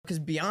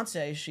because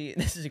Beyonce,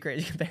 this is a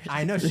crazy comparison.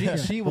 I know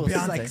she will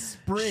like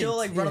sprint. She'll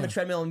like run on the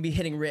treadmill and be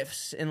hitting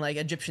riffs and like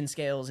Egyptian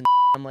scales and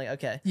I'm like,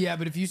 okay. Yeah,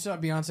 but if you saw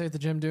Beyonce at the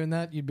gym doing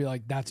that, you'd be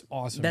like, that's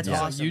awesome. That's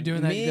awesome. You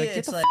doing that? Me, like,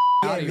 it's like,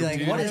 out of here, like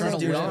dude. what is I'm this trying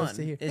to dude lose.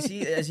 on?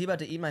 Is he about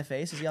to eat my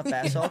face? Is he off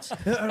bath salts?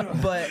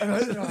 But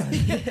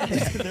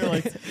They're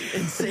like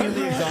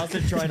insanely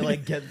exhausted trying to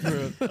like get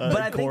through. But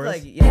I think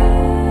chorus. like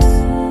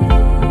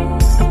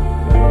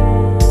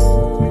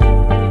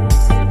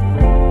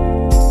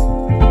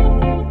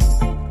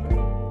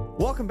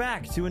Welcome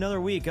back to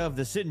another week of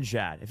the Sit and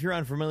Chat. If you're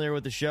unfamiliar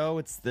with the show,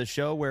 it's the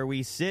show where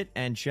we sit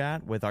and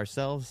chat with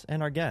ourselves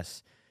and our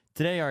guests.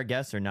 Today, our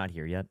guests are not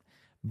here yet,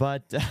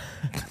 but can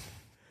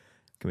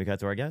we cut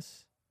to our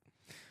guests?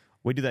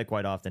 We do that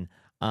quite often.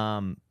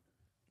 But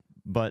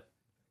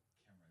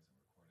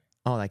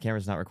that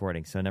camera's not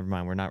recording, so never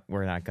mind.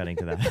 We're not cutting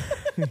to that.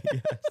 Yes.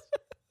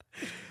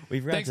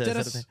 We forgot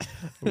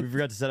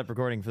to set up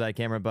recording for that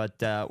camera,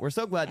 but we're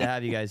so glad to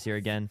have you guys here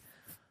again.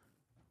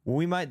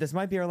 This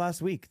might be our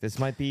last week. This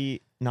might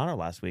be not our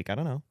last week. I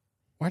don't know.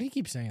 Why do you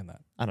keep saying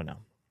that? I don't know.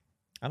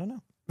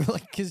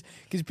 Like, because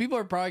people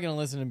are probably going to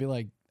listen and be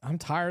like, I'm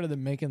tired of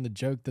them making the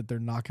joke that they're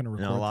not going to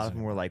record. No, a lot of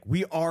them were like,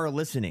 we are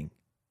listening.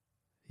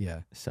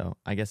 Yeah. So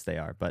I guess they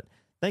are. But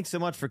thanks so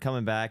much for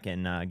coming back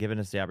and giving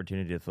us the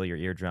opportunity to fill your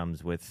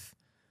eardrums with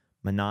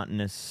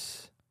monotony.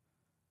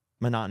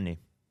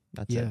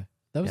 That's it.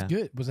 That was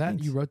good. Was that,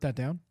 Thanks. you wrote that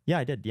down? Yeah,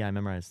 I did. Yeah, I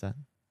memorized that.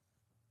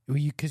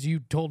 Because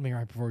you told me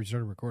right before we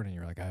started recording,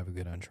 you're like, I have a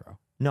good intro.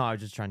 No, I was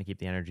just trying to keep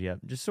the energy up.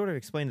 Just sort of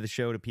explain to the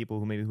show to people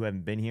who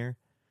haven't been here.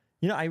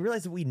 You know, I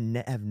realize that we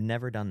have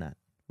never done that.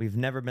 We've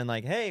never been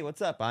like, hey,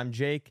 what's up? I'm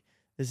Jake.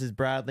 This is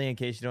Bradley, in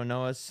case you don't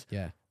know us.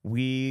 Yeah.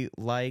 We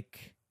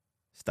like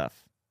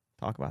stuff.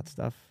 Talk about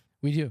stuff.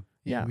 We do.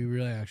 Yeah. We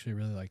really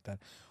like that.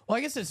 Well,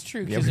 I guess it's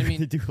true. Yeah, Because we I mean,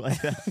 really do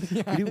like that.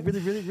 Yeah. We do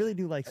really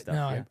do like stuff.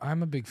 No, yeah.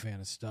 I'm a big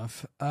fan of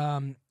stuff.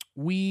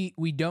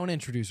 We don't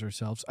introduce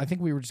ourselves. I think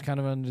we were just kind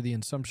of under the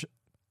assumption.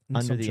 We're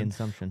under the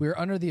assumption. We're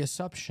under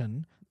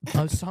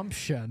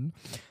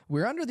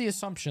the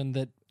assumption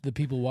that the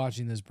people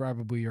watching this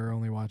probably are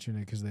only watching it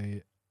because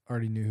they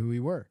already knew who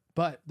we were.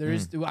 But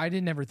I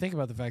didn't ever think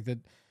about the fact that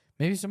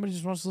maybe somebody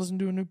just wants to listen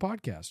to a new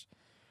podcast.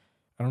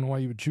 I don't know why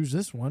you would choose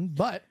this one,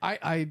 but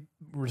I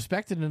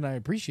respect it and I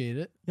appreciate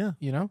it. Yeah.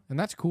 You know, and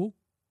that's cool.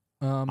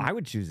 I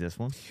would choose this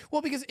one.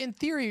 Well, because in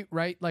theory,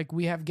 right, like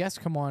we have guests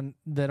come on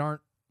that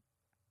aren't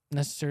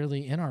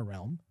necessarily in our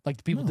realm, like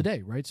the people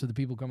today, right? So the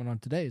people coming on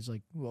today is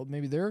like, well,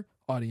 maybe their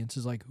audience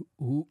is like,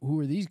 who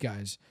are these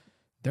guys?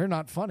 They're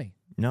not funny.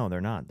 No,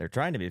 they're not. They're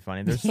trying to be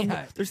funny.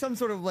 There's some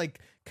sort of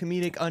like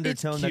comedic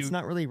undertone that's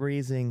not really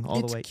raising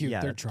all the way. It's cute. Yeah,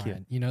 they're trying.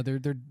 Cute. You know,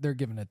 they're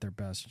giving it their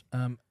best.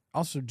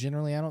 Also,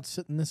 generally, I don't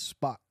sit in this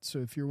spot. So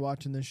if you're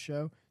watching this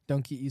show,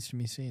 don't get used to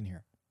me seeing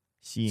here.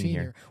 Seeing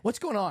here. What's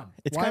going on?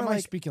 It's Why am I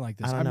like, speaking like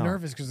this? I I'm don't know.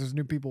 nervous because there's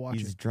new people watching.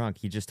 He's drunk.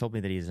 He just told me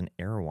that he's an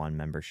Erewhon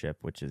membership,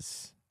 which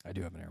is I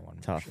do have an Air One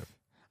tough.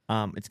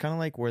 membership. It's kind of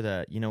like where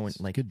when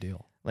like good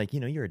deal. Like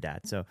you're a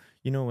dad, so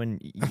when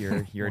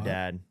you're a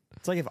dad.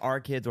 It's like if our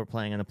kids were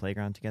playing on the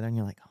playground together, and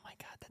you're like, oh my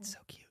god, that's so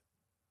cute.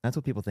 That's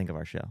what people think of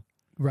our show.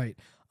 Right.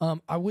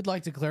 I would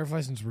like to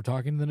clarify, since we're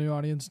talking to the new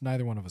audience,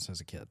 neither one of us has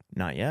a kid.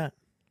 Not yet.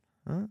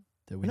 Huh?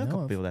 That I we know a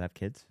couple of. people that have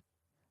kids.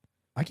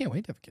 I can't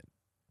wait to have a kid.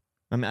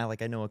 I mean,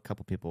 I know a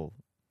couple people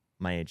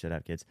my age that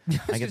have kids.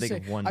 I can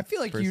think of one. I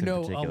feel like you person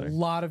know in particular. a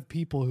lot of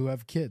people who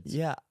have kids.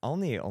 Yeah,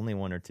 only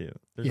one or two.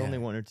 There's only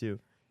one or two.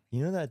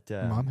 You know that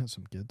Mom has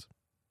some kids.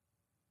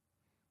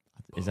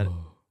 Is that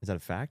a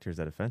fact or is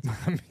that offensive?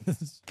 I mean,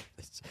 it's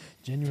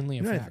genuinely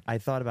a fact. I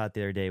thought about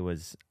the other day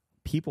was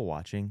people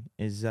watching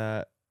is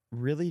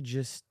really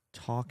just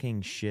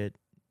talking shit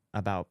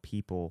about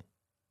people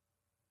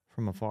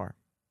from afar.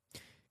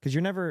 Because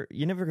you never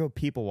go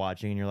people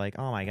watching and you're like,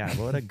 oh my god,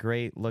 what a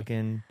great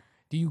looking.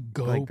 Do you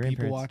go like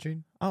people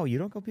watching? Oh, you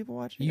don't go people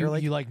watching? You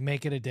like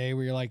make it a day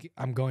where you're like,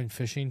 I'm going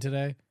fishing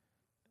today.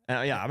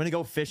 Yeah, I'm gonna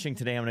go fishing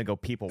today. I'm gonna go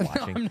people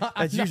watching.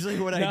 I'm usually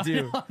what I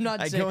do. I'm not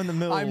I saying, go in the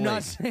middle. I'm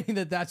not saying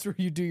that that's where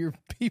you do your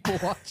people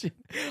watching.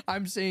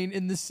 I'm saying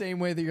in the same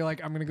way that you're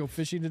like, I'm gonna go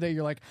fishing today.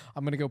 You're like,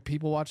 I'm gonna go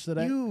people watch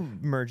today. You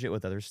merge it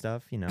with other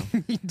stuff, you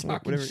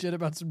talking shit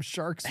about some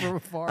sharks from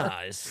afar.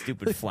 This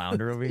stupid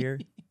flounder over here.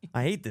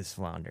 I hate this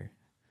flounder.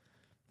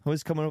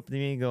 Always coming up to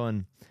me and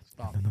going,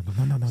 Stop.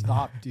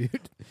 Stop,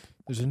 dude.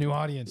 There's a new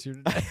audience here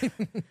today.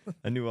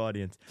 A new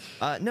audience.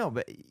 No,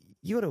 but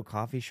you go to a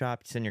coffee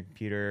shop, you sit on your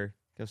computer,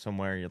 go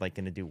somewhere, you're like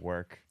going to do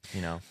work,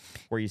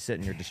 where you sit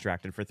and you're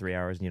distracted for 3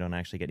 hours and you don't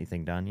actually get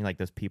anything done. You like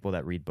those people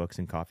that read books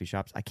in coffee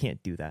shops. I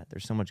can't do that.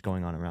 There's so much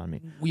going on around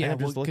me. Yeah, I'm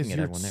just looking at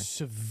you're everyone there.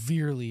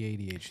 Severely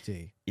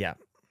ADHD. Yeah.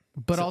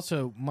 But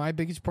also, my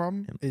biggest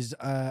problem is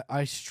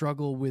I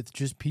struggle with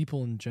just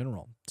people in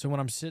general. So when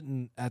I'm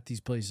sitting at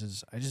these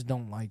places, I just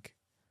don't like...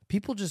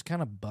 People just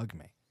kind of bug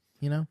me,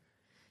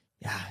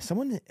 Yeah,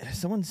 someone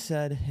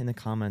said in the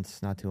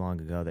comments not too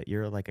long ago that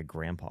you're like a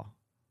grandpa.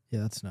 Yeah,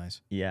 that's nice.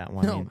 Yeah,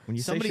 well, I mean, when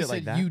you say shit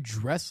like that, you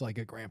dress like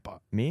a grandpa.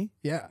 Me?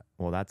 Yeah.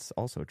 Well, that's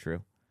also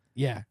true.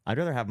 Yeah. I'd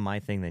rather have my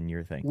thing than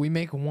your thing. We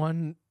make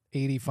one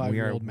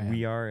 85-year-old man.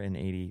 We are an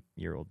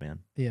 80-year-old man.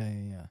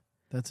 Yeah.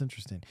 That's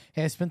interesting.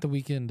 Hey, I spent the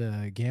weekend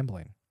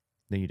gambling.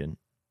 No, you didn't.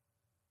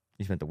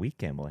 You spent the week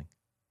gambling.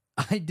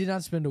 I did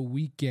not spend a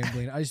week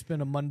gambling. I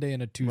spent a Monday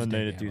and a Tuesday.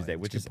 Monday and a Tuesday,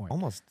 which is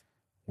almost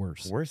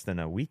worse than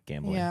a week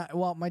gambling. Yeah,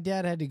 well, my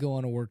dad had to go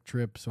on a work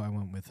trip, so I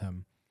went with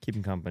him.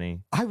 Keeping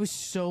company. I was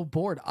so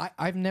bored.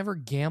 I've never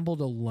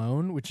gambled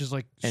alone, which is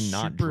like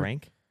not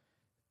drank.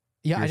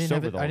 Yeah, I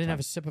didn't have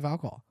a sip of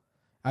alcohol.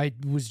 I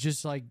was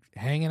just like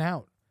hanging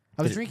out.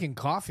 I was drinking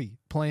coffee,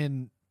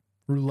 playing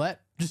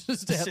roulette,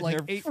 just at like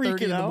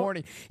 8:30 in the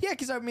morning. Yeah,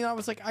 because I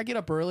was like, I get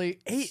up early.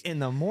 8 in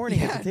the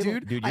morning. Yeah, at the table.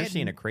 dude. You're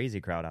seeing a crazy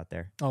crowd out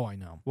there. Oh, I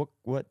know.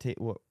 What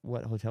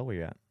hotel were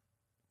you at?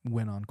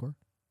 Win Encore.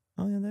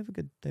 Oh yeah, they have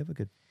a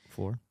good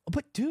floor.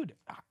 But dude,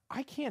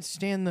 I can't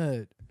stand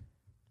a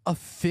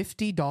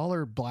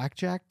 $50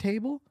 blackjack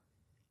table.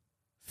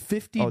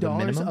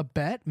 $50 a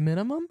bet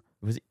minimum.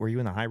 Were you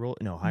in the high roll?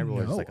 No, high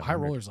roller's like 100. High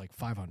roller's like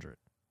 500.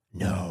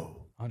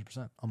 No,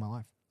 100% on my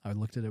life. I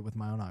looked at it with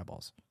my own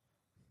eyeballs.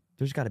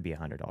 There's got to be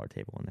 $100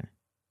 table in there.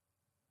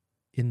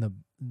 In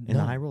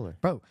the high roller,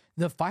 bro.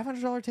 The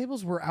 $500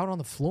 tables were out on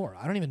the floor.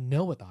 I don't even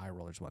know what the high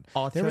rollers won.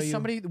 There was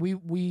somebody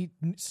we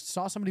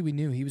saw somebody we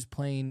knew. He was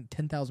playing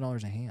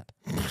 $10,000 a hand.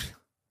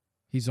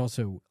 He's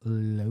also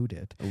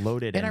loaded,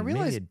 and I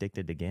realized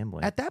addicted to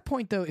gambling. At that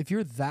point, though, if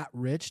you're that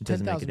rich,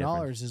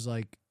 $10,000 is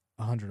like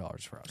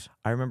 $100 for us.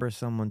 I remember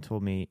someone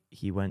told me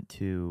he went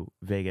to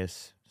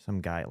Vegas.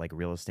 Some guy, like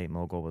real estate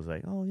mogul, was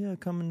like, "Oh yeah,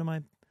 come into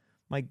my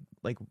like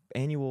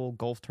annual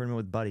golf tournament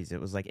with buddies." It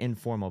was like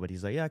informal, but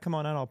he's like, "Yeah, come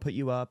on out, I'll put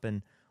you up,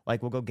 and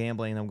like we'll go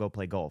gambling and then we'll go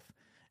play golf."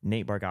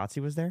 Nate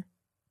Bargatze was there.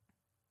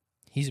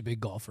 He's a big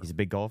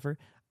golfer.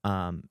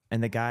 And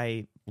the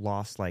guy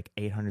lost like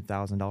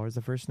 $800,000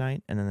 the first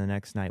night, and then the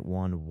next night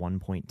won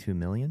 $1.2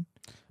 million,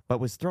 but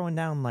was throwing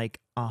down like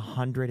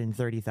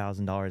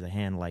 $130,000 a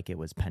hand like it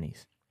was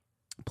pennies.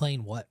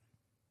 Playing what?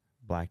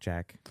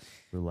 Blackjack,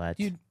 roulette.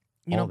 Dude,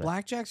 you know,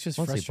 blackjack's just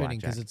frustrating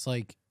because it's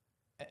like,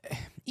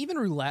 even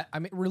roulette. I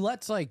mean,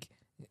 roulette's like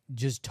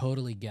just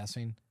totally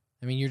guessing.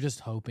 I mean, you're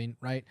just hoping,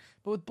 right?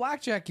 But with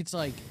blackjack, it's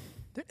like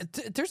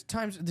there's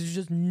times there's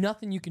just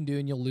nothing you can do,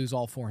 and you'll lose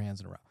all 4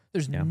 hands in a row.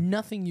 There's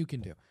nothing you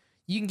can do.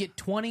 You can get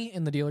 20,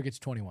 and the dealer gets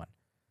 21.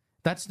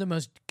 That's the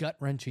most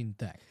gut-wrenching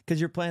thing. Because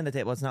you're playing the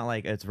table. It's not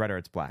like it's red or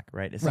it's black,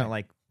 right? It's not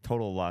like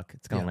total luck.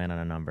 It's going to land on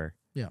a number.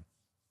 Yeah.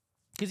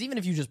 Because even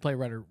if you just play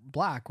red or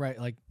black, right?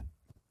 Like,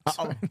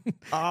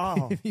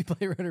 if you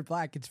play red or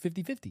black, it's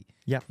 50-50.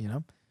 Yeah. You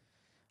know?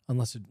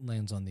 Unless it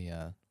lands on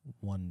the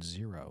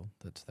 1-0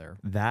 that's there.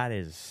 That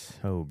is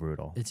so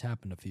brutal. It's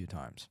happened a few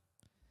times.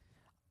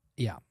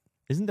 Yeah.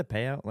 Isn't the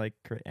payout like...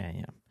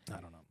 yeah. I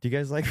don't know. Do you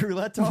guys like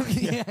roulette talk?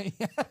 Yeah.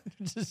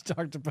 Just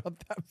talked about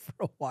that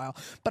for a while.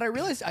 But I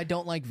realized I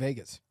don't like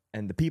Vegas.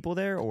 And the people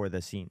there or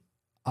the scene?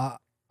 I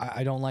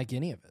don't like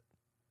any of it.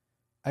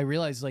 I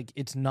realized like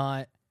it's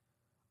not...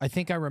 I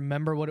think I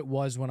remember what it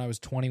was when I was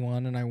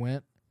 21 and I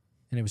went.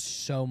 And it was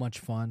so much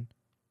fun.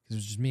 Because it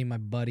was just me and my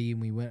buddy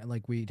and we went...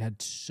 Like we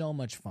had so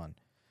much fun.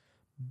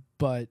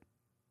 But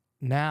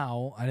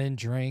now I didn't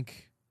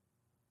drink.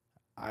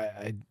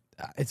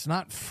 It's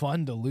not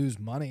fun to lose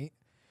money.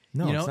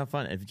 No, it's not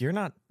fun. If you're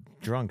not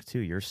drunk, too,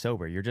 you're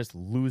sober. You're just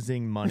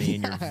losing money,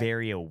 and you're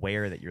very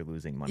aware that you're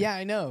losing money. Yeah,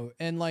 I know.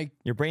 And, like...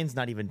 Your brain's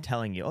not even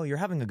telling you, oh, you're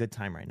having a good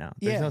time right now.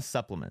 There's no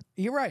supplement.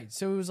 You're right.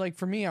 So it was like,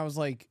 for me, I was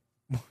like,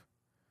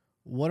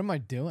 what am I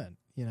doing,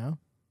 you know?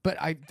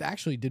 But I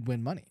actually did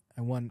win money.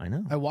 I won. I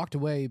know. I walked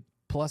away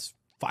plus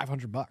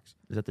 $500.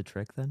 Is that the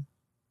trick, then?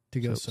 To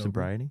go sober?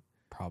 Sobriety?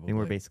 Probably. I mean,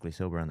 we're basically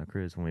sober on the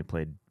cruise when we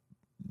played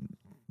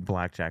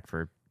blackjack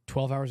for...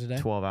 12 hours a day?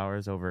 12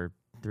 hours over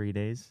 3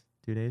 days.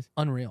 2 days?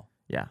 Unreal.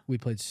 Yeah. We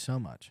played so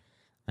much.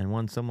 And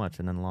won so much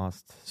and then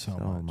lost so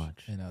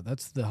much. You know,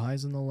 that's the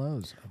highs and the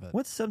lows of it.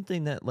 What's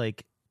something that,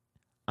 like,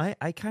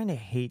 I kind of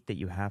hate that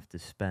you have to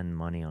spend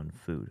money on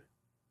food.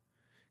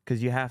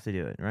 Because you have to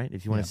do it, right?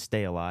 If you want to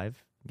stay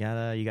alive, you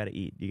gotta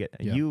eat.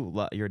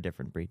 You're a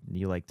different breed.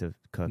 You like to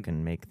cook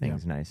and make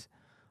things nice.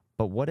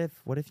 But what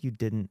if you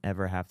didn't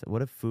ever have to?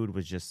 What if food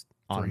was just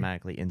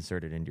automatically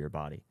inserted into your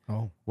body?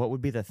 Oh. What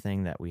would be the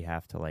thing that we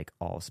have to, like,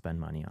 all spend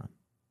money on?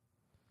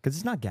 Because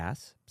it's not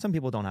gas. Some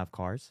people don't have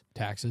cars.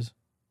 Taxes.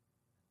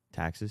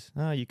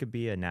 Oh, you could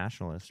be a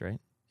nationalist, right?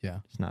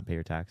 Yeah. Just not pay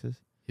your taxes.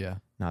 Yeah.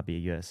 Not be a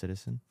U.S.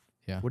 citizen.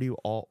 Yeah.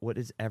 What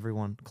is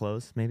everyone?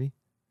 Clothes, maybe?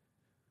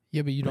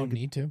 Yeah, but you don't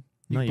need to.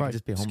 You could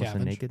just be homeless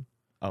and naked.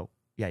 Oh,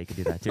 yeah, you could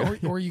do that too.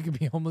 or you could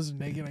be homeless and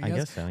naked, I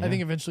guess. So, yeah. I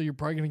think eventually you're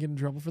probably going to get in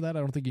trouble for that. I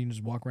don't think you can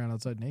just walk around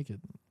outside naked.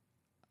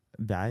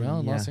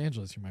 In Los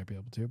Angeles you might be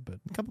able to, but...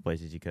 A couple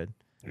places you could.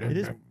 It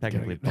is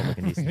technically public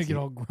indecency. I'm going to get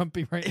all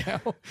grumpy right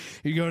now.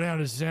 You go down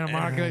to Santa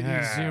Monica, you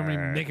see how many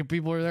naked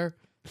people are there.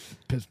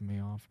 Piss me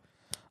off.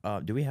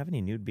 Do we have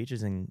any nude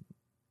beaches in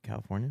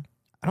California?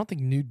 I don't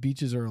think nude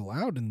beaches are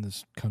allowed in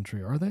this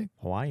country, are they?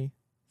 Hawaii.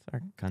 It's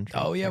our country.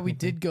 Oh, yeah, we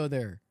did go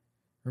there.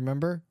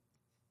 Remember?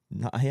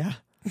 Yeah.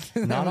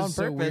 Not on purpose.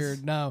 So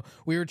weird. No,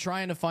 we were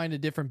trying to find a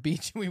different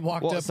beach and we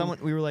walked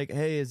up. We were like,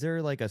 hey, is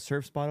there like a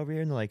surf spot over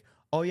here? And they're like,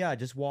 oh yeah,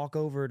 just walk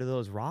over to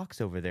those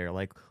rocks over there,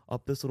 like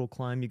up this little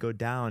climb, you go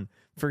down.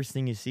 First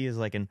thing you see is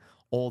like an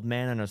old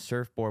man on a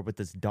surfboard with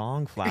this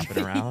dong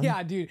flapping around.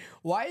 Yeah, dude.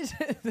 Why is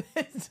it?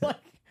 It's like,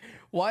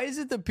 why is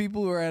it that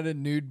people who are at a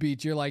nude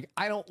beach, you're like,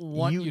 I don't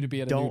want you to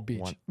be at a nude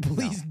beach.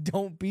 Please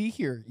don't be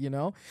here. You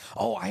know?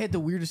 Oh, I had the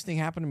weirdest thing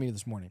happen to me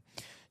this morning.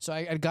 So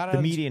I got out.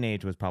 The median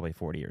age was probably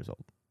 40 years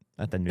old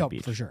at the nude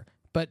beach for sure.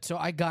 But so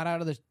I got out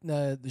of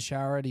the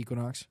shower at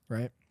Equinox.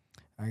 Right.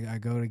 I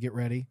go to get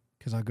ready.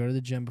 Because I'll go to the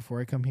gym before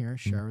I come here,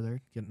 shower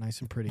there, get nice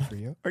and pretty for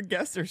you. Our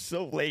guests are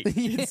so late.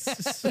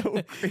 It's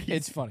so crazy.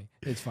 It's funny.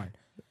 It's fine.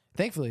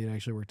 Thankfully, it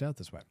actually worked out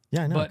this way.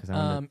 Yeah, I know, because I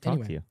want to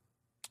talk to you.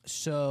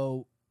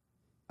 So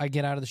I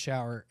get out of the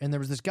shower, and there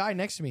was this guy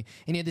next to me,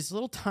 and he had this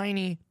little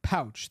tiny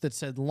pouch that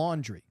said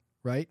laundry,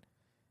 right?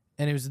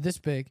 And it was this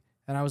big,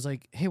 and I was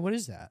like, hey, what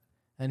is that?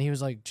 And he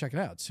was like, check it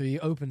out. So he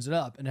opens it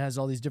up and it has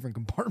all these different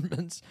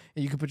compartments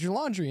and you can put your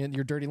laundry in,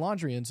 your dirty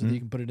laundry in so that you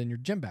can put it in your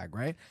gym bag,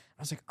 right?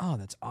 I was like, oh,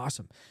 that's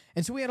awesome.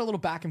 And so we had a little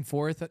back and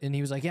forth and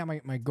he was like, yeah,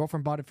 my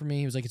girlfriend bought it for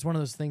me. He was like, it's one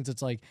of those things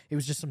that's like, it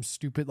was just some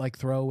stupid like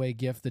throwaway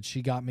gift that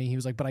she got me. He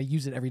was like, but I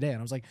use it every day. And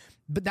I was like,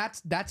 but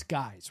that's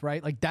guys,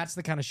 right? Like that's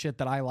the kind of shit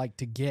that I like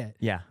to get.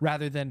 Yeah.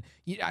 Rather than,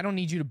 I don't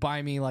need you to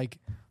buy me like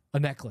a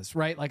necklace,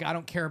 right? Like I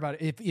don't care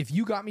about it. If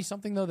you got me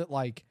something though that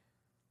like,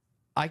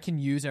 I can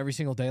use every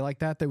single day like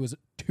that was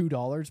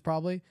 $2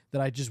 probably that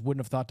I just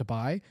wouldn't have thought to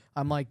buy.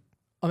 I'm like,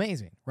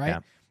 amazing, right? Yeah.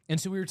 And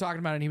so we were talking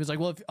about it and he was like,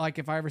 well,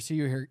 if I ever see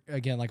you here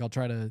again, like I'll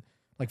try to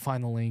like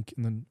find the link.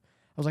 And then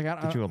I was like,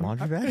 Get you a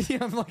laundry bag? Yeah,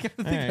 I'm like,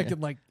 I think I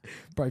can like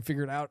probably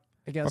figure it out,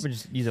 I guess. Probably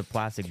just use a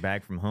plastic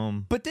bag from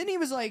home. But then he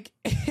was like,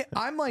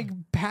 I'm like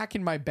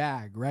packing my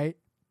bag, right?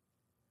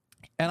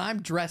 And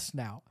I'm dressed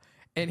now.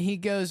 And he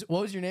goes,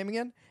 what was your name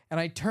again?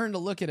 And I turned to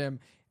look at him.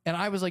 And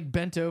I was like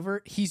bent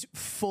over. He's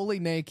fully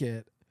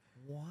naked.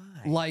 Why?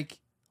 Like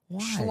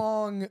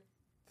schlong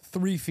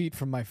 3 feet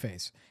from my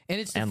face. And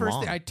it's the first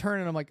thing I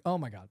turn and I'm like, oh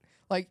my God.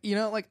 Like, you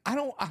know, like I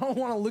don't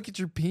want to look at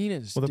your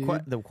penis.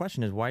 Well, the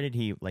question is, why did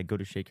he like go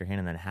to shake your hand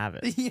and then have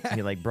it? Yeah.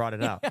 He like brought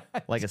it out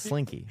like a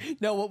slinky.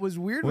 No, what was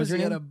weird was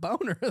he had a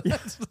boner. And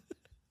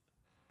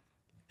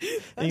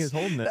he was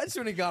holding it. That's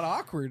when it got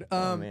awkward.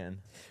 Oh man.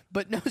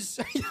 But no,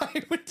 so,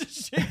 I went to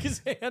shake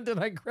his hand and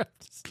I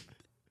grabbed his.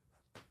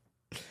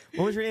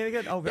 What was your name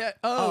again? Oh, yeah.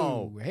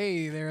 Oh,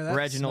 hey there. That's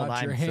Reginald.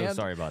 Not your I'm hand. so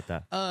sorry about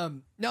that.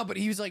 No, but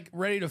he was like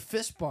ready to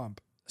fist bump.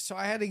 So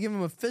I had to give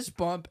him a fist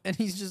bump, and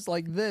he's just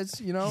like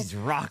this, you know? He's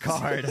rock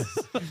hard.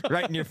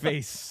 Right in your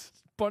face.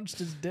 Punched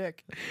his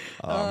dick.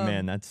 Oh,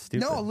 man, that's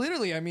stupid. No,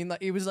 literally. I mean,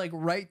 like, it was like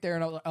right there,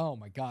 and I was like, oh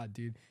my God,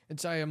 dude. And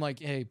so I'm like,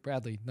 hey,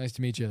 Bradley, nice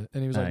to meet you.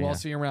 And he was like, well, I'll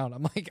see you around.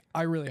 I'm like,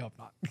 I really hope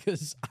not,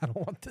 because I don't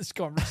want this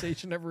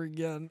conversation ever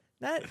again.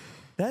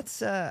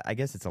 That's I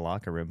guess it's a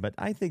locker room, but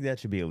I think that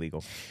should be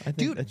illegal.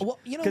 Dude, well,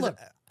 you know, look.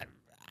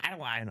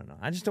 I don't know.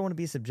 I just don't want to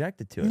be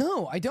subjected to it.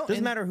 No, I don't.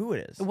 Doesn't matter who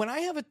it is. When I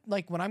have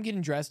when I'm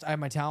getting dressed, I have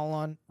my towel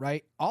on,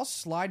 right? I'll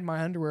slide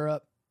my underwear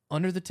up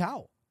under the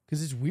towel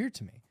because it's weird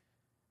to me.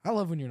 I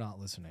love when you're not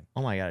listening.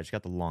 Oh my God, I just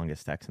got the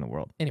longest text in the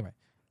world. Anyway,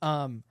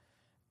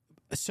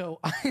 so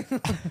I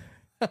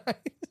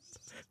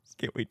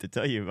can't wait to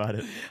tell you about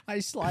it. I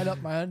slide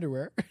up my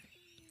underwear.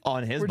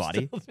 On his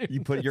body.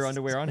 You put your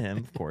underwear on him,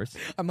 of course.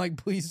 I'm like,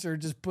 please, sir,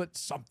 just put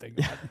something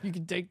on. You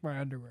can take my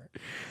underwear.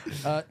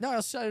 No,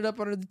 I'll set it up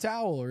under the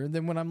towel. And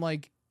then when I'm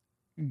like,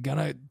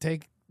 gonna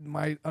take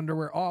my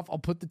underwear off, I'll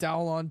put the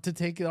towel on to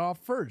take it off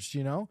first,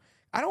 you know?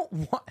 I don't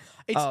want...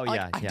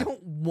 I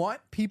don't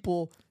want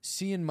people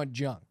seeing my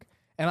junk.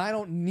 And I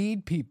don't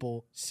need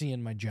people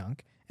seeing my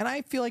junk. And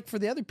I feel like for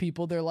the other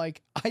people, they're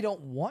like, I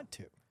don't want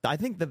to. I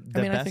think the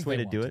best way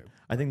to do it,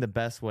 I think the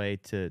best way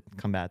to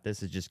combat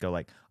this is just go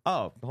like,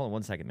 oh, hold on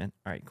 1 second, man.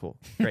 All right, cool.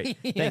 Great.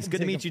 Thanks.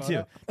 Good to meet you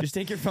too. Just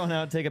take your phone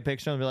out, take a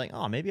picture and be like,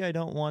 oh, maybe I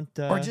don't want...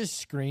 Or just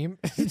scream.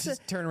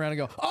 Just turn around and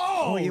go,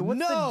 oh, what's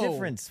the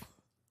difference?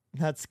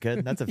 That's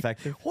good. That's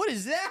effective. What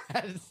is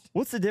that?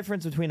 What's the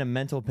difference between a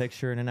mental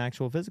picture and an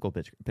actual physical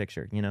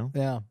picture, you know?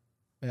 Yeah.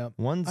 Yeah.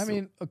 One's, I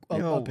mean,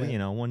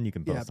 one you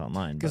can post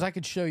online. Because I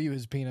could show you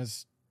his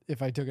penis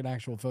if I took an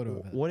actual photo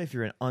of it. What if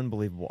you're an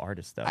unbelievable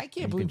artist, though? I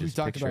can't believe we've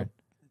talked about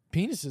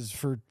penises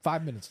for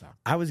 5 minutes now.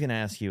 I was going to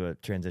ask you a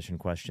transition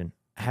question.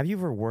 Have you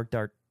ever worked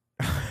out?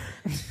 Have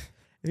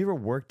you ever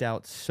worked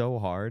out so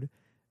hard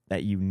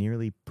that you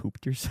nearly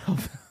pooped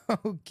yourself?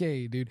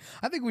 Okay, dude.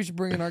 I think we should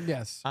bring in our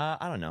guests. I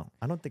don't know.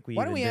 I don't think we.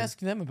 Why don't we ask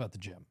them about the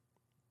gym?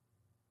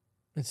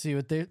 Let's see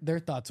what their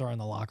thoughts are in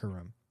the locker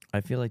room.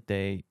 I feel like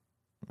they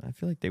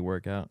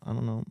work out. I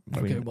don't know.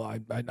 Okay, well,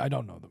 I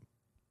don't know them.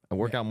 I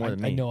work out more than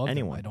me. I know of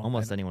anyone. them.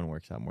 Almost anyone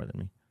works out more than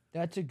me.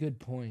 That's a good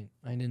point.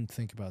 I didn't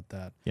think about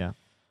that. Yeah.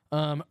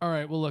 All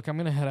right. Well, look, I'm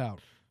gonna head out.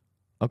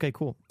 Okay,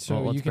 cool.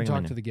 So you can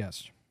talk to the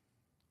guest.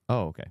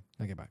 Oh, okay.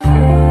 Okay, bye.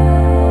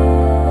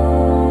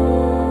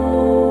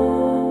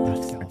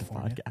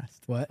 California. the podcast.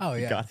 What? Oh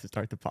You yeah. got to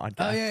start the podcast.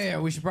 Oh yeah.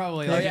 We should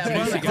probably. Oh, Like, yeah,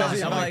 introduce perfect. you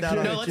guys. I'm I'm like, like,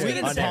 no, no, let's get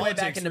into segue back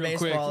politics into real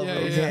baseball. quick. a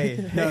little Yeah, bit.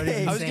 yeah. No, it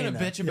is I was insane, gonna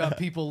though. bitch about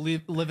people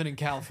living in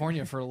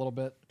California for a little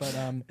bit, but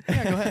yeah,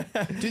 go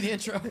ahead. Do the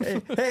intro.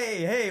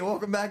 Hey,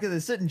 welcome back to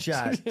the Sit and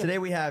Chat. Today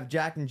we have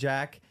Jack and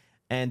Jack,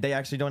 and they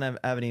actually don't have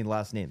any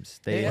last names.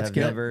 They That's have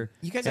good. never.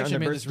 You guys on actually their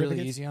made birth this really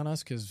certificates. easy on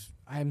us because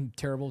I'm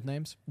terrible with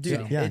names.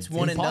 Dude, So- Yeah, it's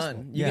one and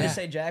impossible. done. You Yeah. can just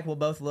say Jack. We'll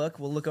both look.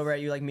 We'll look over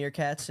at you like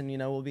meerkats, and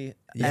we'll be.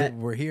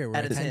 We're here. We're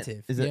at a 10.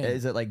 attentive.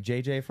 Is it like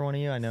JJ for one of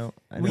you? I know.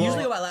 We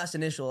usually go by last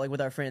initial, like with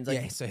our friends. Like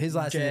Yeah. So his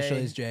last J, initial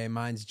is J.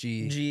 Mine's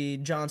G. G,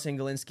 Johnson,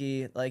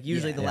 Gilinsky. Like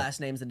usually Yeah. the Yeah.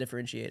 last name's the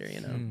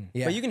differentiator,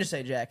 Yeah. But you can just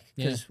say Jack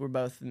because Yeah. we're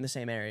both in the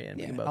same area, and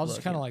we Yeah. can both I'll just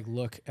look, kind of yeah. like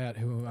look at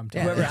who I'm talking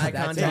Yeah, whoever about. eye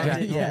that's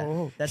contact. it.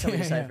 Yeah, that's how we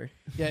Yeah, decipher.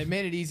 Yeah, it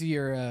made it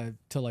easier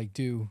to like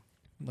do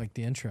like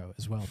the intro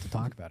as well to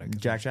talk about it.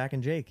 'cause Jack,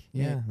 and Jake.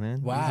 Yeah. Yeah,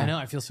 man. Wow. I know.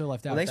 I feel so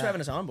left out. Well, thanks for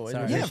having us on, boys.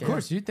 Sorry. We Yeah, of appreciate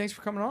course, dude. Thanks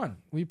for coming on.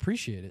 We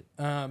appreciate it.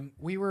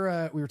 We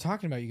were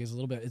talking about you guys a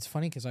little bit. It's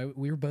funny because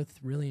we were both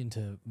really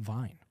into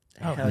Vine,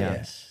 it. Hell yeah.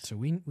 yes. so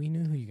we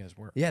knew who you guys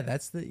were. Yeah,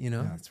 that's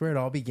that's where it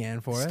all began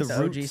for It's us. the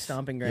The OG roots.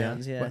 stomping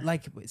grounds. Yeah. But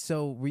like,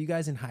 so were you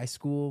guys in high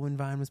school when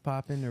Vine was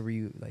popping, or were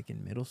you like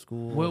in middle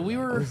school? Well, or, we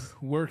like, were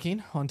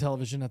working on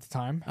television at the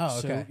time. Oh,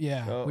 So, okay.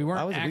 yeah, So we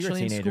weren't we were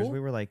actually in teenagers. school. We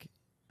were like,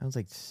 I was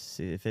like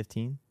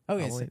 15.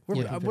 Okay, Probably. so we're,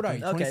 Yeah, what are you?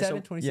 15. Okay,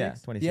 27, so- 26?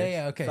 Yeah, 26.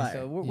 Yeah, okay. Fire.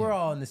 So we're Yeah.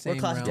 all in the same We're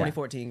class of realm.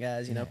 2014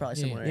 guys. Probably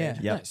similar Yeah. age.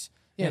 Yep. Nice.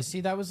 Yeah, Yeah.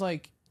 see, that was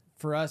like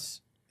for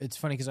us. It's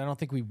funny because I don't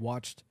think we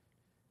watched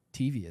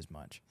TV as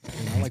much.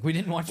 Like we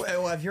didn't watch.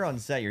 Well, if you're on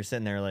set, you're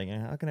sitting there like,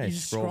 how can I You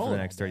just scroll for scroll the all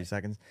next day. 30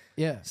 seconds?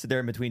 Yeah, Sit there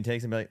in between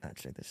takes and be like,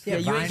 check this. Yeah, Yeah,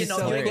 you Vine ain't is getting,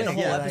 so you ain't getting a quick.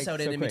 whole Yeah, like,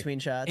 episode so in quick. between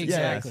shots.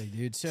 exactly,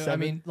 dude. So I Seven-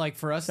 mean, like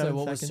for us, though, 7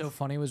 what was so seconds.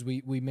 funny was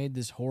we made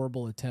this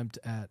horrible attempt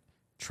at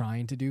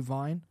trying to do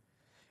Vine,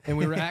 and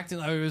we were acting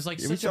like it was like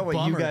We such saw a what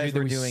bummer, you guys dude, that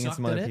were we doing and sucked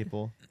some at other it.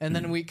 people. And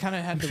then we kind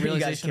of had the sure you guys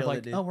realization of killed like,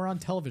 it, dude. oh, we're on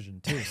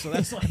television too. So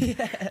that's like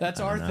that's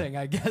our thing,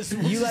 I guess.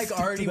 We'll You just like stick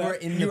to already that. were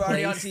in the You were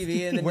already on place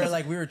TV and then where just-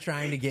 like we were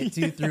trying to get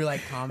to through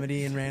like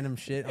comedy and random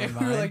shit on And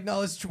Vine. we were like,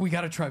 no, we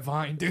got to try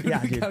Vine, dude. Yeah,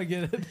 we dude. got to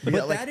get it. But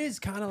Yeah, like- that is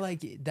kind of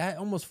like that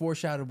almost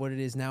foreshadowed what it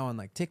is now on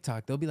like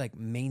TikTok. There'll be like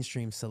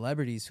mainstream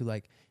celebrities who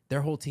like their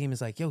whole team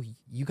is like, yo,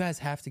 you guys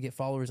have to get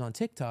followers on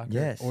TikTok,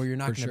 Yes, or you're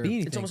not for going to sure. be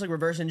anything. It's almost like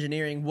reverse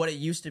engineering what it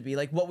used to be,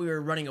 like what we were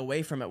running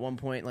away from at one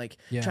point, like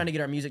Yeah. trying to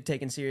get our music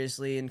taken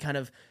seriously and kind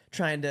of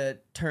trying to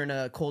turn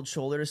a cold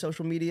shoulder to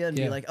social media and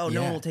Yeah. be like, oh, no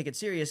Yeah. one will take it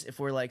serious if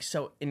we're like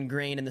so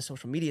ingrained in the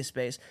social media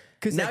space.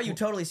 'Cause, Now like, you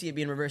totally see it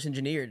being reverse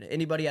engineered.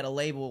 Anybody at a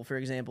label, for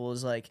example,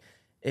 is like,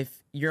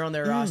 if you're on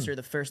their roster,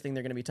 the first thing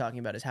they're going to be talking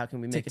about is how can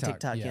we make TikTok, a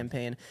TikTok yeah.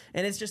 campaign,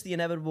 and it's just the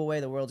inevitable way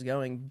the world's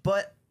going.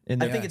 But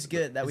And I the- think it's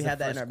good that we Is the have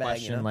that in first our bag.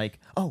 question, You know? like,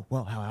 oh,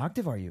 well, how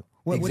active are you?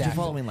 What's your Exactly.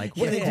 following like?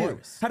 What Yeah, do they of do?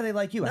 course. How do they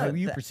like you? No, how are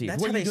you that- perceived?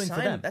 that's What how are you they doing for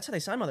sign- them? That's how they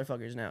sign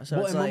motherfuckers now. So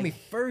well, it's and like, when we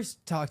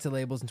first talked to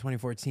labels in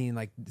 2014,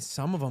 like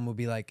some of them would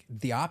be like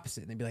the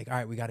opposite. They'd be like, all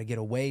right, we got to get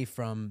away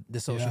from the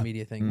social Yeah.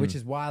 media thing, which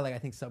is why like I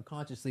think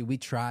subconsciously we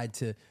tried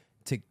to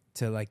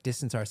like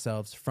distance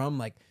ourselves from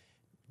like,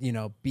 you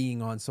know,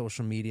 being on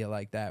social media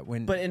like that.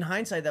 When But in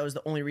hindsight, that was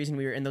the only reason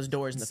we were in those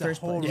doors in the it's the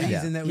first whole place.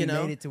 reason that we You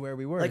know? made it to where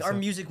we were. Like our so-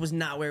 music was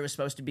not where it was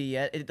supposed to be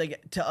yet.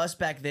 Like to us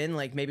back then,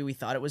 like maybe we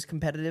thought it was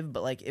competitive,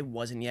 but like it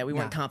wasn't yet. We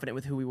weren't Nah. confident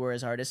with who we were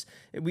as artists.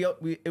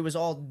 It was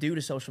all due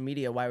to social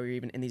media why we were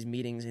even in these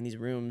meetings in these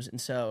rooms, and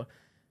so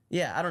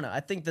yeah, I don't know.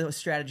 I think the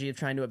strategy of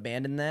trying to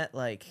abandon that,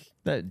 like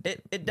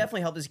it definitely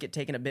helped us get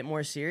taken a bit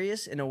more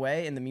serious in a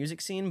way in the music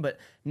scene. But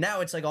now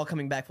it's like all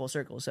coming back full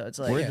circle. So it's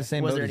like, We're at the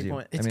same was boat there as any you.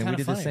 point? I It's mean, we kind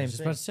did of funny. the same I was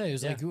just about to say, it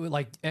was Yeah.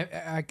 like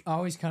I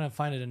always kind of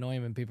find it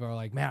annoying when people are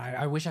like, "Man,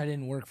 I wish I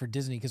didn't work for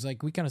Disney," because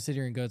like we kind of sit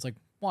here and go, "It's like,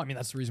 well, I mean,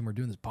 that's the reason we're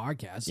doing this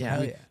podcast. Yeah.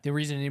 Like, Yeah. the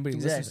reason anybody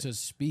listens Exactly. to us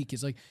speak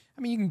is like,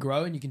 I mean, you can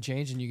grow and you can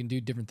change and you can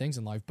do different things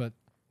in life, but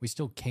we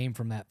still came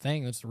from that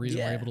thing. That's the reason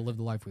we're Yeah. able to live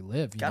the life we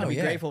live. You Gotta know? be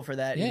yeah. grateful for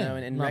that, you Yeah, know,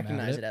 and I'm not mad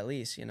recognize at it it. at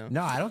least, you know.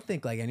 No, I don't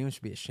think like anyone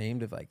should be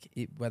ashamed of like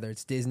whether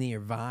it's Disney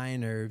or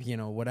Vine or you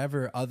know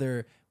whatever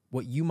other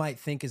what you might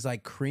think is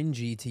like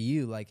cringy to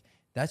you. Like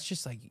that's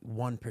just like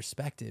one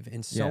perspective,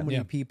 and so Yeah. many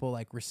Yeah. people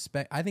like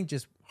respect. I think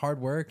just hard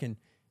work and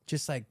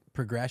just like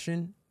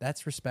progression.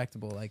 That's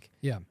respectable. Like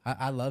Yeah.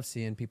 I love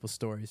seeing people's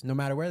stories, no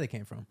matter where they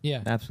came from.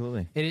 Yeah.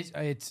 Absolutely. It is.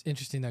 It's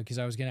interesting though because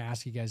I was gonna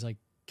ask you guys like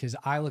because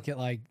I look at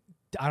like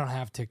I don't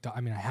have TikTok. I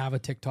mean, I have a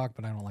TikTok,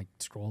 but I don't like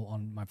scroll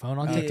on my phone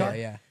on Oh, TikTok.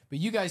 yeah. But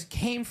you guys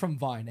came from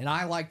Vine, and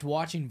I liked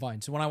watching Vine.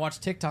 So when I watch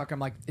TikTok, I'm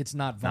like, it's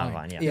not Vine.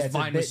 Vine, yeah. Because Yeah, it's a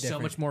Vine bit was so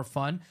different. much more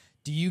fun.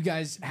 Do you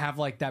guys have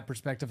like that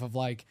perspective of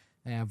like,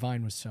 yeah,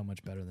 Vine was so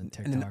much better than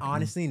TikTok? And then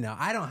honestly, no,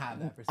 I don't have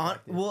that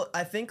perspective. Well,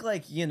 I think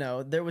like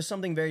there was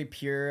something very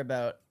pure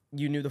about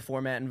you knew the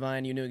format in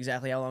Vine, you knew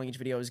exactly how long each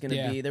video was going to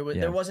Yeah. be. There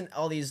Yeah. there wasn't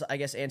all these I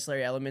guess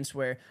ancillary elements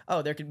where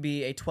there could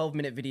be a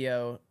 12-minute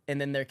video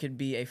and then there could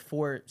be a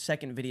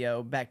 4-second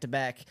video back to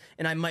back,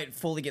 and I might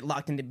fully get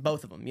locked into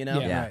both of them. You know,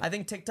 Yeah. Right. I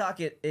think TikTok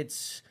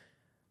it's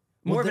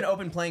more of an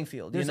open playing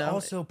field. There's you know?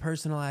 also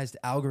personalized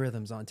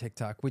algorithms on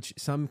TikTok, which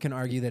some can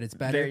argue that it's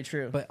better. Very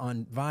true. But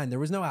on Vine, there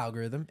was no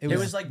algorithm. It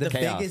was like the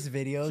chaos. biggest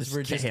videos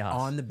were just chaos.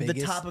 on the biggest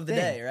the top of the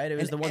thing. day, right? It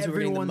was And the ones who were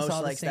getting the everyone most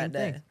saw the likes same that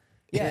day. thing.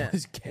 Yeah. It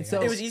was And chaos.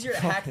 so It was easier to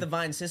hack the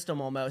Vine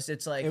system almost.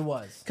 It's like It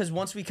was. because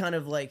once we kind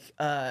of like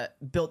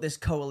built this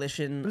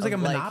coalition, It was like of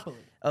a monopoly.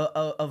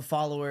 of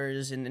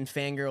followers and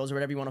fangirls or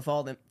whatever you want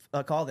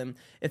to call them.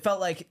 It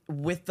felt like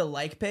with the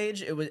like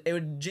page, it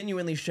would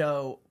genuinely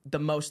show the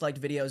most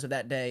liked videos of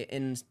that day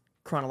in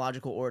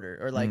chronological order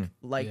or like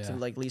to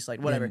like least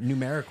liked, whatever. Yeah,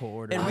 numerical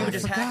order. And we would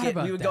just hack it.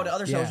 about We would go to that.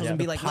 other socials and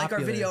be The like our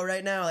popular. video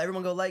right now.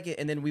 Everyone go like it.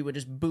 And then we would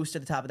just boost to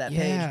the top of that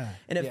Yeah. page.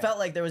 And it felt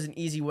like there was an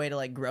easy way to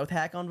like growth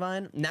hack on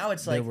Vine. Now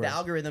it's like the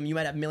algorithm, you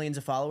might have millions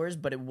of followers,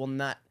 but it will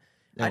not.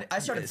 I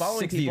started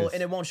following 6 people views.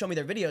 and it won't show me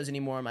their videos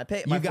anymore on my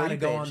page. You got to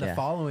go on the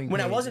following.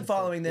 When I page wasn't and stuff.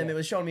 following them, Yeah. it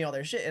was showing me all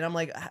their shit. And I'm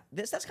like,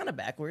 that's kind of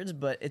backwards,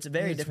 but it's a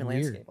very It's different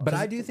weird. landscape. But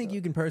I do think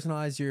you can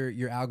personalize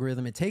your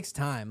algorithm. It takes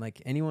time.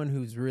 Like anyone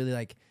who's really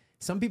like,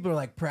 some people are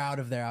like proud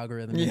of their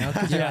algorithm, you know?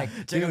 'Cause you're like, Check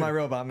out dude, my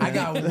robot, man. I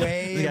got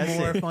way Yeah, I see.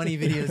 more funny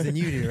videos than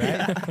you do,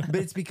 right? But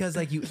it's because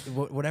like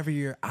whatever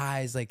your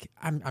eyes, like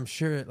I'm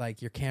sure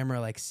like your camera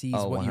like sees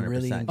what you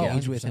really 100%.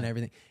 engage with 100%. and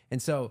everything. And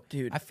so,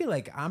 Dude. I feel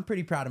like I'm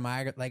pretty proud of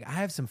my, like I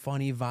have some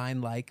funny Vine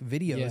like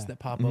videos Yeah. that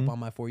pop up on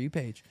my For You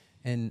page.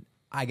 And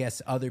I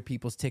guess other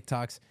people's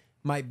TikToks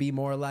might be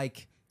more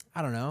like,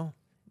 I don't know,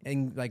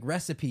 and like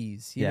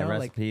recipes, you know?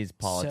 recipes, So,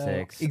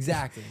 politics.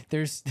 Exactly.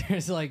 There's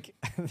like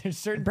there's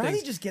certain Bradley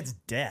things. just gets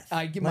death.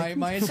 I get my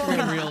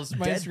Instagram reels.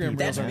 My Dead Instagram people. reels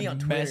That's me are on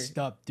Twitter. messed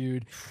up,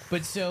 dude.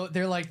 But so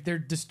they're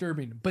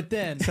disturbing. But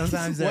then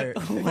Sometimes they're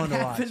fun to watch.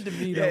 happened to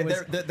me yeah,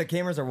 though was, the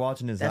cameras are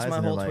watching his That's eyes. my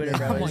and they're whole like, Twitter,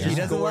 bro. Oh my It's God. He just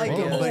doesn't like it,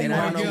 gorgeous. but he And I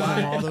wants don't know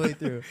them why. all the way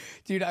through.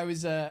 dude, I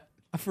was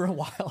for a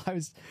while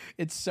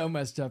it's so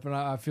messed up, and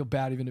I feel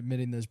bad even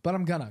admitting this, but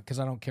I'm gonna because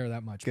I don't care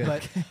that much. Good.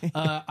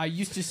 But I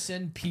used to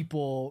send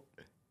people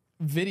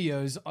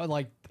videos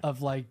of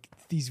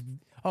these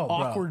Oh, bro.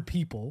 awkward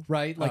people,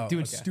 right? Like Oh,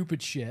 doing okay.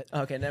 stupid shit.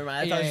 Okay, never mind.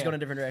 I thought Yeah, it was yeah. going a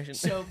different direction.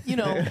 So, you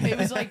know, it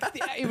was like,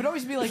 it would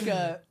always be like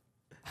I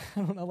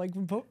don't know, like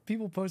when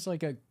people post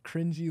like a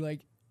cringy,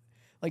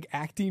 like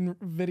acting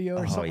video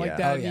or something like yeah.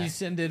 that, Oh, and yeah. you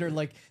send it, or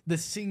like the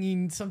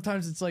singing.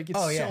 Sometimes it's like, it's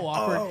Oh, yeah. so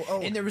awkward.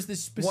 Oh. And there was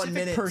this specific 1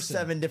 minute, person,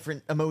 7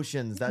 different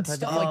emotions. That type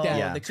stuff of like that.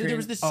 Yeah. the So there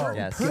was this cringe- certain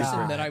Oh, yeah, person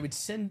God. that I would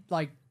send,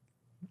 like,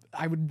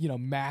 I would,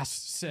 mass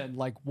send,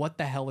 like, what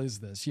the hell is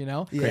this, you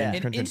know? Yeah.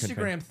 And Cringe.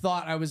 Instagram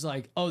thought I was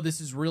like, oh, this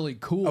is really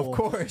cool. Of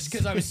course.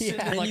 Because I was sending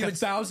Yeah. like And you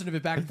 1,000 of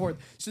it back and forth.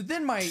 So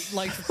then my,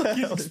 like,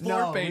 fucking Explore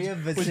No, we page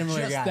have a was similar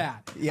just guy.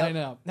 that. Yep. I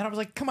know. And I was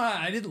like, come on,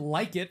 I didn't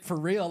like it for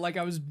real. Like,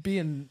 I was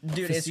being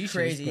Dude, facetious, it's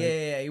crazy. but-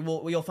 Yeah.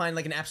 You'll find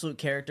like an absolute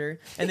character,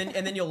 and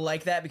then you'll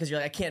like that because you're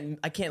like,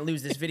 I can't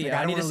lose this video. Like,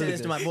 I I need don't to wanna send lose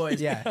this to my this.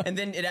 boys. Yeah. And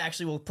then it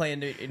actually will play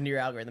into your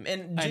algorithm.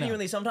 And I know.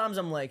 genuinely, sometimes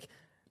I'm like,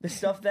 the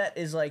stuff that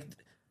is like.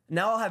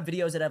 Now I'll have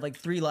videos that have like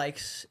 3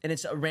 likes and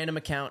it's a random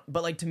account,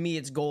 but like to me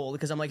it's gold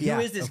because I'm like, Yeah,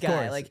 who is this of guy?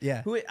 course. Like,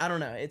 Yeah. I don't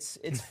know. It's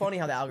funny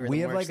how the algorithm We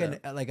have works.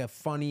 like a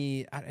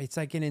funny, it's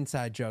like an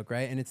inside joke,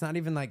 right? And it's not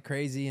even like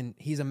crazy. And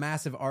he's a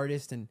massive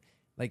artist, and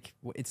like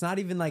it's not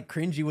even like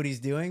cringy what he's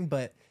doing.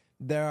 But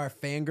there are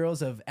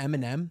fangirls of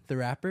Eminem, the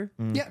rapper,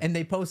 Yeah. and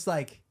they post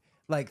like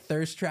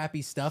thirst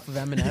trappy stuff of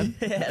Eminem,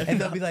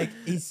 and they'll be like,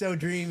 "He's so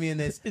dreamy in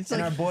this." It's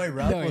and like- our boy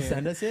Ruff No, will yeah.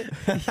 send us it,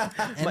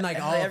 and like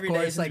I'll of every day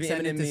course seems like to be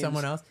send it Eminem to memes.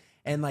 someone else.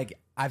 And like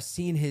I've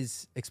seen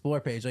his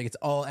Explore page, like it's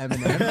all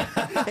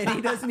Eminem, and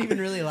he doesn't even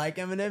really like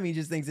Eminem. He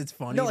just thinks it's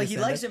funny. No, to like he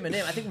send likes it.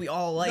 Eminem. I think we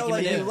all like No, Eminem.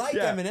 like you like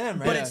Yeah. Eminem,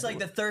 right? But it's like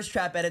the thirst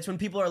trap edits when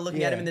people are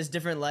looking at Yeah. him in this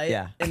different light.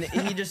 Yeah. And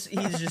he's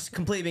just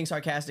completely being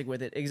sarcastic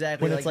with it.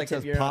 Exactly. When it's like the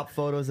those tip you're on. pop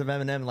photos of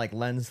Eminem, like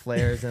lens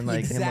flares and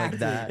like him like Exactly.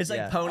 that. It's like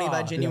yeah. Pony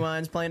by Oh,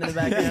 Genuine's playing in the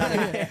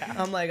background.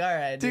 I'm like, all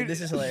right, dude,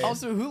 this is hilarious.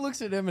 Also, who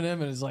looks at Eminem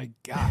and is like,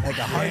 God, Like a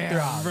damn,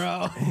 heartthrob.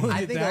 bro? Look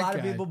I at think a that lot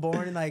of guy. people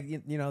born in like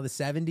you know the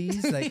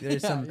 70s. Like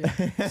there's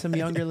some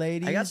younger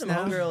ladies. I got some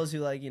now. homegirls who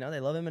like, they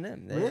love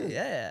Eminem. Really?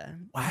 Yeah.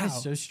 That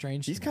is so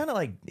strange. He's to me. kind of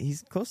like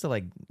he's close to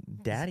like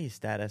daddy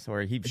status,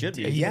 or he should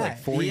be. He's Yeah, like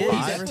he 45 is. or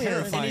He's something.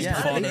 terrifying. And he's Yeah.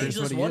 kind of an Father is what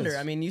ageless he wonder. is.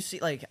 I mean, you see,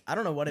 like, I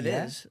don't know what it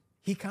is. Yeah.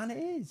 He kind of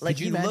is. Like, Could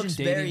you he imagine looks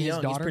dating very his young.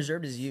 He's daughter?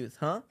 preserved his youth,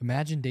 huh?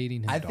 Imagine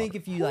dating his I daughter. think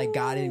if you like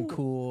got in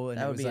cool and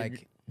That it would was be a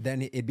like,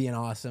 then it'd be an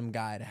awesome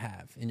guy to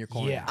have in your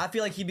corner. Yeah. I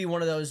feel like he'd be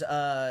one of those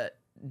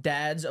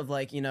dads of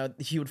like,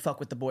 he would fuck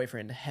with the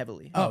boyfriend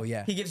heavily. Oh,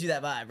 yeah. He gives you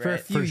that vibe, right? For a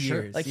few For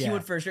sure. years. Like yeah. he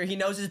would for sure. He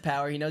knows his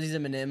power. He knows he's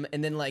Eminem,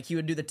 and then like he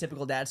would do the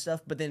typical dad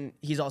stuff. But then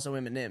he's also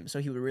Eminem, so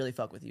he would really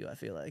fuck with you. I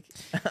feel like.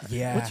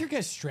 Yeah. What's your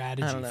guys'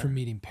 strategy don't know. for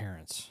meeting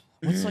parents?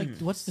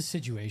 What's the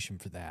situation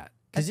for that?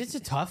 Because it's a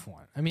tough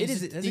one. I mean, It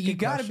is- that's a you good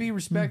got to question. be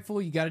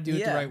respectful. You got to do it the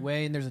Yeah. right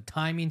way, and there's a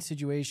timing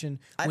situation.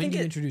 I When think do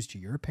you it- introduce to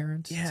your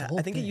parents? It's a Yeah, whole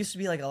I think it thing. used to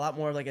be like a lot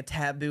more of like a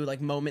taboo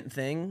like moment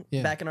thing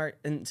Yeah. back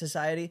in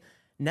society.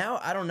 Now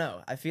I don't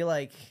know. I feel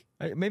like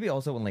Maybe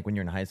also when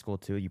you're in high school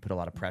too, you put a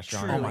lot of pressure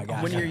on. True. it. Like,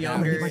 Oh, when yeah. you're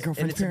younger My and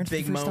girlfriend's it's a parents for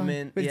the big first time.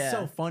 moment. But yeah. it's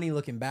so funny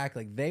looking back.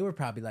 Like they were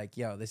probably like,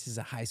 "Yo, this is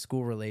a high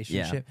school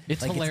relationship.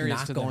 It's like, hilarious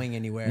It's to not them. going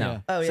anywhere.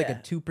 No. Oh, it's yeah. like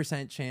a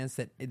 2% chance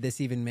that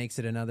this even makes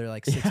it another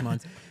like 6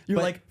 months. You're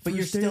but, like, but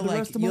you're first day of still the like,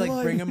 rest of you my like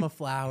life. bring him a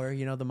flower,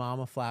 the mom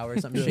a flower or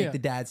something. Yeah. Shake the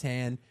dad's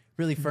hand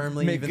really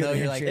firmly, Make even good though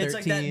you're like 13. It's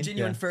like that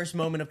genuine Yeah. first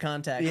moment of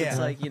contact. Yeah. It's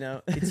like,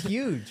 It's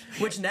huge.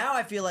 which now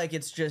I feel like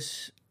it's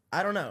just,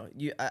 I don't know.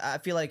 I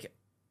feel like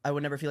I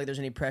would never feel like there's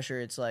any pressure.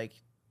 It's like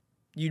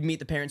you'd meet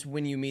the parents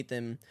when you meet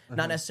them,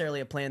 not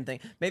necessarily a planned thing.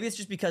 Maybe it's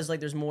just because like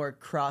there's more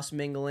cross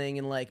mingling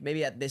and like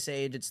maybe at this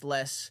age it's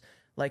less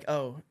like,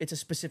 oh, it's a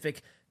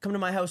specific come to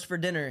my house for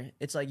dinner.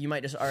 It's like you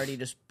might just already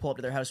just pull up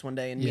to their house one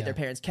day and meet their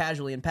parents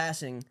casually in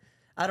passing.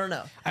 I don't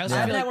know. I also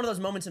haven't feel had like- one of those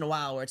moments in a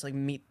while where it's like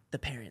meet the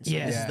parents.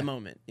 Yeah. This Yeah. is the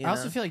moment. I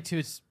also feel like too,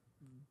 it's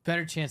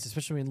better chance,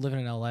 especially when living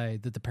in LA,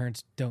 that the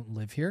parents don't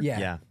live here. Yeah.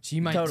 Yeah. So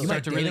you might Totally. you You might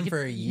might to date really them get-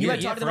 for a you year.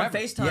 might talk to them on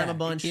forever. FaceTime Yeah. a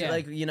bunch, Yeah.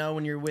 like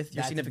when you're with your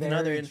That's significant very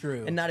other and,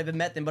 true. and not even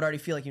met them, but already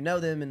feel like you know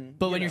them. And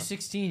But you when know. you're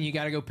 16, you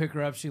got to go pick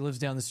her up. She lives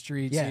down the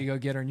street, so Yeah. you go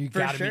get her, and you For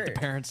got to meet sure. the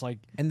parents. Like,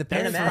 And the And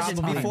parents imagine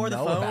probably before the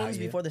know about phones,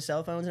 you. before the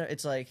cell phones,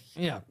 it's like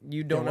yeah,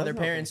 you don't know was their no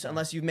parents FaceTime.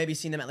 unless you've maybe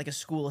seen them at like a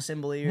school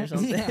assembly or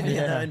something,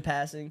 Yeah. in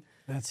passing.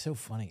 that's so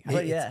funny.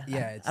 But It's-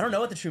 yeah, it's- I don't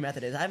know what the true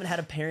method is. I haven't had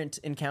a parent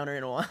encounter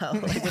in a while,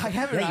 like, I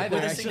haven't either,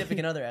 with a actually.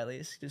 significant other at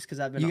least, just because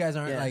I've been. You guys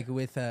aren't yeah. like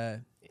with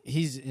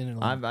He's in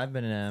an I've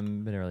been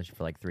in a relationship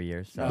for like 3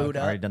 years. So Booed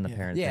I've already up? done the Yeah.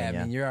 parent yeah. thing.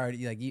 I mean, you're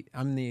already like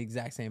I'm the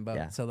exact same boat.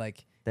 Yeah. So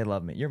like. They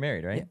love me. You're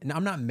married, right? Yeah, no,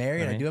 I'm not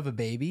married. I Right. do have a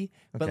baby,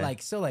 but Okay.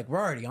 like still, like we're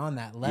already on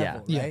that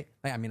level, Yeah. right?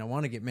 Like, I mean, I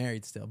want to get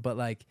married still, but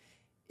like,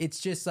 it's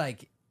just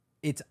like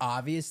it's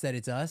obvious that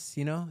it's us,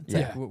 It's like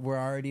Yeah. we're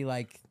already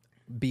like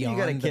You beyond.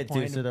 got a the kid too,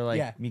 point so of- they're like,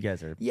 yeah, you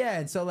guys are. yeah,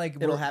 and so like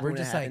It'll happen we're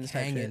when it just like happens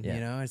type shit.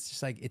 hanging, Yeah. It's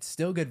just like it's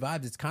still good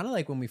vibes. It's kind of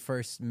like when we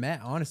first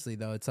met, honestly.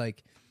 Though it's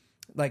like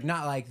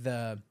not like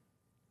the.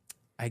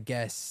 I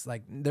guess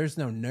like there's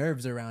no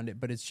nerves around it,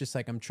 but it's just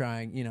like I'm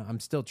trying, I'm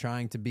still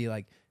trying to be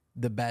like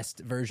the best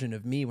version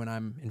of me when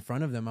I'm in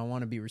front of them. I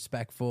want to be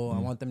respectful. I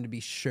want them to be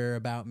sure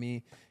about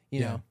me,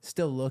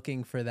 still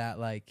looking for that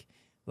like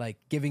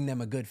giving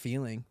them a good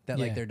feeling that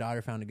like Yeah. their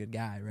daughter found a good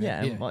guy, right? Yeah,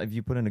 and Yeah. well, if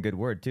you put in a good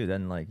word too,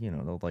 then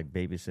they'll like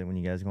babysit when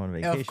you guys go on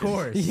vacation. Of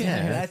course.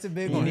 Yeah. That's a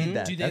big You one. need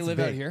that. Do they That's live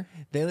out big. here?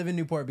 They live in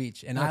Newport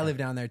Beach and I Okay. live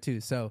down there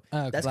too. So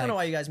Okay. That's like- kind of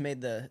why you guys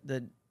made the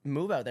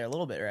move out there a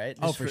little bit, right?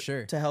 Oh, for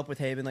sure. To help with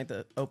Haven, like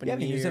the opening. yeah, I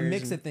mean, there's a years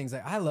mix and- of things.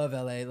 Like I love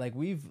LA. Like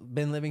we've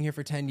been living here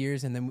for 10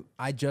 years and then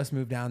I just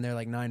moved down there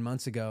like 9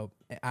 months ago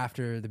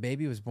after the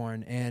baby was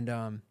born.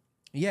 And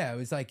yeah,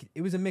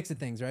 it was a mix of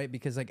things, right?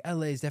 Because like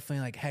LA is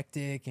definitely like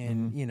hectic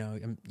and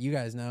you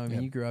guys know, I mean,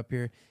 Yep. you grew up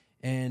here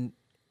and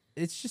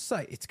it's just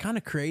like it's kind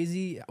of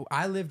crazy.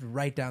 I lived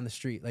right down the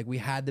street. Like we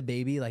had the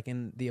baby like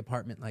in the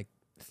apartment like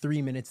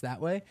 3 minutes that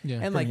way. Yeah.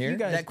 And From like here? you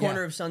guys that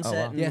corner yeah. of Sunset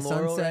wow. and Yeah,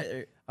 Laurel, Sunset.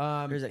 right?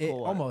 Or is it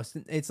Coldwater? almost.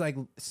 It's like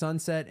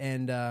Sunset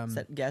and Is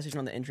that gas station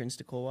on the entrance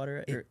to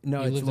Coldwater? Right? Or-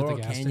 no, You it's lived at the Laurel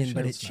gas Canyon, station? but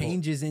it That's cool.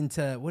 changes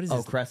into what is Oh,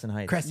 this? Crescent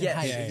Heights. Crescent Yes,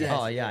 Heights. yeah, yes. yeah.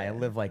 Oh yeah, I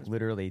live like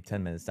literally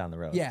 10 minutes down the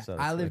road. Yeah, so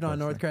I it's lived really on close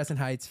North to me. Crescent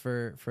Heights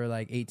for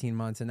like 18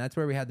 months, and that's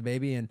where we had the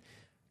baby. And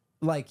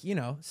like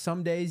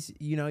some days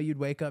you'd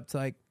wake up to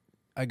like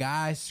a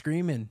guy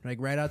screaming like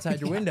right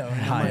outside your window.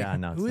 And I'm Oh, like, yeah,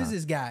 no, it's who is not.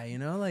 this guy?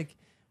 Like,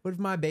 what if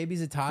my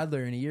baby's a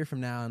toddler in a year from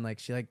now and like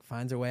she like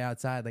finds her way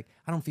outside? Like,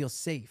 I don't feel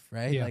safe,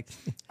 right? Yeah. Like,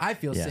 I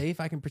feel Yeah. safe.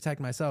 I can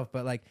protect myself,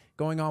 but like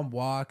going on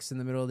walks in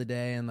the middle of the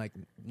day and like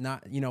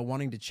not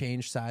wanting to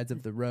change sides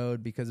of the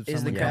road because of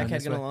Is the someone going crackhead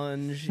this gonna way.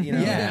 lunge? Yeah,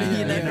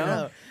 you never you know?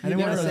 know. I didn't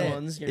You're wanna one of say those it.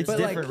 ones. It's But,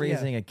 different like, yeah.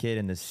 raising a kid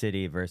in the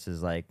city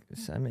versus like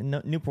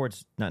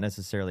Newport's not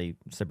necessarily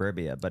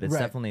suburbia, but it's Right.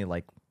 definitely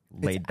like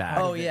laid back.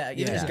 Oh yeah, even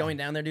Yeah. just going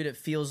down there, dude, it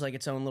feels like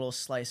its own little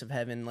slice of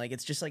heaven. Like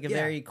it's just like a Yeah.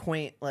 very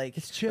quaint, like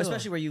It's chill.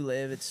 especially where you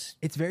live. It's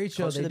It's very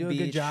chill. Close to They the do a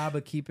good beach. job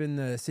of keeping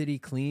the city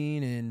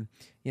clean, and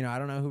I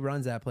don't know who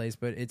runs that place,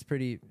 but it's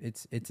pretty.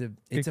 It's a culture.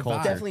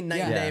 vibe. definitely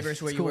night and Yeah. day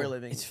versus where It's you were cool.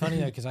 living. It's funny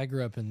though because I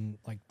grew up in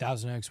like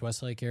Thousand Oaks,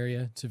 Westlake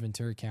area. It's in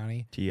Ventura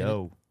County.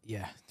 T.O.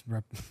 Yeah, it's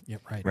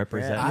yep, right.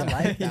 represent. I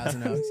like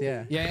Thousand Oaks.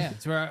 Yeah. Yeah.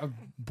 It's where I'm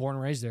born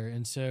and raised there,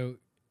 and so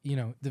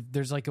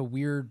there's like a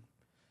weird.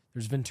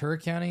 There's Ventura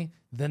County,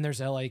 then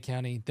there's LA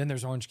County, then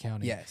there's Orange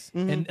County. Yes.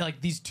 And like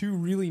these two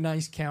really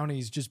nice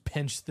counties just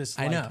pinch this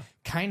I like know.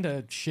 kind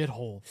of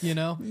shithole,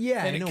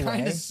 Yeah, and in it a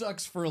kind way. of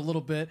sucks for a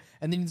little bit,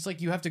 and then it's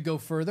like you have to go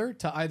further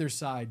to either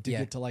side to Yeah.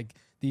 get to like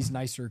these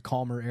nicer,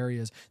 calmer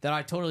areas. That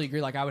I totally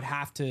agree. Like I would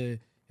have to,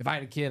 if I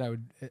had a kid,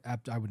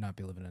 I would not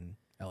be living in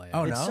LA.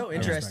 Oh, It's no? so I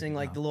interesting, respect it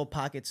like now. the little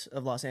pockets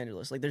of Los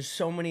Angeles. Like there's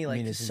so many like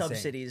it's sub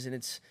insane. cities, and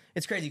it's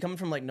crazy. Coming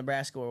from like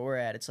Nebraska where we're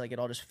at, it's like it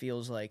all just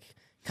feels like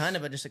kind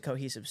of just a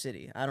cohesive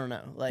city. I don't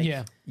know, like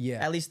Yeah.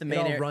 Yeah. At least the It main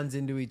all area, runs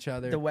into each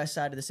other. the west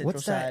side of the central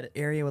What's side. that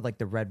area with like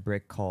the red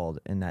brick called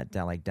in that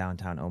like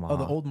downtown Omaha? Oh,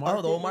 the old market.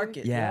 Oh, the old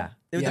market. Yeah.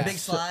 With Yeah. the big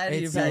slide.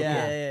 It's You've so got-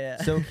 cool.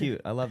 yeah. So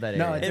cute. I love that area.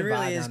 No, it's It a really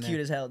vibe is down cute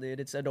there. as hell, dude.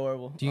 It's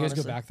adorable. Do you guys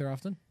go honestly. back there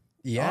often?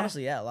 Yeah.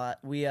 Honestly, yeah, a lot.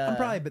 I'm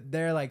probably but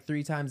there like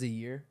 3 times a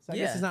year. So I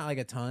guess it's not like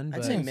a ton. I'd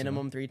but say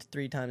minimum three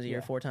times a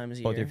year, 4 times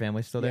a year. Both your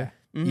families still there?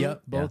 Mhm.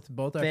 Yep.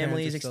 Both our families,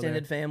 parents are still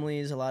extended there.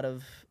 families, a lot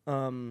of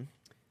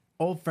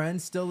Old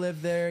friends still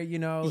live there, you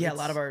know. a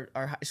lot of our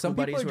high school some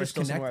people buddies are who are just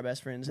still some of connect- our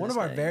best friends. One of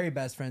our very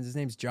best friends, his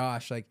name's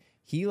Josh. Like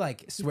he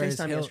like swears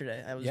FaceTime he'll-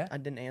 yesterday. I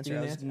didn't answer.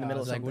 I was in the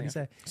middle of like, something. what did he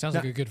say? Sounds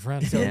like a good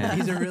friend. He's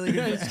a really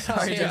good friend.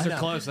 Sorry, you guys are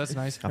close. That's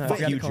nice. Fuck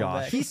forgot you, to call him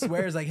Josh. back. He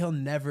swears like he'll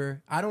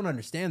never. I don't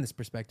understand this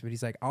perspective, but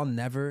he's like, I'll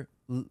never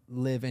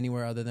live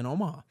anywhere other than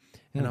Omaha.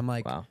 And I'm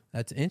like, Wow.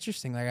 that's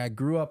interesting. Like I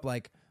grew up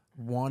like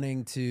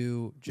wanting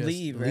to just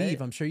Leave, leave.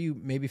 right? I'm sure you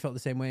maybe felt the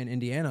same way in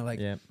Indiana. Like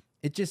Yeah.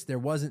 it just there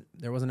wasn't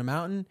a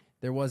mountain,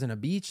 there wasn't a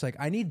beach. Like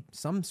I need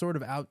some sort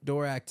of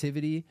outdoor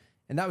activity,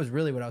 and that was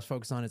really what I was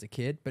focused on as a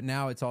kid. But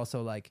now it's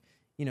also like,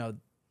 you know,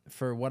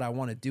 for what I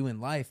want to do in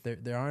life,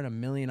 there aren't a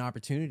million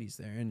opportunities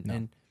there,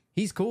 and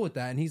he's cool with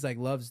that, and he's like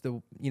loves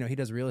the, you know, he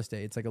does real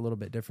estate. It's like a little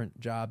bit different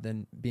job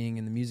than being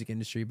in the music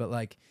industry, but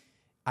like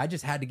I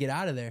just had to get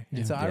out of there,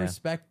 and so I Yeah.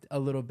 respect a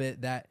little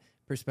bit that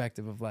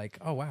perspective of like,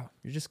 oh wow,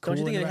 you're just cool. Don't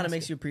you think in it kind of Nebraska.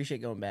 makes you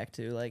appreciate going back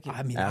to? Like,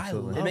 I mean,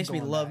 Absolutely. I it love makes me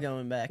going love back.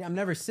 going back. Yeah, I'm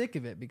never sick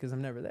of it because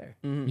I'm never there.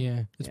 Yeah,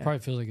 it Yeah. probably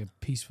feels like a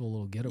peaceful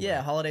little getaway.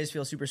 Yeah, holidays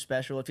feel super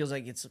special. It feels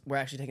like we're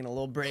actually taking a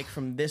little break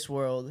from this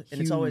world,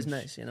 and it's always Huge.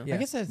 nice, you know. Yeah. I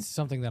guess that's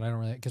something that I don't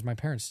really, because my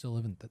parents still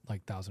live in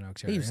like Thousand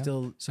Oaks area. You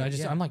still, So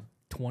yeah. I'm like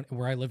 20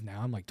 where I live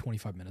now. I'm like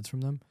 25 minutes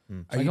from them. So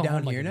Are I you go down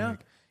home, like, here every now? week.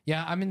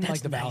 Yeah, I'm in That's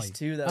like the nice valley.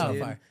 too, though. Oh,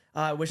 dude. fire.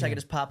 I wish I could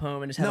just pop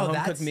home and just have a home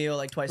cooked that's- meal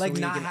like twice a like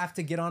week. not and have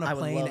to get on a I would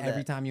plane love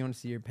every that. time you want to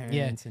see your Yeah,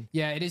 parents. And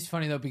yeah. It is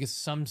funny though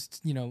because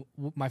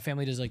my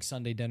family does like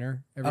Sunday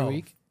dinner every Oh.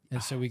 week,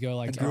 and so we go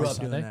like I grew every up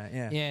doing Sunday. that.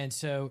 Yeah. Yeah, and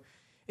so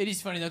it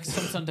is funny though because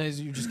some Sundays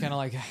you're just kind of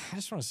like, I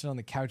just want to sit on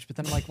the couch, but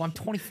then I'm like, well, I'm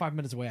 25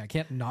 minutes away. I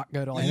can't not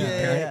go to like Yeah, my yeah,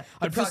 parent. yeah.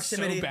 I'd The feel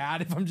proximity- so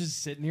bad if I'm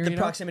just sitting here. the you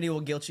know? proximity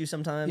will guilt you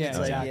sometimes. Yeah, it's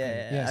exactly. like,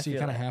 yeah, I so you feel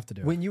kind of that. have to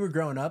do it. When you were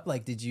growing up,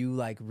 like, did you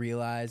like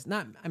realize?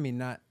 Not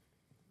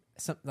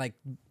some like.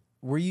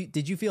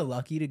 Did you feel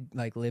lucky to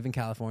like live in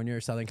California or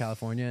Southern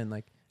California and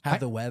like have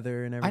the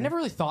weather and everything? I never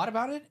really thought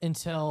about it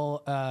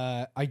until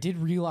I did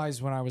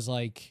realize when I was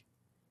like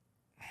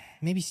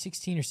maybe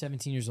 16 or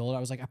 17 years old. I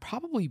was like, I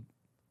probably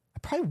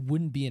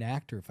wouldn't be an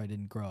actor if I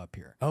didn't grow up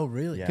here. Oh,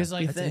 really? Yeah. Because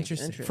like That's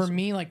interesting. for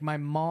me, like my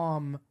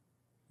mom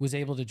was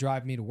able to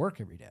drive me to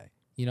work every day.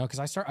 You know, because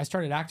I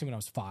started acting when I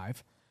was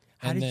 5.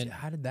 How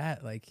did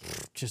that like?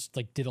 Just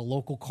like did a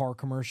local car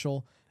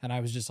commercial, and I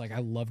was just like, I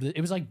loved it.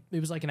 It was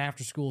like an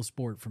after school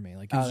sport for me.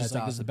 Like it was just that's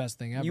like this is the awesome. best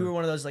thing ever. You were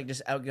one of those like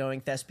just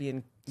outgoing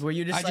thespian. Were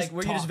you just I like? just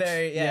Were you just talked.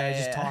 very? I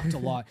just talked a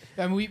lot.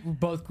 I mean, we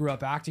both grew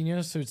up acting, you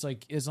know. So it's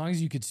like as long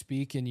as you could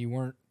speak and you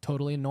weren't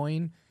totally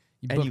annoying,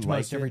 you And booked you most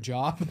liked every it?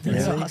 job.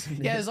 That's So, awesome,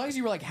 dude. yeah, as long as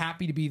you were like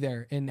happy to be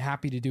there and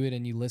happy to do it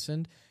and you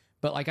listened.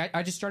 But like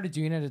I just started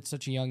doing it at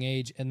such a young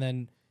age, and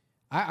then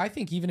I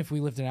think even if we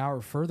lived an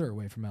hour further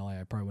away from LA,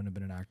 I probably wouldn't have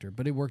been an actor.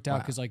 But it worked out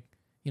because like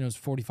it was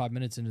 45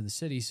 minutes into the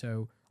city,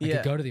 so I Yeah.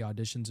 could go to the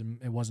auditions, and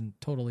it wasn't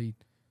totally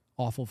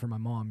awful for my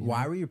mom. you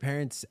Why know? were your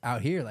parents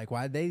out here? Like,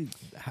 why they?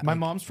 My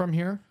mom's from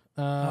here.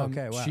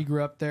 okay, wow. She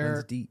grew up there.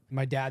 Runs deep.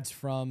 My dad's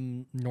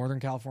from Northern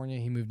California.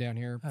 He moved down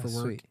here for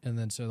work, sweet. and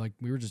then so like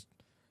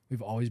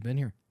we've always been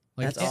here.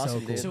 Like That's it's-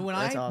 awesome, dude. So when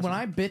That's awesome. when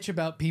I bitch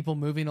about people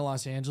moving to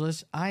Los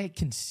Angeles, I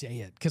can say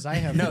it because I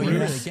have No, you roots.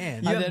 really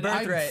can. You have And then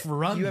I'm birthright.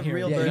 from You have here,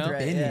 real you know? birthright.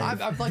 been here.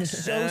 Yeah. I'm like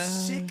so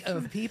sick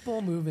of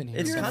people moving here.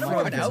 It's You're kind of a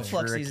more of an fucking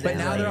outflux jerk. these days. But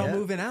now they're all yeah.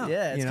 moving out.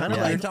 Yeah, it's you know? kind of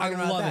Yeah. like You're talking I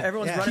about love that. it.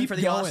 everyone's Yeah. running Keep for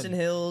the going. Austin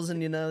Hills,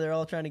 and they're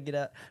all trying to get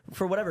out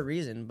for whatever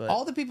reason. But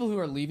All the people who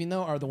are leaving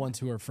though are the ones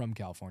who are from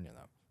California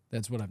though.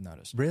 That's what I've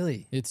noticed.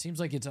 Really? It seems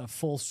like it's a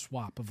full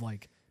swap of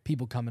like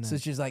people coming So in.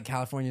 it's just like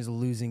California's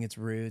losing its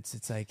roots.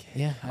 It's like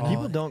Yeah, I know.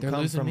 People don't They're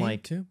come losing from me,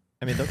 like too.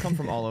 I mean, they'll come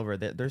from all over.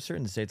 There's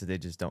certain states that they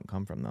just don't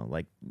come from, though.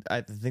 Like,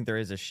 I think there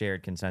is a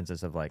shared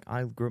consensus of, like,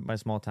 I grew up in my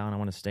small town. I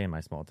want to stay in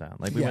my small town.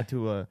 Like, we Yeah. went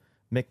to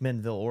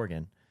McMinnville,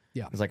 Oregon.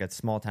 Yeah. It was like a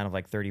small town of,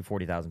 like, 30,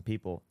 40,000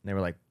 people. And they were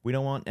like, we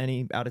don't want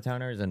any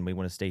out-of-towners, and we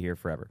want to stay here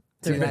forever.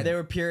 they, See, that- they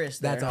were purists.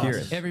 that's there. awesome.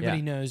 Purist. Everybody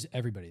Yeah. knows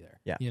everybody there.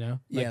 Yeah. You know?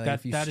 Yeah, like that,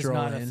 if you that is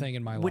stroll not a in. thing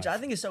in my life. Which I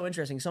think is so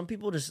interesting. Some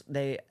people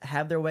they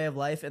have their way of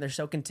life and they're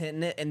so content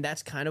in it, and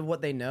that's kind of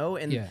what they know.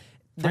 And Yeah.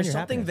 there's your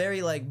something happiness.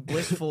 very like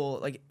blissful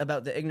like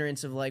about the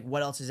ignorance of like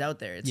what else is out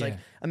there. It's like Yeah.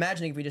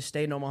 imagining if we just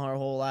stayed in Omaha our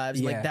whole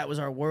lives, Yeah. like that was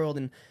our world,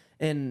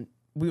 and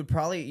we would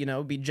probably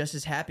be just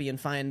as happy and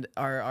find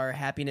our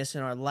happiness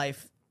in our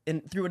life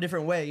through a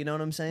different way. You know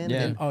what I'm saying?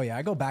 Yeah. And Oh yeah,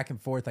 I go back and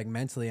forth like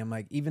mentally. I'm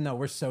like, even though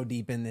we're so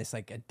deep in this,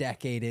 like a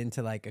decade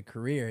into like a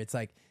career, it's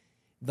like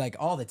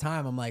all the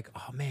time. I'm like,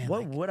 oh man,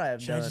 what like, would I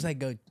have should I done? just like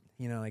go,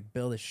 like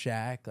build a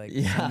shack like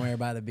Yeah. somewhere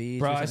by the beach?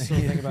 Bro, or I something?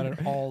 still think about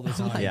it all the I'm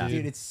time, like, Yeah.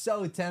 dude, it's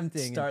so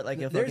tempting. Start,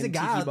 like, a there's a fucking guy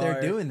tiki out there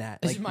bar. doing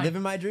that, This like is my-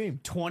 living my dream.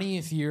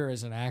 20th year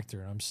as an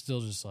actor, and I'm still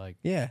just like,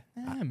 Yeah,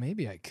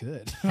 maybe I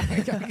could. I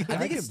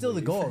think it's still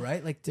the goal,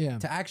 right? Like Yeah.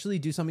 to actually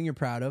do something you're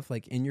proud of,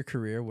 like in your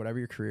career, whatever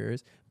your career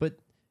is, but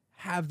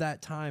have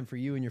that time for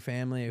you and your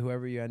family or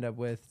whoever you end up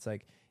with. It's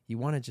like you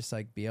want to just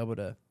like be able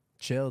to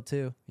chill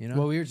too. You know.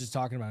 Well, we were just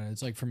talking about it.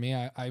 It's like for me,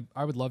 I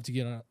would love to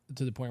get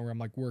to the point where I'm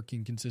like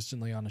working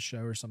consistently on a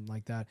show or something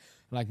like that,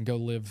 and I can go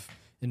live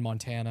in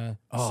Montana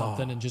or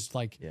something and just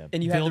like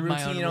and you have the build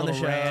my own routine on the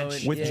little show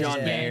ranch with John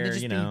and Mayer,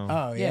 just you be- know.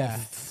 Oh yeah.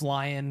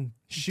 flying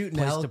Shooting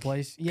place elk, to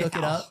place, cook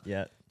it up,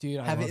 Yeah. dude.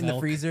 I have love it in the elk.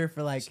 freezer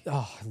for like.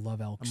 Oh, I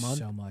love elk month?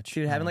 so much.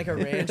 Dude, having like a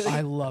ranch.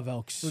 I love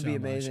elk so would be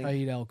amazing. much. I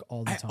eat elk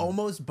all the I time.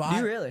 almost bought Do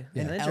you really?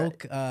 Yeah. An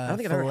elk I don't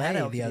think I've ever had fillet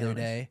elk, the to be other honest.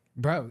 day.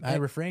 Bro, I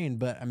refrained,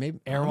 but I maybe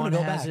Erewhon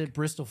go has back. it.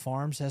 Bristol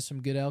Farms has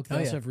some good elk. They Oh,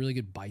 also yeah. have really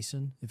good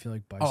bison. If you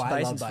like bison. Oh, I love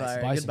Bison's bison.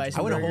 fire. Bison. Good bison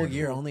I went a whole burger.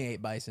 year only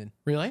ate bison.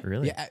 really?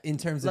 Really? Yeah, in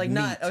terms of Like meat.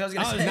 not. I was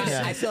gonna Oh, say. nice.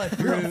 Yeah. I still have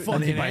You're a fruit.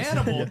 fucking bison.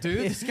 animal, dude.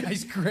 This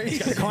guy's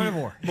crazy.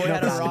 Carnivore. Boy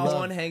had a No, raw love.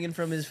 one hanging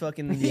from his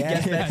fucking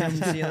Yeah. guest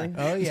bedroom ceiling.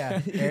 Oh yeah,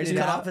 aired Just it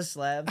cut out. off a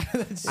slab. I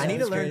need to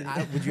Sounds learn.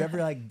 crazy. Would you ever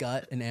like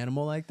gut an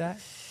animal like that?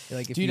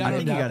 Like if Dude, you I I don't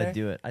think you know. got to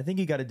do it. I think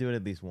you got to do it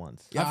at least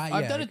once. Yeah,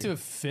 I've yeah, done I it to a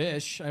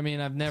fish. I mean,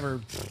 I've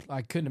never.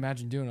 I couldn't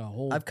imagine doing a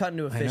whole. I've cut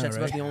into a fish. know, That's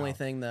about right? the only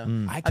thing,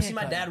 though. I I've can't seen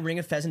my cut- dad ring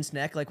a pheasant's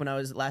neck, like when I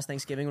was last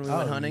Thanksgiving when we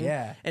went hunting.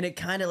 yeah. And it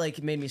kind of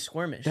like made me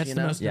squirmish. That's you the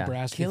know? most Yeah.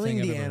 Nebraska Killing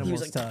thing the I've ever animal He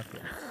was like- stuff.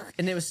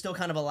 And it was still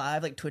kind of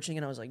alive, like twitching.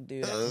 And I was like,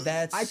 dude,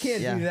 that's I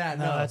can't Yeah. do that.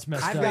 No, No, that's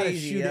messed I've up. got to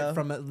Crazy, shoot yo. it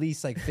from at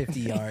least like 50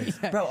 yards.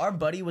 Bro, our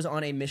buddy was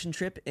on a mission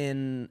trip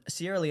in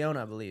Sierra Leone,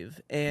 I believe,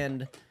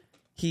 and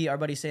our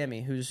buddy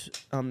Sammy, who's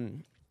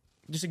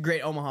just a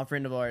great Omaha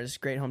friend of ours,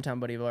 great hometown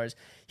buddy of ours.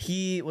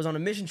 He was on a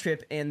mission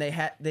trip, and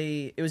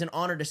it was an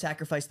honor to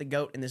sacrifice the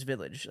goat in this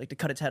village, like to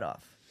cut its head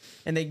off,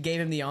 and they gave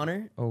him the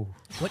honor. Oh.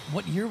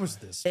 What year was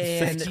this?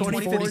 And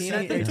 2015,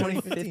 I think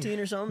 2014. 2015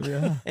 or something.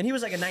 Yeah. And he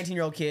was like a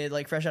 19-year-old kid,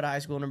 like fresh out of high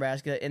school in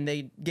Nebraska, and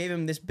they gave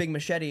him this big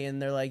machete,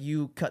 and they're like,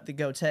 "You cut the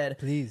goat's head."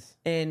 Please.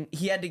 And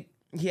he had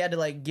to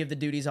like give the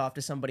duties off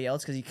to somebody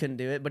else because he couldn't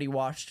do it, but he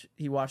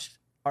watched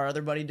our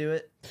other buddy do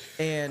it,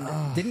 and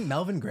Didn't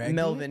Melvin Gregg? do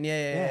Melvin, it?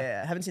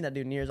 yeah. I haven't seen that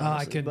dude in years. I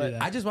Honestly, couldn't but do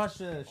that. I just watched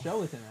a show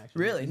with him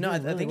actually. Really? He's No, I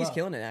doing really think he's well.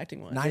 killing it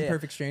acting wise. 9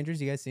 Perfect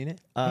Strangers. You guys seen it?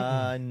 No,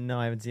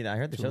 I haven't seen it. I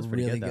heard the show's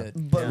pretty really good, though.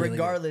 good. But Really good.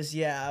 regardless,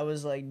 yeah, I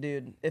was like,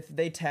 dude, if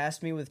they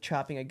tasked me with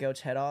chopping a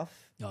goat's head off,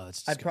 No,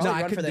 that's I'd disgusting. probably No,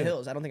 I run for couldn't the do it.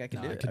 hills. I don't think I could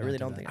No, do I it. could I not really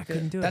do don't that. think I I could.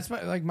 couldn't do it. That's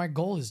my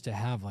goal is to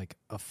have like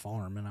a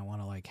farm, and I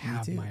want to like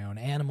have too. my own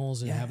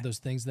animals and Yeah. have those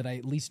things that I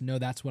at least know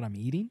that's what I'm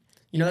eating.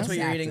 You know, that's know? what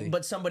you're Exactly. eating,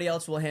 but somebody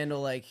else will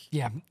handle like.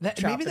 Yeah,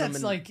 Chopping maybe them that's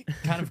and- like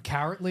kind of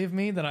cowardly of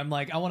me that I'm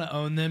like I want to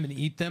own them and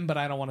eat them, but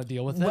I don't want to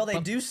deal with it. Well, they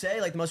But- do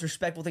say like the most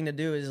respectful thing to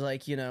do is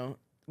like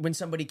when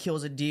somebody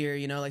kills a deer,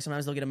 like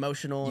sometimes they'll get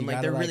emotional and You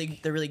like gotta,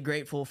 they're really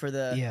grateful for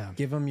the Yeah,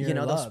 Give them your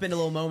they'll love. spend a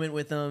little moment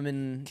with them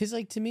and because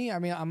like to me, I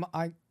mean,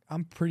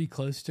 I'm pretty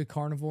close to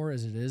carnivore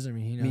as it is. I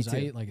mean, he knows I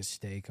too. eat like a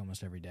steak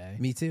almost every day.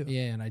 Me too.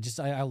 Yeah, and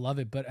I love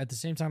it, but at the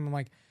same time, I'm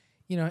like,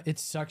 it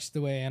sucks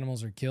the way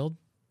animals are killed,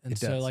 and It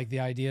so does. like the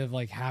idea of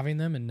like having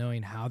them and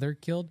knowing how they're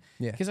killed.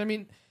 Yeah. Because I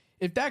mean,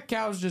 if that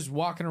cow's just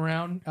walking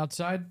around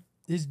outside,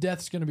 his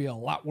death's going to be a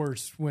lot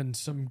worse when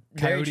some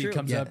Very coyote true.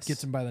 comes up, Yes.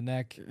 gets him by the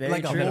neck. Very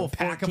Like true. a whole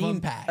pack of 14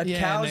 them. pack. A Yeah,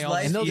 cow's and they all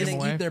life just And they'll eat just them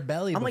away. eat their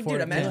belly I'm like, before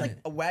dude, imagine killing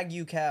like it. a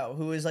Wagyu cow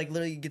who is like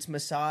literally gets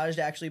massaged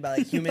actually by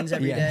like humans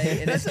every Yeah. day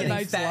and That's is a getting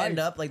nice fattened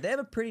life. up. Like they have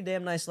a pretty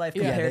damn nice life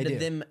Yeah, compared they to do.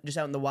 them just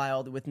out in the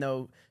wild with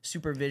no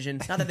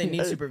supervision. Not that they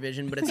need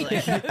supervision, but it's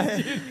like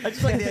I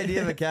just like the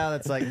idea of a cow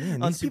that's like,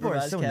 man, these people are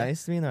Unsupervised so cow.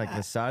 nice to me. And they're like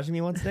massaging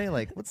me once a day.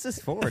 Like, what's this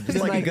for? Just Then,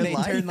 like, a good they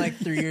life. turn like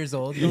 3 years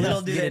old. You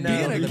Little just do get they a know.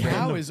 needle Being in a the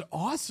cow brain. is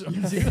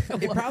awesome.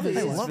 It probably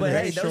is. love but it. hey,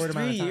 Very those short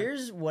amount 3 of time.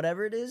 years,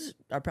 whatever it is,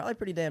 are probably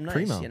pretty damn nice.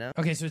 Primo.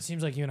 Okay, so it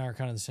seems like you and I are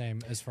kind of the same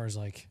as far as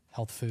like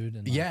health food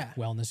and like, Yeah.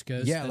 wellness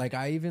goes. Yeah, That- like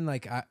I even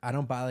like I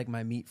don't buy like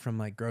my meat from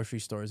like grocery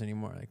stores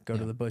anymore. Like go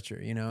to the butcher,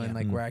 and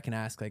like where I can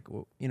ask like,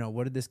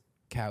 what did this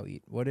cow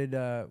eat? What did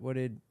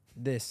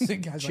this the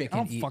guy's chicken like, I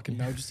don't eat? fucking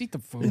know. Just eat the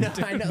food. No,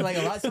 I know. Like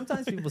a lot.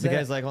 Sometimes people The say,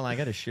 guy's like, hold on, I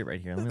got a shit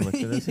right here. Let me look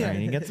through this. Yeah. All right,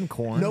 you get some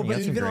corn. no, you but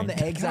got some even on grain.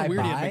 the eggs Kinda I weird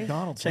at buy,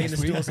 McDonald's. Taking the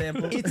last week. stool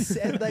sample. it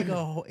said like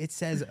it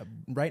says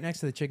right next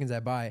to the chickens I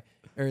buy,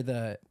 or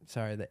the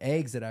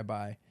eggs that I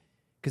buy,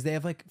 because they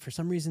have like for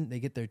some reason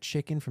they get their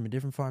chicken from a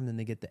different farm than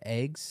they get the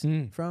eggs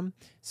from.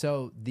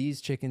 So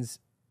these chickens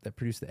that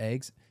produce the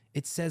eggs,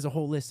 it says a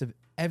whole list of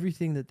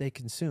everything that they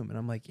consume, and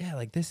I'm like, yeah,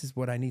 like this is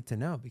what I need to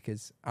know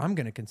because I'm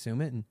gonna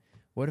consume it, and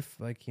what if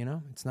like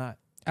it's not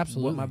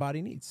Absolutely. what my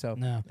body needs? So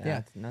No. Yeah, yeah.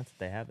 it's nuts that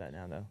they have that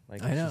now, though.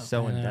 Like, I it's know. just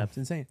so I in know. depth. it's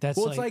insane. That's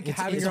well, it's like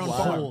having it's your own a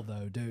farm. hole,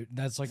 though, dude.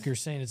 That's like you're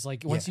saying. It's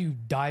like once you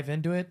dive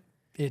into it,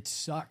 it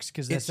sucks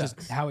because that's sucks.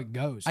 just how it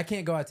goes. I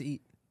can't go out to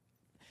eat.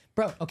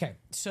 Bro, okay.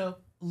 So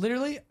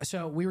literally,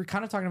 we were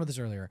kind of talking about this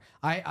earlier.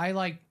 I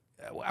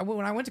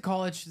when I went to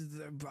college,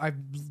 I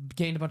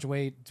gained a bunch of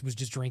weight, was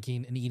just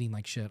drinking and eating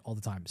like shit all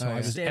the time. So I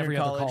was Standard every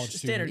college, other college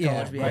standard student.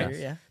 college Yeah, right.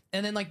 behavior. Yeah.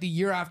 And then like the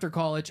year after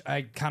college,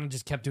 I kind of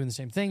just kept doing the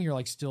same thing. You're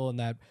like still in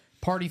that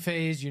party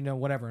phase,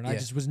 whatever. And I Yeah.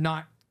 just was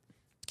not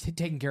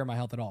taking care of my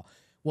health at all.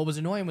 What was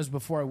annoying was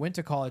before I went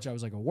to college, I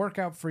was like a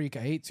workout freak.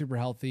 I ate super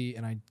healthy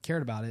and I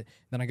cared about it.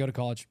 Then I go to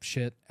college,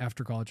 shit.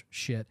 After college,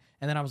 shit.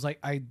 And then I was like,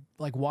 I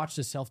watched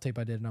the self tape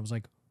I did and I was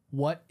like,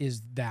 what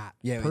is that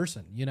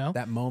person,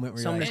 That moment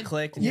where Something you're just like,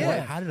 clicked. And Yeah. you're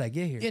 "What? How did I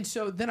get here? And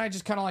so then I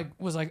just kind of like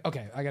was like,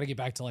 okay, I got to get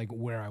back to like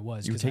where I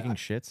was. You were 'cause taking I,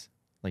 shits?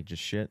 Like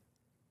just shit.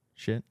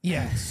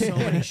 Yeah, so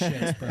many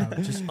shits,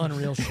 bro. Just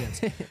unreal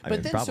shits.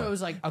 But then probably. so it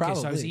was like, okay,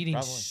 so I was eating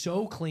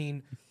so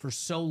clean for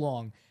so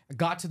long. I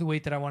got to the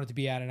weight that I wanted to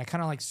be at, and I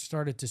kind of like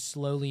started to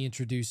slowly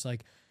introduce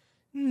like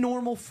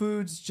normal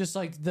foods, just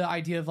like the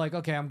idea of like,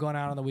 okay, I'm going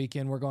out on the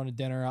weekend, we're going to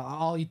dinner,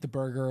 I'll eat the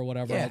burger or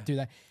whatever, I'll do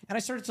that. And I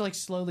started to like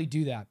slowly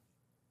do that.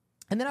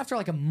 And then after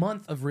like a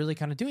month of really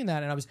kind of doing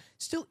that, and I was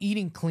still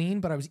eating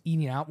clean, but I was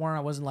eating out more, and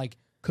I wasn't like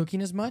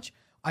cooking as much,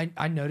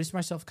 I noticed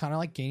myself kind of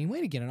like gaining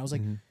weight again. And I was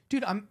like,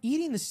 dude, I'm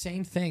eating the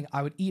same thing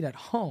I would eat at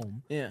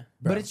home. Yeah.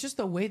 But it's just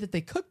the way that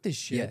they cook this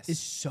shit is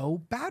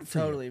so bad for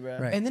Totally, you. bro.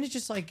 Right. And then it's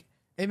just like,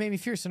 it made me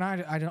fierce. And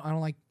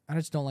I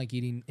just don't like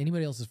eating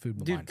anybody else's food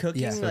but Dude, mine.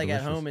 cooking So like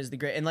delicious. at home is the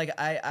great. And like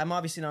I'm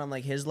obviously not on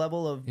like his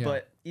level of,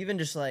 but even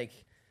just like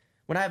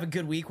when I have a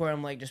good week where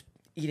I'm like just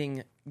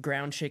eating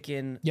ground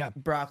chicken,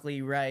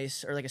 broccoli,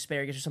 rice, or like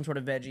asparagus or some sort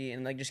of veggie,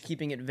 and like just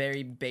keeping it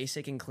very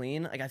basic and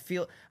clean. Like I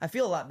feel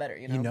a lot better,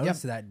 you know. You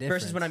notice that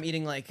difference versus when I'm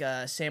eating like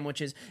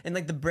sandwiches and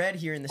like the bread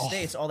here in the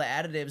States, all the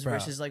additives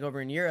versus like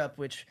over in Europe,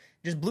 which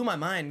just blew my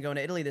mind going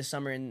to Italy this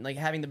summer and like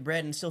having the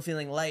bread and still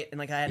feeling light and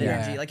like I had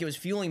energy, like it was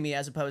fueling me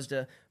as opposed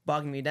to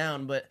bogging me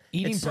down. But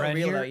eating it's bread so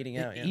real here, about eating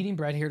out. Yeah. eating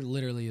bread here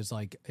literally is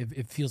like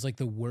it feels like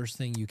the worst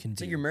thing you can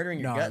do. So you're murdering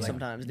your gut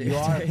sometimes, dude. You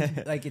are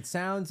like, it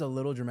sounds a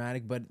little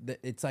dramatic, but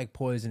it's like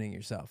poisoning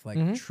yourself.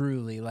 Like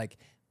truly, like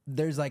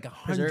there's like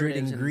 100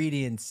 Preservatives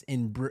ingredients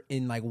in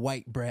like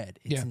white bread.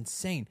 It's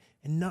insane,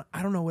 and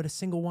I don't know what a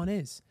single one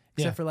is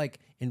except for like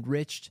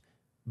enriched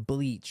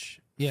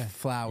bleach.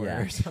 Flour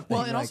or something.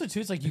 Well, and also too,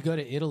 it's like you go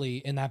to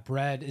Italy and that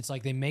bread, it's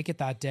like they make it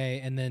that day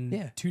and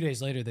then 2 days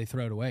later they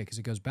throw it away because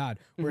it goes bad.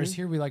 Whereas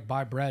here we like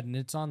buy bread and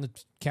it's on the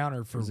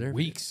counter for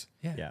weeks.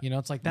 Yeah. You know,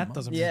 it's like that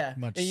doesn't make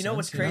much sense. And you know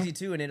what's crazy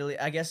too in Italy?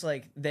 I guess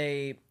like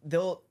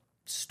they'll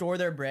store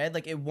their bread,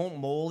 like it won't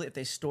mold if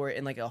they store it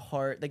in like a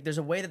hard, like there's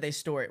a way that they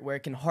store it where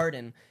it can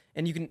harden,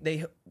 and you can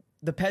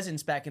the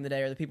peasants back in the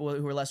day or the people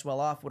who were less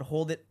well off would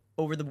hold it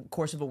over the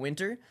course of a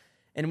winter.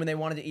 And when they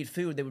wanted to eat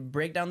food, they would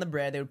break down the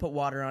bread, they would put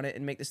water on it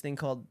and make this thing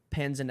called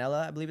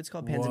panzanella, I believe it's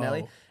called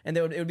panzanelli. And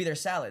it would be their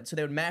salad. So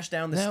they would mash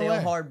down the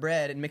stale hard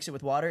bread and mix it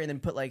with water and then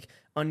put like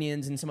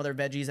onions and some other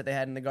veggies that they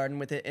had in the garden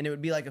with it. And it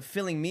would be like a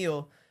filling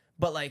meal,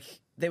 but like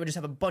they would just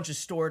have a bunch of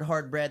stored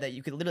hard bread that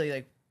you could literally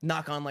like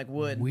knock on like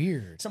wood.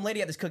 Weird. Some lady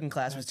at this cooking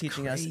class was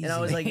teaching us, and I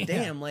was like,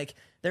 damn, like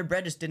their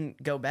bread just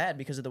didn't go bad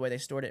because of the way they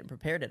stored it and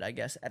prepared it, I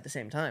guess, at the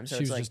same time. So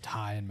she it's was like, just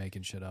high and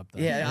making shit up. Though.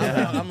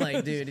 I'm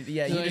like, dude,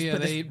 you just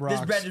put they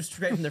this bread just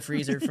straight from the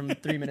freezer from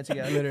 3 minutes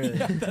ago. Literally.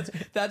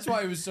 That's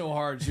why it was so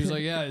hard. She was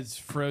like, yeah, it's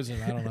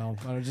frozen. I don't know.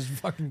 I just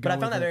fucking go But I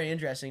found that with it. very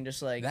interesting.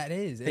 Just like That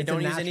is. they It's don't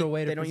a use any natural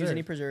way to they don't use preserve.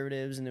 any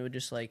preservatives, and it would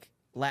just like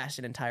last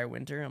an entire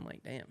winter. I'm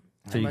like, damn.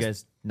 So you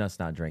guys must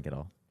not drink at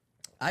all.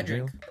 I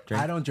drink.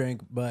 I don't drink,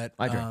 but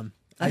I drink.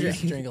 I used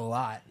to drink a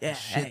lot. Yeah,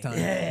 shit ton.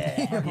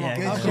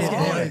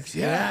 Good shit.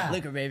 Yeah.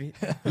 Liquor, baby.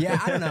 Yeah,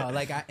 I don't know.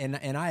 Like,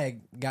 I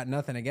got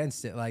nothing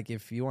against it. Like,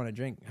 if you want to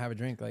drink, have a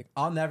drink. Like,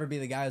 I'll never be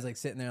the guy who's like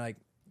sitting there like,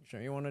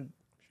 sure you want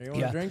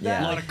to drink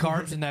that? A lot of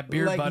carbs in that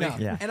beer, Like, buddy. no.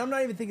 Yeah. And I'm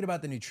not even thinking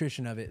about the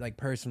nutrition of it. Like,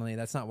 personally,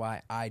 that's not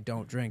why I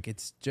don't drink.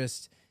 It's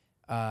just,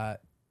 I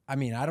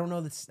mean, I don't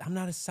know. I'm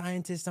not a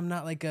scientist. I'm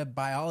not like a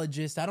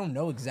biologist. I don't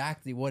know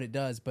exactly what it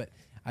does, but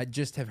I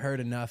just have heard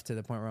enough to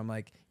the point where I'm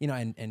like, you know,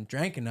 and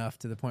drank enough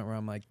to the point where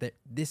I'm like,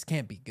 this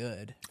can't be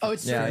good. Oh,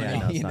 it's Yeah, certainly yeah, no,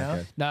 not. it's You not know?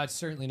 good. No, it's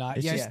certainly not.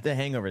 It's Yeah, just the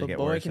hangovers But get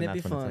boy, worse, can and it be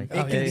that's when it's fun.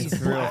 like, It can it's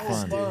be real so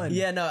fun. fun.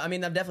 Yeah, no, I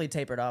mean, I've definitely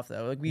tapered off,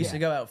 though. Like, we used to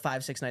go out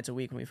 5-6 nights a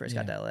week when we first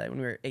got to LA, when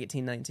we were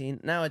 18,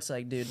 19. Now it's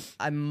like, dude,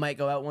 I might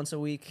go out once a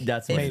week.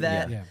 That's if maybe,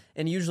 that. yeah.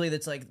 And usually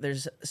that's like,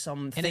 there's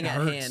something it at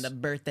hurts. hand, a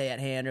birthday at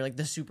hand, or like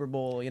the Super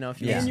Bowl, you know,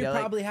 if you Yeah. used And to you're go,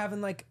 probably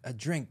having like a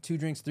drink, 2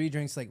 drinks, 3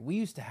 drinks. Like, we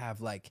used to have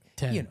like,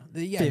 10. you know,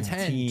 15,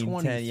 10,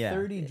 20, 10, yeah.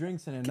 30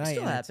 drinks in a like, night.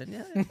 still and happen,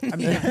 yeah. I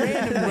mean,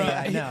 randomly,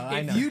 I know.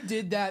 If you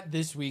did that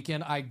this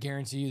weekend, I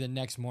guarantee you the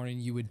next morning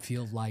you would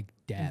feel like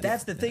death.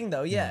 That's the thing,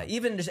 though. Yeah,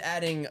 even just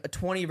adding a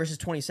 20 versus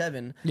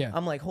 27, Yeah.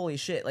 I'm like, holy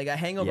shit! Like a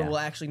hangover Yeah. will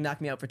actually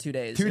knock me out for 2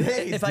 days. 2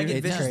 days, if I dude. get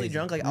It's viciously crazy.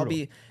 drunk, like I'll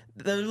be,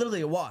 they're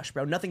literally a wash,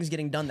 bro. Nothing's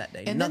getting done that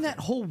day. And Nothing. then that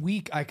whole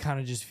week, I kind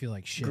of just feel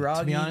like shit. To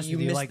Groggy, be honest you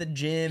with you, miss like the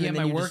gym, Yeah, and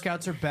my then you just-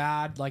 workouts are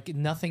bad. Like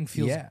nothing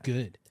feels Yeah.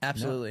 good.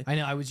 Absolutely. I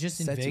know. I was just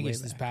in Sets you way Vegas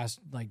this back. past,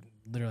 like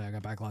literally, I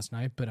got back last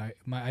night, but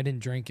I didn't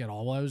drink at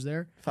all while I was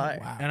there. Fire.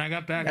 Wow. And I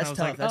got back That's and I was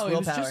tough. like, That's oh,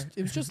 willpower.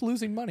 it was just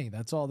losing money.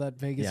 That's all that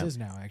Vegas Yeah. is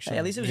now, actually. Hey,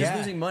 at least it was just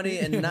losing money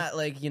and not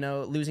like, you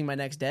know, losing my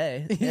next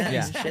day. Yeah,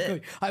 Exactly.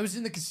 shit. I was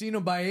in the casino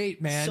by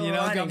 8, man. So you know,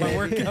 got my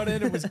riding. workout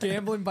in and was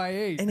gambling by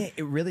 8. And it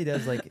really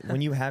does, like,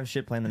 when you have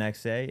shit planned the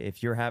next day,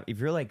 if you're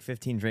like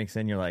 15 drinks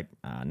in, you're like,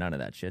 none of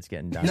that shit's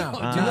getting done. No,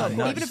 I'm dude,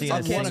 not even if seeing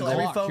it's a at 1 cancel single-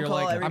 every o'clock, phone you're call,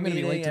 like, every I'm going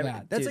to be late meeting, to every-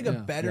 that. That's Dude, like a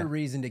yeah. better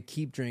reason to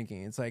keep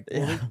drinking. It's like,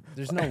 well,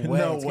 there's no way.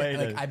 No It's way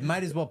like, to- I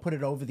might as well put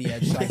it over the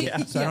edge so I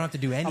don't have to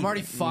do anything. I'm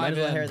already Might 5 as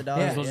well in. hair the dog.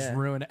 Might as well Yeah. just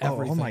ruin Oh,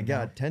 everything. my bro.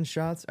 God, 10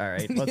 shots? All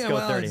right, let's Yeah, go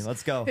well, 30. it's-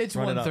 Let's go. It's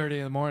Run it up. 1:30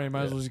 in the morning.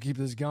 Might as well just keep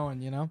this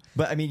going, you know?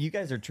 But, I mean, you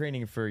guys are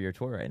training for your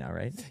tour right now,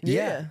 right?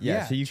 Yeah.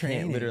 Yeah, so you training.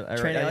 can't literally...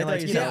 Training, I you're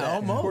thought you said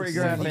that.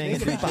 Choreographing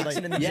and Like, shit,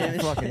 boxing in the yeah, gym.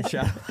 fucking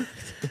shot.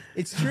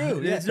 It's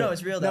true.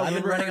 It's real though. I've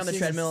been running on the rehearsing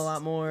treadmill a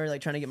lot more,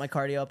 like trying to get my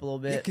cardio up a little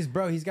bit. Because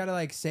bro, he's got to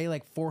like say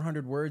like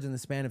 400 words in the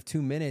span of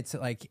 2 minutes,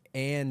 like,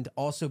 and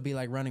also be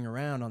like running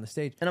around on the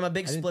stage. And I'm a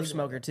big spliff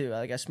smoker too.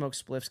 Like I smoke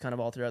spliffs kind of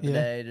all throughout the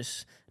day.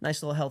 Just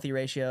nice little healthy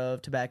ratio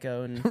of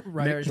tobacco and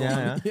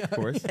marijuana. Yeah, of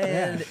course.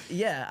 And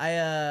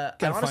I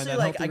honestly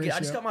like I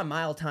just got my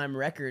mile time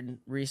record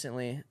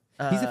recently.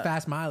 He's a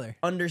fast miler.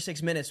 Under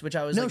 6 minutes, which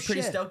I was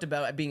pretty stoked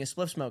about at being a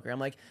spliff smoker. I'm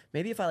like,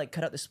 maybe if I like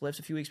cut out the spliffs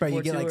a few weeks before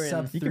you get tour, like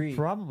sub you 3. could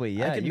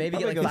probably, I could maybe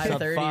get like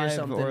 5:30 or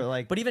something. Or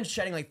like, but even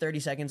shedding like 30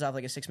 seconds off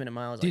like a 6-minute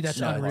mile is Dude, like that's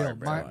so unreal. hard,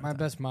 bro. My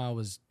best mile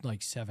was like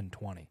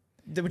 7:20.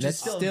 Which That's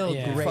is still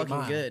great fucking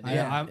mile. good.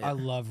 I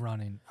love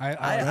running. I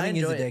Running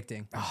is enjoy it.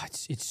 addicting. oh,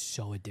 it's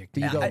so addictive.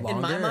 Do you go In my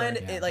longer, mind,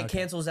 or- it like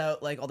cancels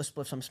out like all the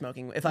spliffs I'm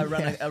smoking. If I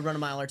run a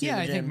mile or two in Yeah,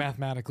 the I gym, think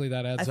mathematically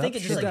that adds I up. think it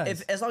just It like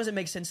does. if, as long as it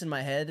makes sense in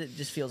my head, it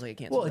just feels like it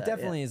cancels. Well, it out,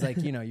 definitely is like,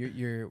 you know,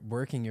 you're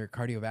working your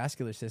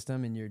cardiovascular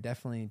system and you're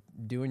definitely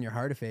doing your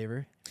heart a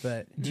favor.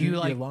 But Do you your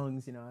like-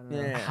 lungs, you know, I don't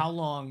know. Yeah. How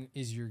long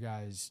is your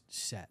guys'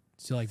 set?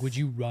 So like, would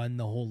you run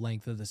the whole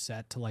length of the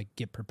set to like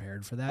get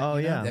prepared for that? oh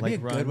you know? yeah, That'd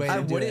like be a good way I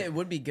to do would. it. It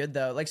would be good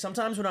though. Like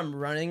sometimes when I'm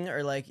running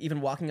or like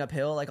even walking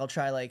uphill, like I'll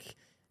try like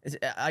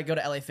I go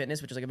to LA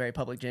Fitness, which is like a very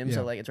public gym, Yeah.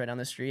 so like it's right down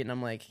the street, and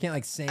I'm like Can't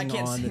like sing I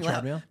can't on sing the loud,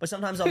 treadmill. but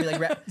sometimes I'll be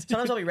like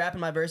sometimes I'll be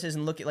rapping my verses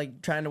and look at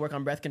like trying to work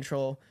on breath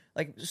control,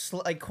 like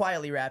like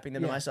quietly rapping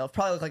them to myself.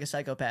 Probably look like a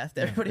psychopath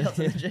to everybody else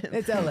in the gym.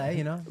 It's LA,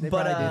 you know. They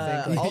But probably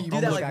do think, I'll you do that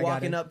almost like got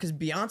walking in. up because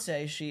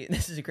Beyonce,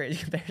 this is a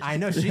crazy comparison. I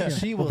know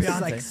she will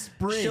Beyonce. like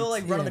sprint. She'll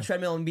like run on the Yeah.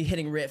 treadmill and be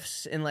hitting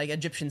riffs and like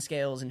Egyptian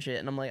scales and shit,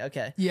 and I'm like,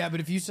 okay. Yeah, but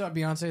if you saw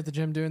Beyonce at the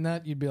gym doing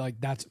that, you'd be like,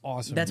 "That's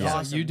awesome." That's Yeah.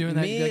 awesome. You doing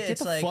that? Me, you'd be like, get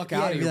it's the like- fuck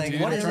yeah, out of you'd here, be like,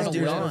 dude. What I'm is trying this to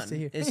dude live. on? to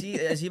hear.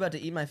 Is he about to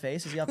eat my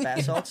face? Is he off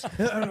bath salts?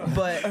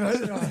 But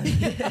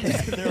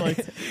they're like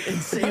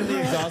insanely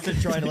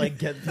exhausted trying to like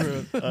get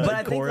through. but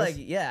I think chorus.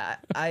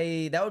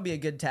 like that would be a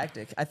good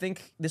tactic. I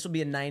think this will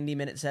be a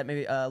 90-minute set,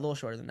 maybe a little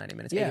shorter than 90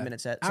 minutes,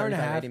 80-minute set, hour and a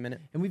 75, half.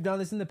 80-minute. And we've done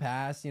this in the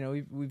past. You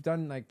know, we've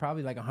done like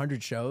probably like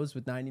 100 shows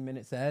with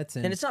 90-minute sets,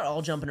 And it's not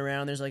all jumping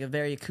around. There's like a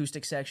very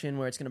acoustic section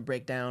where it's going to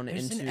break down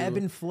It's into an ebb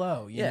and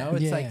flow, you Yeah. know?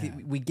 It's Yeah. like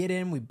we get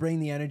in, we bring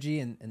the energy,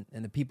 and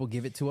the people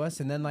give it to us.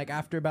 And then, like,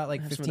 after about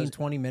like Have some of 15, those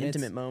 20 minutes,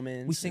 intimate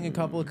moments. we sing a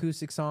couple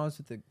acoustic songs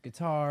with the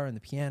guitar and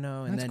the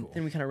piano. And That's then cool.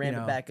 Then we kind of ramp you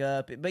know, it back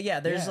up. But yeah,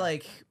 there's Yeah.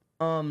 like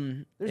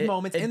there's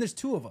moments, and there's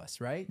two of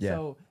us, right? Yeah.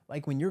 So,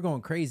 like, when you're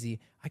going crazy,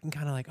 I can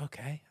kind of like,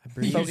 okay, I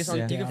breathe. focus on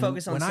Yeah. you can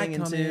focus on When I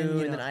singing come too, in, you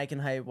and then know- I can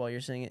hype while you're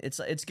singing.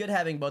 It's good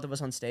having both of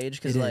us on stage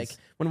because It like is.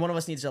 when one of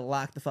us needs to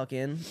lock the fuck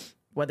in,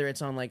 whether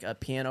it's on like a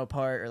piano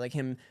part or like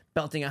him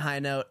belting a high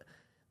note,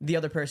 the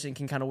other person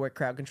can kind of work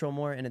crowd control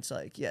more, and it's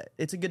like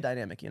it's a good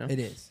dynamic, you know. It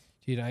is.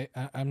 Dude, I'm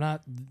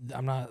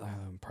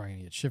probably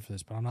gonna get shit for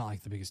this, but I'm not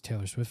like the biggest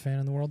Taylor Swift fan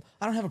in the world.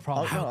 I don't have a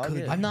problem. Oh, no, I'll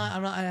get it. I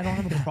don't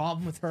have a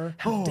problem with her.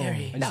 How dare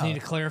you? I just No. need to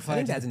clarify. I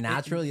think it. that's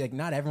natural. Like,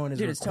 not everyone is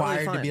Dude, it's totally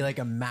required to fine. be like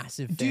a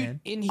massive Dude, fan.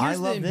 and here's I the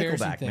love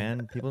embarrassing Nickelback, thing.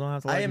 man. People don't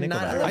have to like I am Nickelback.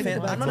 not. I'm not a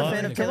fan. I'm not a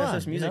fan of Taylor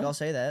Swift's music. You know? I'll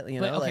say that. You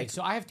know, But okay, like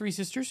so I have 3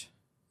 sisters,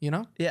 you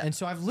know? Yeah. And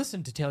so I've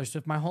listened to Taylor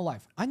Swift my whole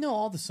life. I know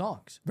all the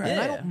songs. And I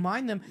Yeah. don't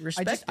mind them.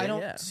 Respect I it,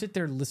 don't yeah. sit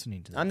there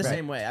listening to them. I'm the Right.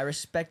 same way. I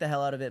respect the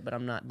hell out of it, but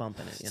I'm not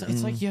bumping it. You know?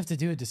 It's like you have to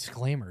do a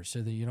disclaimer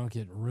so that you don't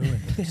get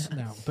ruined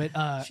now.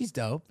 But She's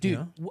dope, dude, you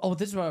know? oh,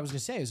 this is what I was gonna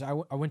say. Is I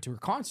went to her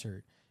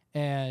concert,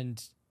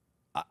 and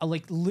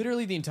like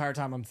literally the entire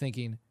time I'm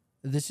thinking,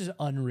 this is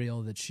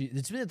unreal that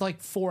it's been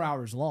like 4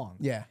 hours long.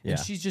 Yeah. And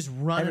she's just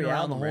running Every around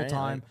album, the whole right?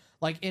 time.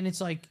 Like, and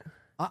it's like,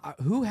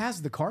 who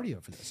has the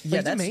cardio for this? Yeah,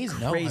 Like, that's it's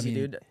amazing. crazy, No, I mean,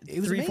 dude. It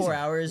was 3-4 amazing.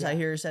 hours. I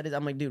hear her said it.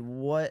 I'm like, dude,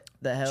 what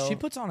the hell? She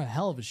puts on a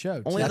hell of a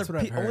show. Only too. other, what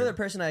I've only heard. other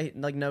person I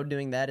like know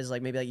doing that is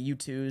like maybe like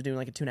U2's doing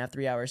like a 2.5,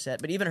 3 hour set.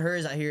 But even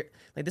hers, I hear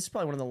like this is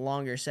probably one of the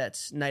longer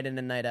sets, night in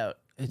and night out,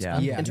 It's Yeah.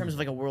 unbelievable. in terms of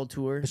like a world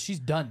tour. But she's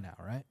done now,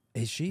 right?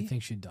 Is I she?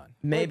 think she's done.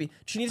 Maybe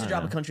she needs to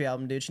drop a country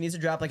album, dude. She needs to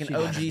drop like an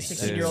OG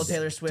 16-year-old Dude.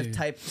 Taylor Swift Dude.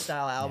 type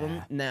style album.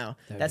 Yeah. Now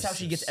That'd that's be how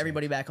she so gets sick.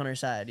 everybody back on her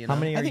side. You know, How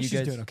many I are think you she's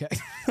guys? doing okay.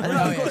 I don't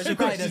know, of course, she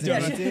probably doesn't yeah,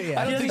 want she- to,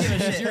 yeah. I don't think Doesn't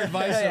give a use shit. your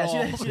advice Yeah, at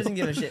yeah, all. she doesn't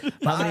give a shit.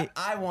 But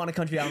I want a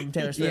country album from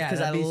Taylor Swift Yeah, because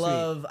I that'd be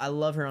sweet.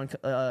 love her on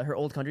her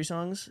old country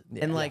songs,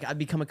 and like I've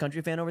become a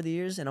country fan over the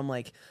years, and I'm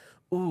like,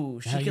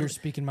 ooh, Now she you're could.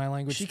 speaking my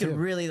language She too. could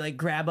really like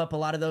grab up a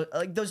lot of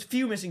those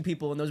few missing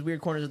people in those weird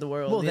corners of the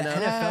world. Well, you the know?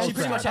 NFL she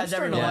pretty much I'm has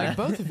starting everyone. to like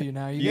both of you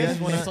now. You You guys,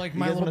 guys wanna- it's like you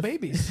my guys little wanna-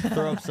 babies.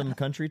 Throw up some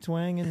country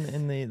twang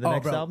in the Oh,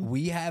 next bro, album.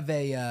 we have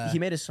a. He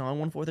made a song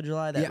one 4th of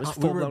July that was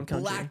we full were blown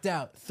country. blacked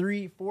out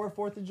 3-4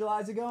 4th of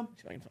Julys ago.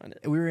 See if I can find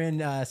it. We were in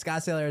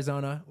Scottsdale,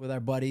 Arizona with our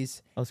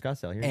buddies, Oh,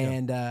 Scottsdale. Here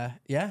and yeah.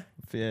 yeah.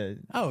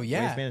 Oh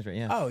yeah. Waste management,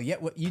 yeah. Oh yeah.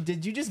 What,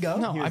 did you just go?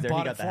 No, He I was there. He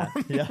bought got it the for hat.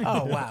 him. Yeah.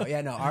 Oh wow,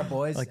 yeah, no, our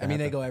boys. Like I mean,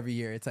 that. they go every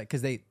year. It's like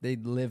because they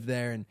live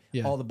there, and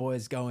Yeah. all the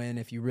boys go in.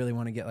 If you really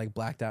want to get like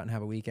blacked out and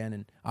have a weekend,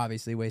 and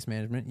obviously Waste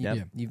Management,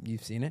 Yep.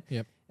 you've seen it.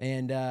 Yep.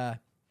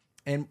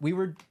 And we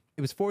were.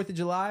 It was 4th of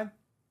July, and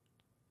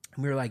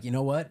we were like, you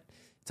know what?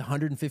 It's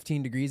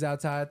 115 degrees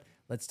outside.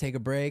 Let's take a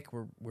break.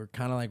 We're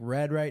kind of like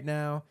red right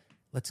now.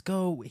 let's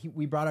go.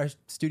 We brought our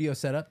studio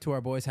set up to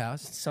our boy's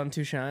house. Sun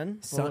to shine.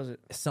 What was it?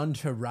 Sun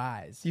to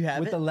rise. You have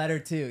with it? the letter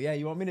 2. Yeah,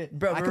 you want me to?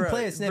 Bro, I can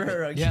play a snippet.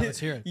 Bro, Yeah, let's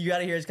hear it. You got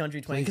to hear his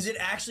country twang because it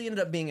actually ended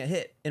up being a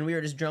hit, and we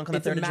were just drunk on the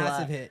It's a 3rd of July.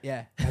 massive hit.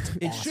 Yeah,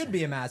 it should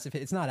be a massive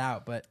hit. It's not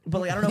out, but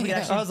Like I don't know if we can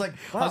actually. I was like,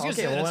 wow, I was gonna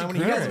okay, say, well, that's when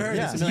you incredible. guys heard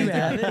Yeah. this, You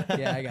have it,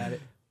 yeah, I got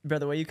it. bro.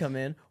 The way you come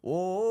in.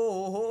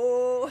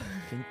 Oh.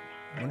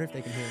 I wonder if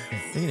they can hear it.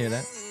 you can hear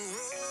that.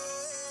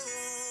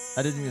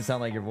 That didn't even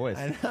sound like your voice.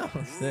 I know.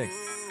 Sick.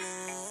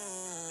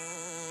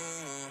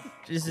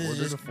 This is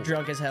just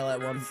drunk as hell at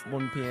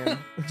 1 p.m.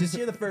 Just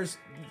hear the first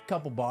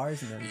couple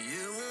bars and then.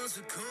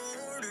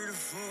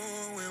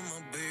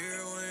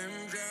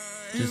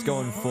 Just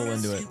going full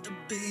into it.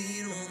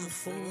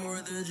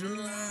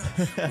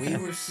 We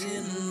were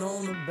sitting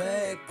on the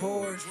back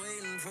porch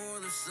waiting for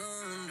the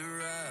sun to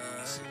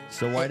rise.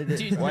 So why did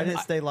it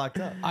stay locked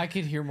up? I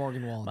could hear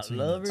Morgan Wallen sing.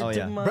 Lover Oh,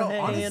 yeah. took my Bro,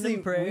 hand honestly,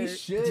 and prayed. we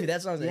should. Dude,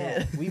 that song's a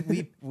hit.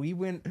 we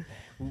went.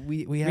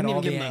 We We had didn't all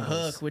even give the him a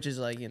angles. hook, which is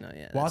like, yeah. Well,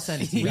 I'll that's-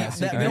 send it to you we, guys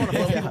so you we don't can-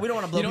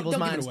 want to blow You don't people's give it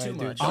minds away, too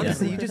dude. much.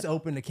 Honestly, Yeah. you just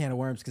opened a can of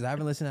worms because I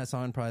haven't listened to that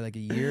song in probably like a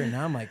year, and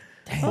now I'm like,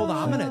 hold on,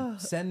 I'm gonna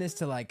send this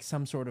to like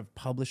some sort of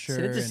publisher.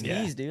 Send it to and-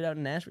 Sneeze, dude, out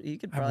in Nashville. You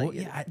could I probably will-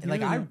 get yeah, it.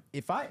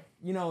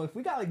 if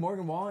we got like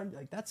Morgan Wallen,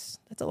 like that's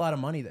a lot of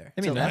money there.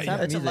 I mean, So that's yeah,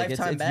 not it's a music.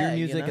 lifetime It's bag, your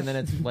you music, know? and then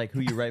it's like who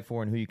you write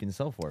for and who you can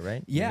sell for,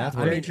 right? Yeah, that's I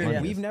where mean, it's money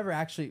we've is. never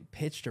actually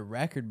pitched a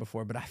record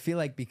before, but I feel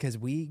like because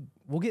we'll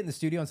get in the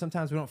studio and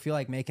sometimes we don't feel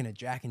like making a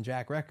Jack and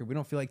Jack record. We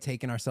don't feel like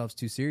taking ourselves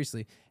too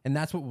seriously, and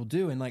that's what we'll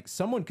do. And like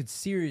someone could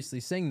seriously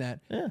sing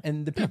that,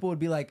 and the people would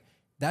be like,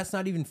 "That's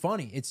not even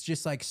funny. It's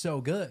just like so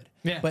good."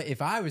 Yeah. But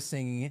if I was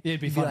singing it, It'd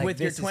be you'd funny. like, With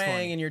your "This is twang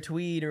funny." and your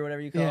tweed or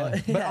whatever you call Yeah.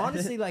 it. But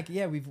honestly, like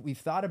we've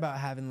thought about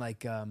having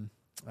like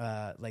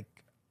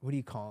what do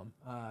you call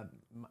them?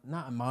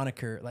 Not a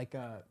moniker, like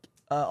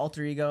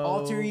alter ego.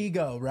 alter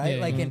ego, right?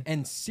 Yeah, like yeah.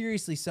 and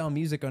seriously sell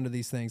music under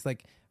these things.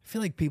 Like I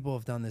feel like people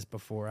have done this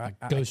before. I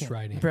can't-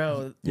 Ghostwriting.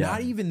 Bro, Yeah.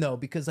 Not even though,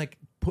 because like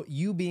put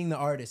you being the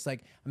artist.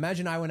 Like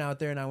imagine I went out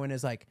there and I went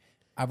as like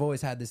I've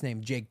always had this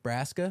name, Jake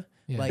Braska.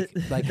 Yeah. Like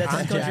That's I'm his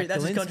country- Jack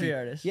that's his Gilinsky. country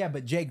artist. Yeah,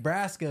 but Jake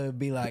Braska would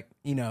be like,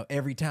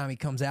 every time he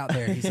comes out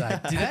there, he's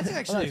like, Dude, that's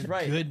actually that's a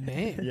right. good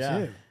name. Yeah.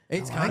 too.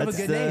 it's kind of a That's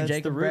good the, name. it's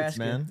Jacob the roots, Braska.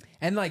 man.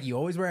 And like you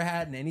always wear a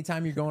hat, and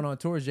anytime you're going on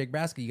tours, Jake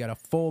Braska, you got a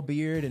full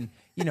beard and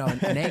an You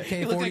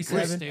look like Chris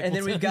AK-47. Stapleton. and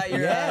then we've got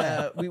your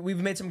Yeah. we've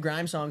made some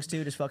grime songs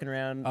too, just fucking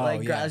around Oh,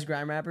 like yeah. as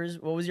grime rappers.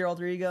 What was your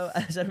alter ego?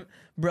 I said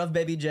Bruv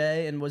Baby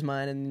J and was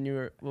mine, and you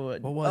were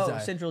what was I?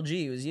 Central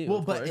G was you. Well,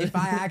 of but course. if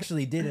I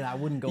actually did it, I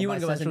wouldn't go You by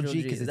wouldn't go by Central Central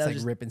G G. because it's That was like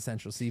just- ripping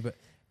Central C.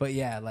 But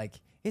yeah, like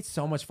it's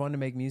so much fun to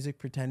make music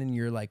pretending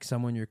you're like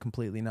someone you're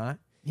completely not.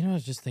 You know, I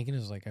was just thinking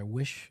is like I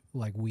wish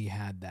like we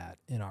had that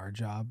in our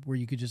job where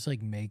you could just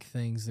like make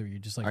things that you're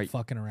just like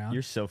fucking around.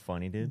 You're so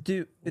funny, dude.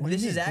 dude, What do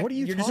this you is mean? acting. What are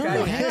you You're talking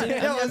describing about? acting.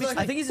 Yeah, I was like,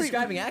 I think he's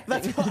describing acting. I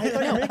thought you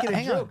were making a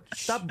Hang on. joke.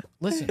 Stop.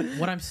 Listen,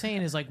 what I'm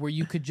saying is like where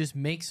you could just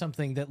make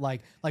something that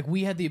like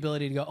we had the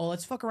ability to go, oh,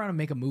 let's fuck around and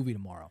make a movie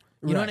tomorrow.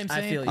 You know Right. what I'm I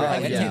saying? feel you.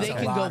 Like, Yeah, they it's a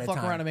can lot go of fuck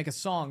time. around and make a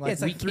song. Like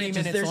it's we like 3 can't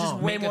minutes just, There's just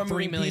long. way make more a $3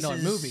 moving million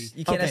pieces. movie.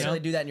 You can't Okay. necessarily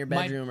do that in your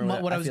bedroom or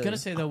whatever. What I was feel gonna you.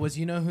 say though was,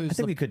 you know who's I think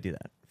the, we could do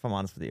that, if I'm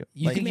honest with you.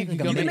 you Like, think you could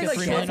go you can make make, a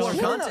like, $3 million short form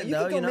movie? content, you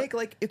though, could go you know? make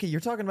like okay. You're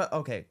talking about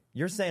okay.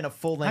 You're saying a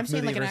full I'm length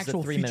saying movie like an versus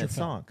actual a 3-minute feature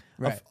film. song.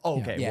 Right.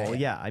 Okay. Yeah, Well,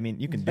 yeah. yeah. I mean,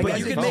 you can. But But you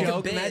you could could make a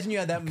joke. bit. Imagine you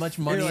had that much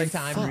money and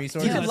time and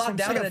resources. You could Yeah, lock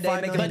that's down what in a I'm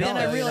day, make a But bit. then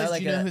I you know, realized,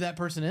 like you know a- who that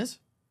person is?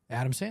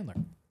 Adam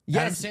Sandler.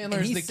 Yes, Adam and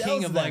Sandler is he the king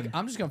sells of like, them.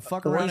 I'm just gonna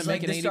fuck Or around he's and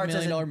like, make an this $80 starts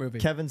as million a- movie.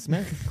 Kevin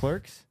Smith,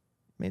 Clerks,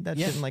 made that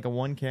Yeah. shit in like a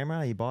one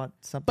camera. He bought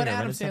something. But or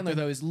Adam rented Sandler something.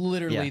 though is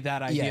literally Yeah.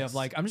 that idea Yes. of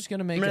like, I'm just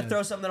gonna make I'm gonna a,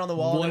 throw something on the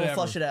wall and whatever. we'll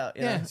flush it out.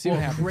 You Yeah, know? see what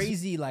happens.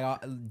 Crazy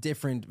like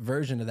different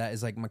version of that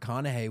is like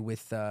McConaughey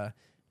with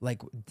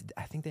like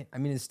I think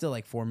it's still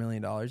like $4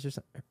 million or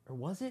something, or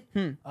was it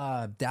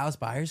Dallas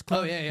Buyers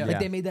Club? Oh, yeah, yeah. Like Yeah.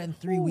 they made that in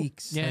 3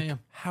 weeks. Yeah, Like, yeah.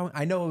 How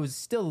I know it was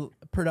still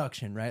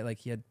production, right? Like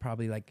he had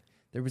probably like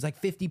there was like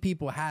 50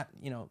 people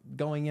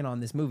going in on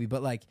this movie,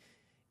 but like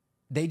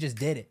they just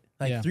did it.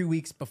 Like Yeah. 3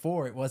 weeks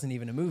before, it wasn't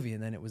even a movie,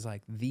 and then it was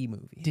like the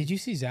movie. Did you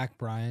see Zach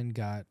Bryan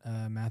got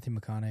Matthew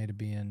McConaughey to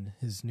be in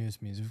his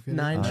newest music video?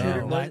 Nine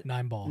shooter, what?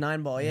 Nine ball.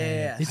 9 ball.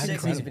 Yeah. It's Sick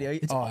incredible. music video.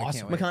 It's Oh, I can't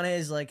awesome. wait. McConaughey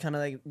is like kind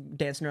of like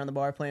dancing around the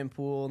bar, playing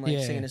pool, and like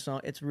Yeah. singing a song.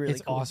 It's really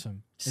It's cool.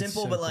 awesome. It's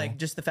Simple, so but like cool.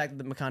 just the fact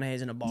that McConaughey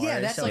is in a bar. Yeah,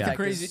 is that's so like the effective.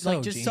 crazy, so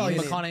like just selling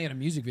genius. McConaughey in a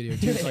music video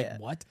too. It's Yeah. like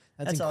what?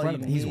 That's all you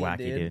incredible. need. He's wacky,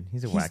 dude. dude.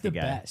 He's a He's wacky the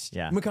guy. best.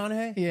 Yeah.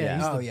 McConaughey? Yeah,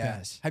 he's oh the yeah.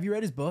 best. Have you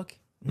read his book?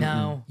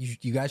 No,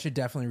 You guys should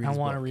definitely read I his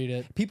book. want to read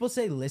it. People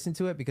say listen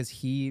to it because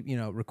he,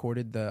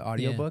 recorded the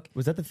audiobook.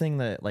 Was that the thing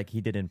that like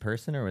he did in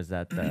person, or was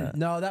that the?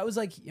 No, that was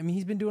like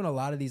he's been doing a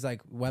lot of these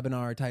like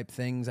webinar type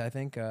things, I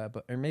think, or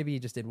maybe he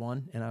just did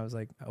one and I was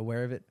like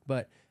aware of it.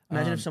 But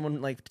Imagine if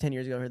someone like 10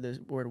 years ago heard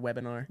the word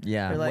webinar.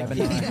 Yeah. They're like,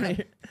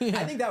 Webinar.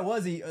 I think that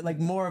was like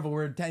more of a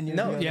word 10 years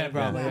No, ago. yeah,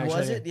 probably. was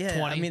Actually, it? Yeah.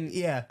 20. I mean,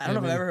 Yeah. I don't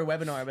know if I've ever heard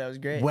webinar, but it was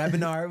great.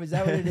 Webinar, was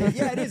that what it is?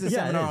 Yeah, it is a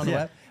Yeah, it seminar is, on the yeah.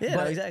 web. Yeah,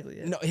 But exactly,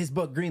 yeah. No, his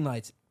book Green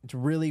Lights, it's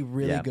really,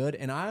 really Yeah. good.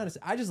 And I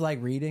just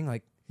like reading.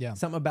 Like Yeah.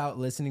 Something about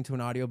listening to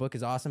an audiobook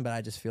is awesome, but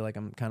I just feel like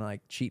I'm kind of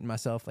like cheating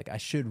myself. Like I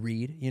should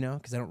read,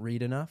 because I don't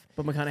read enough.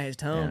 But McConaughey's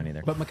Yeah, tone.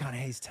 neither. But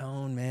McConaughey's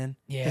tone, man.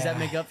 Yeah. Does that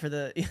make up for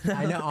the?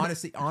 I know,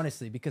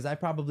 honestly, because I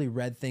probably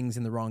read things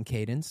in the wrong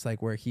cadence,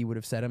 like where he would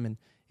have said them, and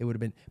it would have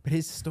been. But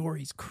his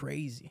story's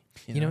crazy.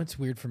 You know what's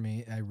weird for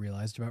me? I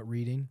realized about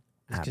reading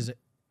is because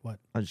what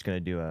I'm just gonna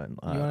do a. you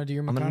want to do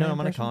your I'm McConaughey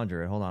gonna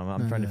conjure impression? it. Hold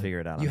on, I'm trying to figure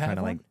it out. You I'm have trying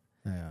to one?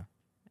 Yeah.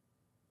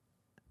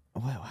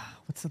 Wow,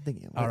 what's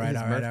something? All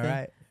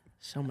right.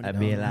 So many. I'd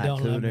be a dogs. lot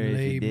Don't let cooler me if you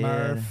leave, did.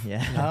 Murph.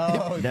 Yeah.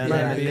 Oh, Don't yeah,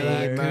 let me yeah,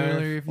 leave, yeah.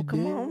 Murph. Well,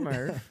 come on,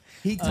 Murph.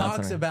 He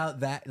talks sorry. about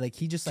that, like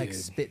he just like Dude.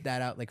 spit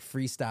that out, like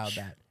freestyled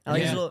that. I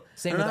like his Yeah. little.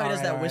 Same I don't know with how he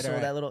does that alright, whistle,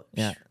 alright. that little.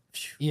 Yeah.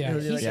 Yeah,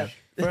 Really like he's-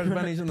 that. French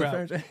bunnies in the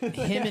Bro. French.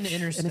 him in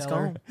Interstellar.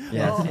 gone.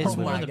 Yeah, Oh, It's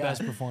my one of the God.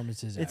 best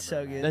performances ever. It's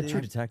so good. That dude.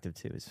 True Detective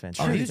too is Oh,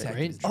 fantastic. he's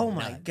great. Oh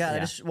my god! I Yeah.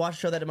 just watched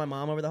show that to my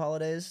mom over the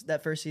holidays.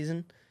 That first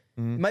season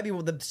it might be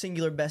the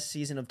singular best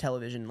season of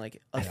television.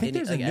 Like I of think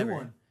any, there's like a new ever.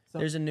 one.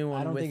 There's a new one.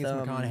 I don't with, think it's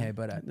McConaughey,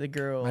 but the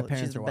girl. my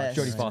parents she's the are best.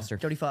 watching Jodie Foster.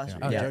 Jodie Foster.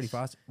 Oh, yeah. Jodie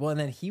Foster. Well, and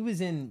then he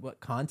was in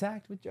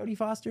Contact with Jodie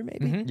Foster,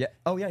 maybe. Mhm. Yeah.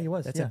 Oh yeah, he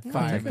was. That's yeah. a Oh,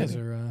 fire you guys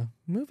movie. are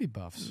movie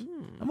buffs.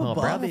 I'm a Oh,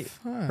 buff. Bradley.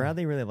 Huh.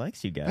 Bradley really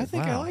likes you guys. I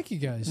think I Wow. like you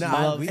guys. No,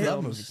 Love we films.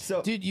 love movies.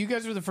 So Dude, you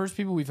guys are the first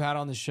people we've had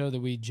on the show that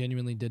we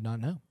genuinely did not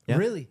know. Yeah.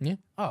 Really? Yeah.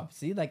 Oh,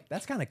 see, like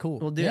that's kind of cool.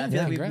 Well, dude, Yeah, I feel yeah,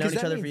 like we've great. known 'Cause each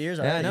that other for means- years.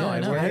 yeah, I already. know. Yeah, I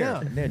know. We're here. I know.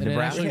 Yeah, But it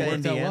Nebraska, actually worked out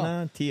Indiana,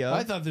 well. TO.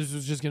 I thought this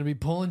was just going to be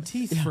pulling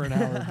teeth for an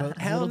hour, but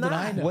Hell little did nah.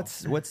 I know.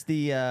 What's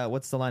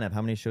the lineup?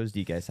 How many shows do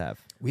you guys have?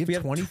 we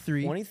have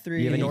 23. 23.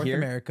 You have in any North here?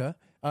 America.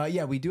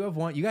 Yeah, we do have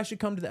one. You guys should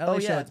come to the LA Oh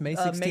show. yeah, It's May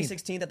 16th. May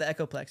 16th at the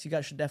Echoplex. You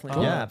guys should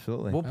definitely. Yeah, go.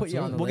 absolutely. We'll put you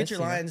on the We'll list. get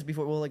your lines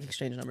before we'll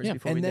exchange numbers Yeah.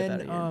 before we And dip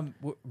then out of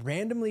here.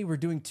 randomly, we're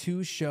doing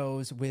 2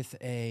 shows with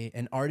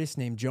an artist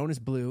named Jonas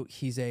Blue.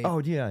 He's a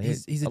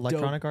He's he's a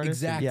electronic dope,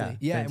 artist? Exactly.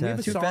 Yeah, And we have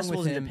a Two song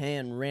festivals with in him.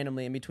 Japan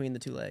randomly in between the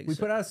two legs. We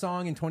put out a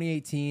song in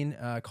 2018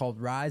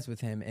 called "Rise"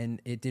 with him,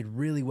 and it did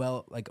really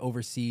well, like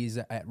overseas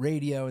at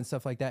radio and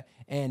stuff like that,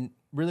 and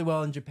really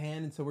well in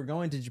Japan. And so we're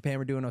going to Japan.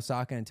 We're doing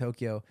Osaka and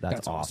Tokyo.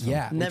 That's awesome.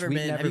 Yeah, which Never we've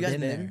been. Never Have you guys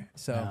been? there.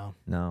 So. No.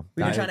 No.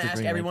 We've been I trying have to ask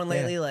bring, everyone like,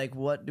 lately, like,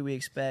 what do we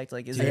expect?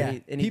 Like, is there Yeah,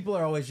 any people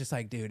are always just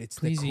like, dude, it's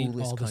Please the eat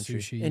coolest all the country.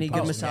 sushi. any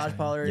good Oh, massage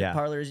yeah. Yeah.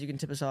 parlors you can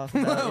tip us off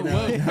about? You know?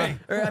 Whoa, hey.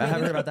 Or, I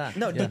haven't heard about that.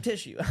 No, Yeah. deep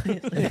tissue.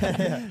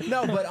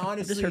 No, but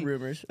honestly, Just heard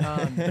rumors.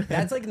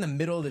 that's like in the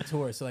middle of the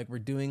tour. So like we're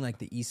doing like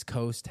the East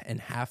Coast and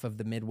half of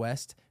the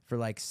Midwest for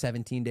like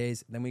 17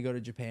 days. Then we go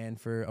to Japan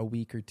for a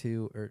week or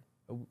 2 or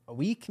a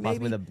week maybe.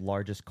 Possibly the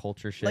largest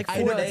culture shift. Like I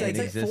 4 know, days. it's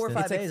It's like 4 or in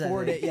 5 it's like days. I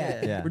 4 think. days.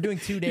 Yeah. Yeah. We're doing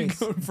 2 You're days.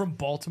 going from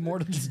Baltimore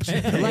to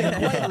Japan. Like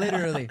quite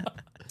literally.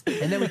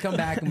 And then we come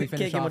back and we Can't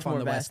finish get off much on more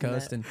the West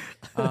vast than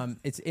Coast. And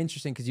it's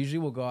interesting because usually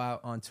we'll go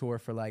out on tour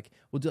for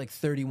we'll do like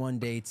 31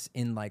 dates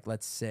in like,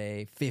 let's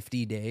say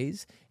 50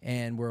 days.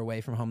 And we're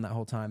away from home that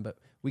whole time. But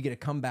we get to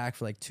come back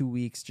for like 2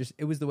 weeks. Just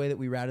it was the way that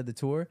we routed the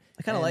tour.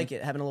 I kind of And like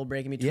it, having a little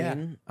break in between. Yeah,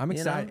 I'm you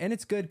excited. know? And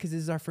it's good because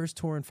this is our first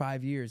tour in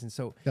 5 years. And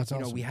so, That's you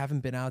know, awesome. we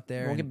haven't been out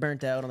there. Won't and get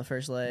burnt out on the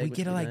first leg. we which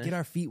get to would be like nice. get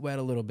our feet wet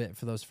a little bit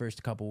for those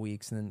first couple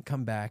weeks and then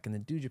come back and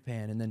then do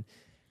Japan and then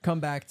come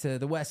back to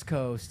the West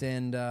Coast.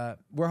 And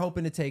we're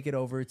hoping to take it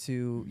over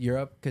to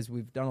Europe because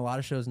we've done a lot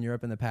of shows in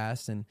Europe in the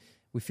past. And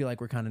we feel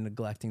like we're kind of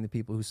neglecting the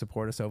people who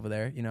support us over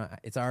there. You know,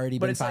 it's already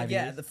But been it's 5 like,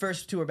 years. yeah, the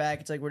first tour back,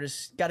 it's like we're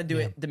just got to do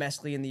it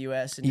domestically in the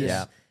U.S. and just,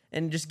 Yeah.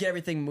 and just get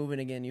everything moving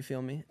again. You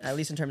feel me? At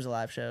least in terms of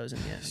live shows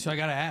and yeah. So I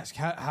got to ask,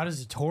 how does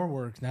the tour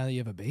work now that you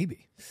have a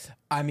baby?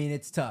 I mean,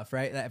 it's tough,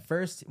 right? At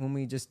first,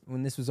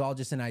 when this was all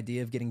just an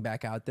idea of getting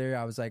back out there,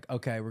 I was like,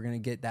 okay, we're gonna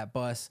get that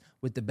bus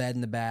with the bed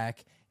in the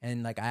back,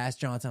 and like I asked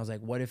Johnson, I was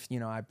like, what if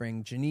I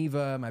bring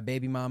Geneva, my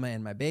baby mama,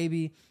 and my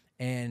baby,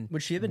 and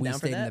Would she have been we down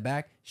for stayed in that? the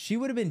back? She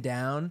would have been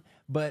down,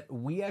 but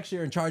we actually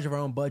are in charge of our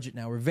own budget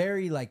now. We're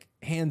very like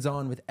hands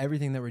on with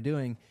everything that we're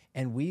doing,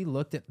 and we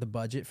looked at the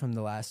budget from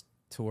the last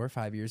tour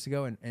 5 years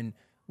ago, and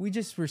we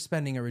just were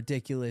spending a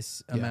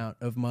ridiculous amount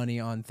of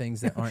money on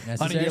things that aren't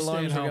necessary. Honey, The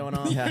alarms are staying going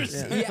home. off.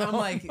 Yeah. Yeah, I'm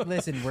like,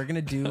 listen, we're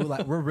gonna do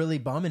like we're really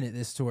bumming it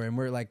this tour, and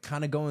we're like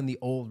kind of going the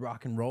old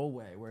rock and roll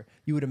way, where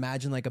you would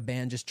imagine like a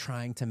band just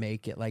trying to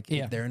make it, like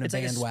Yeah. they're in a It's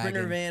like a bandwagon.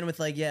 Sprinter van with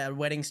like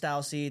wedding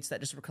style seats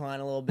that just recline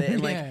a little bit,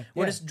 and like Yeah,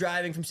 we're yeah. just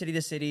driving from city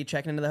to city,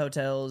 checking into the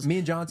hotels. Me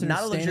and Johnson not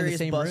are a staying in the luxurious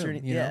same bus room, or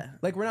anything. you know? Yeah,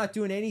 Like we're not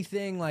doing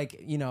anything like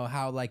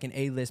how like an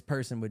A-list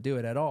person would do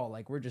it at all.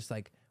 Like we're just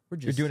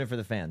You're doing it for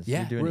the fans.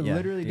 Yeah, You're doing, we're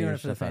literally getting doing your it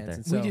for the stuff out fans. there.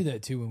 And so, we do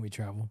that too when we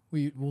travel.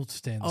 We'll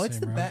stay in the Oh, same it's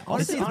the room. best.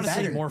 Honestly, it's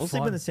better. more We'll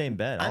sleep fun. in the same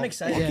bed. I'm I'll-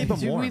 excited. I'll Yeah, keep them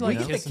dude, warm. we you like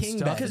know? to get some king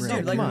stuff. bed. because Bro,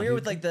 dude, like come when we were on.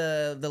 with like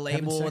the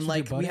label sex and with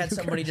like your we buddy? had Who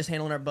somebody cares? just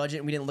handling our budget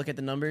and we didn't look at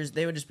the numbers,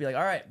 they would just be like,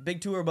 all right,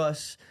 big tour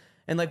bus.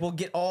 And like you'll have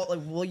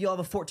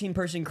a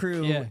 14-person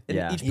crew, Yeah. and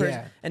Yeah. each person.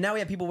 Yeah. And now we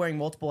have people wearing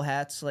multiple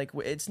hats. Like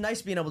it's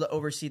nice being able to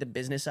oversee the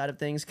business side of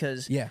things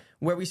because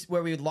where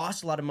we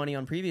lost a lot of money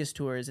on previous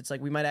tours, it's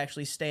like we might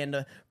actually stand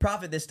a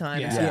profit this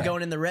time instead Yeah. of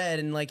going in the red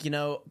and like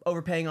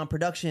overpaying on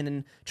production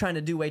and trying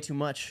to do way too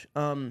much.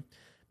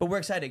 But we're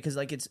excited because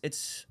like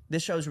it's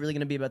this show is really going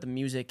to be about the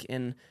music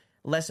and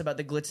less about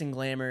the glitz and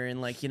glamour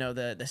and like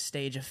the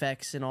stage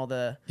effects and all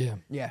the Yeah.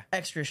 yeah.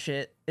 extra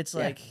shit. It's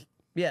Yeah. like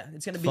Yeah,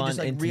 it's gonna be Fun, just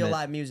like intimate. real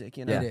live music,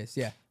 you know. It is,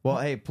 yeah. Well,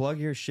 hey, plug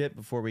your shit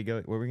before we go.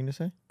 What were we gonna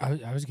say?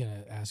 I was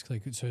gonna ask,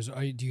 like, so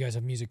do you guys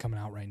have music coming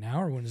out right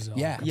now, or when is it? all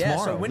Yeah. come Yeah,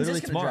 out? so when's Literally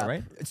this gonna tomorrow,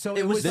 drop? right? So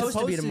It was supposed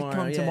to be tomorrow,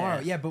 come yeah. tomorrow.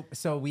 Yeah, but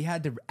so we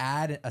had to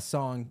add a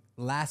song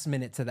last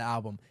minute to the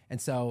album,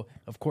 and so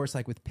of course,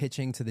 like with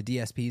pitching to the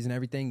DSPs and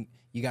everything,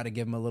 you got to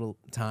give them a little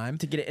time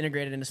To get it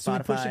integrated into Spotify. So we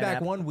pushed it and back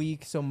Apple. 1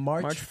 week. So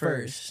March March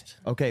 1st.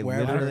 Okay,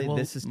 Where- literally, well,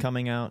 this is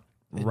coming out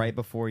right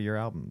before your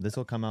album. This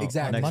will come out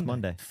Exactly. next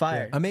Monday. Monday.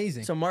 Fire.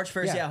 Amazing. So March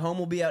 1st, Yeah. yeah, Home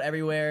will be out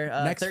everywhere.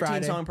 Next 13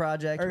 Friday. song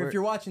project. Or We're- if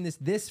you're watching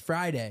this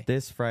Friday,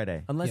 This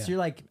Friday. unless Yeah. you're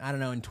like, I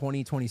don't know, in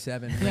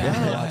 2027, Yeah, if I you're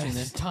don't know, watching it's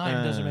this.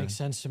 time doesn't make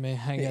sense to me.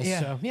 I guess Yeah.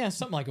 so. Yeah,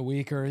 something like a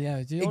week or it'll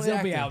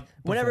Exactly. be out.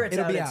 Whenever before. it's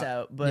It'll out, be it's out.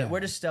 out. But Yeah.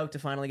 we're just stoked to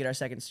finally get our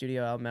second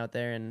studio album out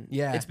there. And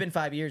Yeah. it's been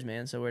 5 years,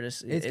 man. So we're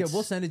just It's good.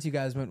 We'll send it to you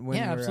guys when Yeah, we're,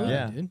 absolutely,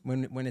 Yeah. dude.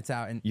 when it's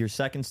out. And Your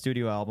second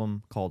studio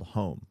album called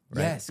Home.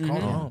 Right? yes, call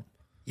home.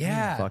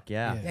 Yeah. Fuck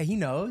yeah. Yeah, he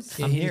knows.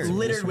 Yeah, I'm he's here.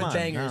 littered Come with on.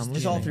 bangers No, I'm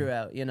just all listening.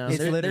 throughout. You know, It's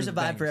littered there's a with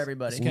vibe for bangers.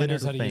 everybody. This guy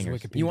knows how to use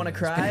bangers. Wikipedia. You want to This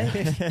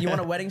cry? guy- You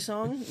want a wedding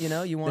song? You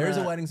know, you want. There's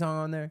a wedding song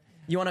on there.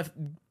 You want to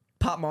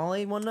pop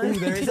Molly one night? Ooh,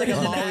 there is like a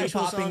An Molly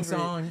actual popping for-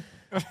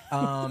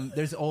 song.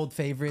 There's old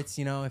favorites,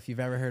 you know, if you've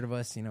ever heard of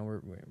us, you know,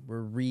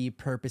 we're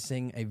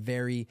repurposing a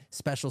very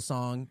special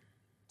song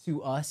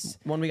to us.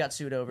 One we got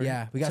sued over.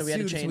 Yeah, we got so we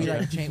sued, had to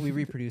so change it. we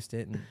reproduced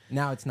it, and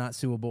now it's not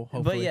suable.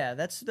 Hopefully, But yeah,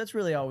 that's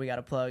really all we got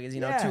to plug is,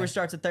 you know, Yeah. tour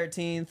starts at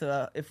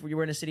 13th. If we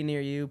were in a city near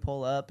you,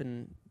 pull up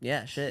and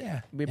yeah, shit. Yeah.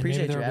 We And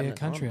appreciate maybe you there'll having be a us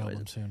country on, album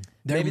boys. soon.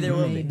 Maybe there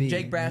will may be.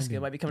 Jake Braska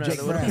maybe. might be coming Jake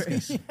out of the woodworks.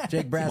 Braska,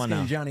 Jake Come Braska on now.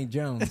 and Johnny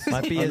Jones.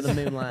 Might be Under his,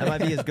 the moonlight. that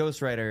might be his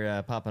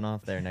ghostwriter popping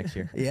off there next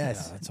year.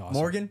 Yes, Yeah, that's awesome.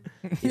 Morgan,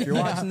 if you're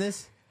watching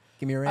this,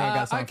 give me a ring. I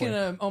got a song I for you.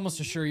 can almost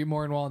assure you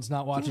Morgan Wallen's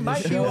not watching might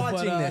this be show.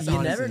 watching but, this, You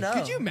honestly. never know.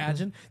 Could you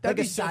imagine? That'd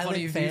Like be a so funny silent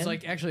if he was fan?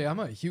 like, actually, I'm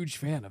a huge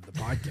fan of the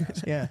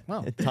podcast. Yeah.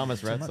 Well,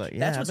 Thomas Rhett's like, yeah,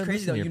 That's I've what's been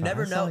crazy though. listening to You your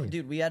never podcast. I saw know, you.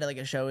 dude. We had like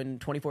a show in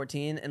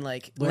 2014, and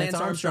like Lance Lance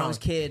Armstrong's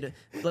kid,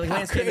 like How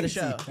Lance came to the crazy.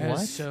 show. that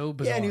What? is so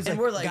bizarre. Yeah, and he was And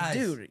like, we're like, guys,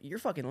 dude, you're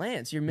fucking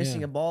Lance. You're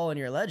missing Yeah. a ball and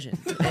you're a legend.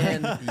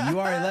 And you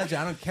are a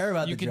legend. I don't care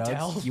about You the can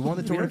drugs. tell. You won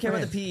the we Tour don't de care about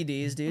France. the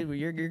PEDs, dude.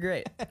 You're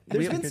great.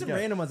 There's We- been some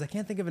random ones. I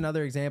can't think of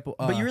another example.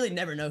 but you really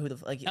never know who the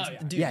like. Oh, yeah.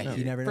 Dude, yeah,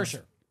 you never know. for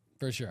sure.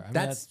 For sure. I mean,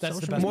 That's that's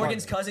the social best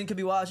Morgan's part. cousin could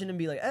be watching and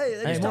be like, "Hey,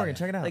 they Hey, just Morgan, talk-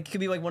 check it out. Like, it could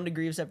be like 1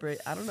 degree of separate.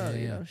 I don't know. Yeah,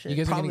 You yeah. know, shit. You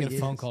guys are gonna Probably get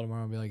a phone is. call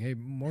tomorrow and be like, "Hey,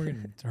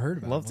 Morgan heard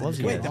about Loves it."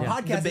 you Wait, guys, the yeah.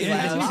 podcast The big is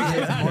loud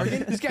live.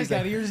 Morgan. This guy's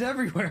got ears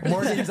everywhere.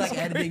 Morgan's like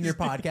editing your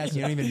podcast.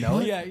 You don't even know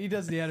it. Yeah, he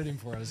does the editing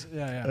for us.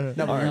 Yeah, yeah.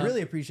 No, but we Uh,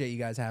 really appreciate you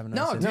guys having us.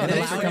 No, and dude, allowing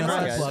thanks for us coming to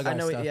on, guys. plug our I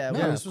know. stuff. Yeah, No,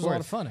 yeah. this of was a lot course.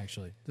 of fun,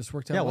 actually. This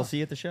worked out. Yeah, well. we'll see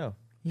you at the show.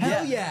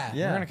 Hell yeah.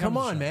 Yeah. We're gonna Come to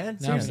the on, show. man.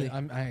 No, Seriously.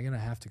 I'm gonna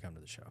have to come to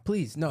the show.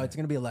 Please, no, it's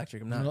gonna be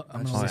electric. I'm I'm not.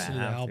 gonna Oh, yeah, listen to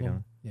the have to album.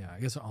 go. Yeah,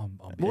 I guess I'll be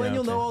Well, Yeah, and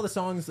you'll know okay. all the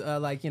songs,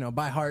 like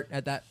by heart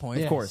at that point.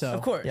 Yeah. Of course. So,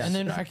 Of course. Yeah. And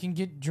then I can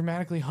get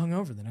dramatically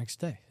hungover the next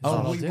day. That's Oh,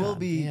 what I'll we do. will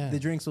be. Yeah. The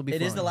drinks will be.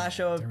 It is flowing. the last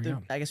show There of we the.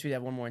 go. I guess we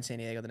have one more in San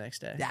Diego the next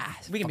day. Yeah,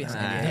 we can be in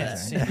fucking San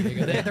nice. Diego. Yeah,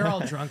 San Diego. They're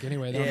all drunk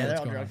anyway. They don't know Yeah, they're what's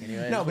all going drunk on.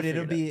 anyway. No, We'll but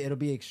figure it out. it'll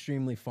be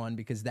extremely fun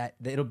because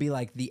it'll be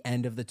like the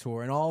end of the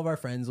tour, and all of our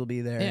friends will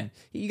be there. Yeah. And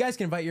you guys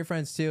can invite your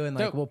friends too, and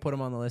like Dope. we'll put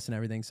them on the list and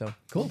everything. So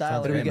We'll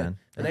dial Sounds it great, in. man.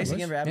 But thanks Yeah,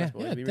 again for having yeah, us,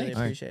 boys. yeah, We really thanks.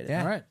 appreciate it.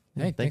 Yeah. All right.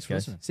 Hey, thanks for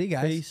guys. listening. see you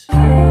guys.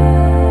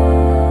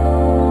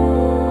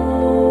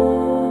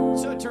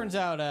 So it turns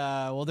out,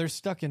 well, they're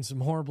stuck in some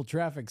horrible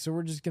traffic, so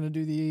we're just going to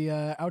do the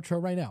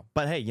outro right now.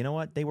 But hey, you know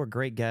what? They were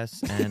great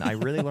guests, and I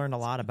really learned a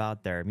lot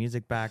about their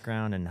music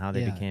background and how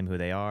they Yeah. became who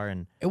they are.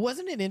 And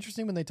Wasn't it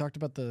interesting when they talked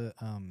about the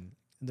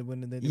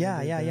when they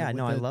yeah.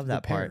 No, I love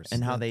that part pears,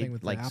 and how that they thing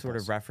with the like sort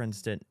apples. of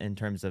referenced it in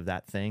terms of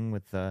that thing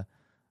with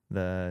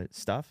the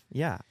stuff.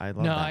 Yeah, I love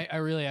No, that. I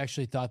really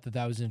actually thought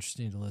that was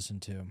interesting to listen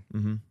to.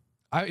 Mm-hmm.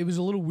 It was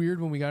a little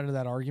weird when we got into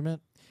that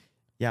argument.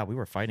 Yeah, we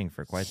were fighting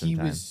for quite some He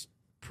time. was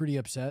pretty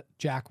upset.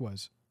 Jack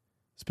was.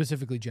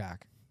 Specifically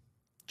Jack.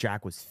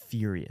 Jack was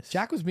furious.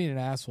 Jack was being an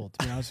asshole,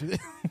 to be honest with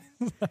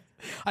you.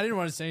 I didn't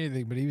want to say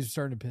anything, but he was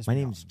starting to piss My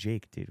me name's off.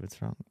 Jake, dude.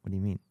 What's wrong? What do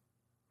you mean?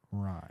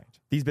 Right.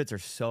 These bits are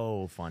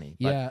so funny.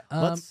 But Yeah.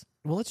 let's.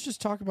 Well, let's just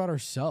talk about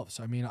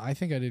ourselves. I mean, I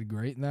think I did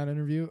great in that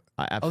interview.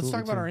 Absolutely Let's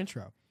talk about too. our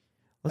intro. Let's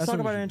That's talk what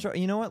we about our should intro.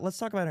 You know what? Let's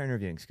talk about our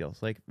interviewing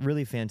skills. Like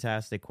really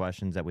fantastic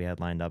questions that we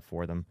had lined up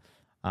for them.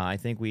 I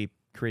think we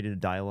created a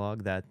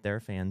dialogue that their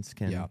fans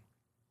can Yeah.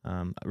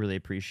 really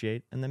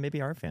appreciate, and then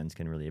maybe our fans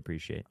can really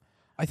appreciate.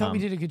 I thought we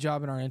Um, did a good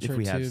job in our intro if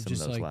we too, have of some of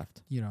just those like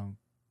left.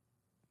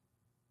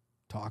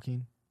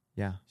 talking,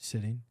 Yeah,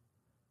 sitting.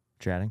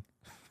 chatting.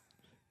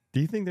 Do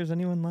you think there's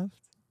anyone left?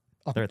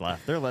 They're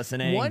left. They're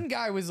listening. One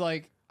guy was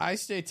like, "I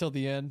stay till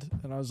the end,"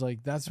 and I was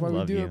like, "That's why we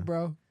love do you. it,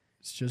 bro.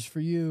 It's just for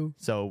you,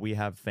 So we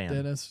have fans.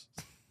 Dennis."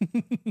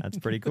 That's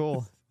pretty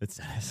cool. It's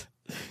Dennis.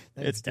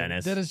 It's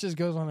Dennis. Dennis just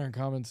goes on there and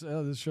comments,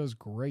 "Oh, this show's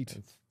great."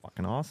 It's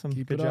fucking awesome.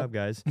 Keep Good it up. job,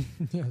 guys.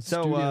 Yeah,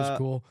 So, studio's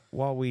cool.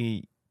 While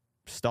we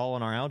stall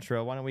on our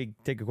outro, why don't we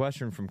take a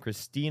question from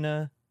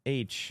Christina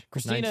H.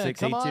 Christina,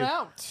 come 9682. on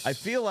out. I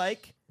feel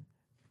like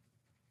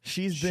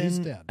she's She's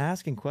been dead.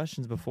 asking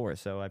questions before,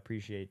 so I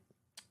appreciate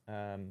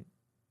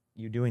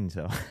you doing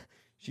so.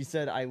 She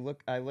said, "I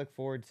look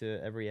forward to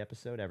every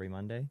episode every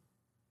Monday.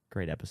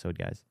 Great episode,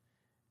 guys.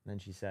 And then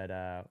she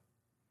said,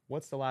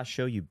 what's the last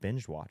show you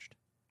binge watched?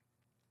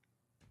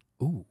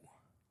 Ooh,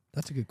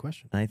 that's a good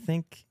question. And I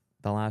think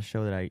the last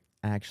show that I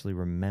actually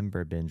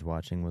remember binge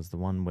watching was the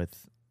one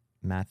with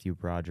Matthew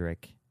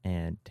Broderick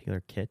and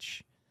Taylor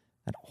Kitsch.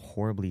 That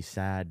horribly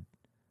sad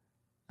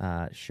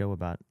show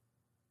about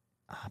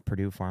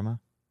Purdue Pharma.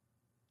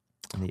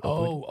 And the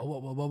opioid-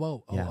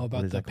 Whoa. Yeah, Oh, what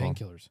about is the that called?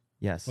 painkillers.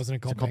 Yes. Wasn't it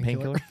called Is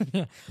Painkiller?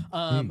 Yeah.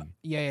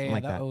 Yeah.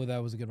 Like that.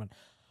 That was a good one.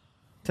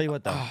 Tell you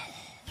what, though.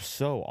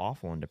 So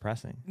awful and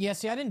depressing. Yeah,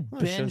 see, I didn't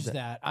Well, it shows binge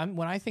that- that.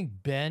 When I think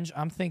binge,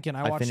 I'm thinking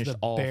I I watched finished The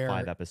all Bear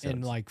 5 episodes.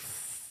 in like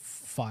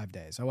 5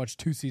 days. I watched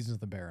 2 seasons of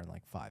The Bear in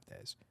like 5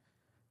 days.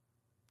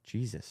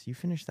 Jesus, you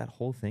finished that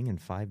whole thing in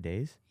 5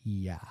 days?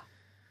 Yeah.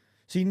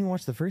 So you didn't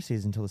watch the first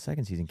season until the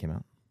second season came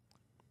out?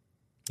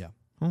 Yeah.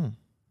 Oh.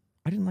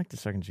 I didn't like the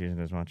second season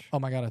as much. Oh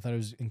my God, I thought it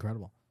was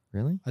incredible.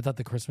 Really? I thought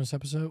the Christmas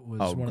episode was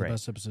one of the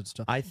best episodes.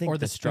 Stuff. I think or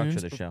the structure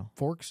spoons, of the show.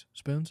 Forks,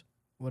 spoons,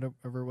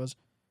 whatever it was,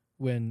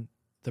 when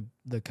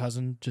the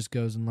cousin just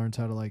goes and learns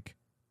how to like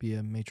be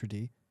a maitre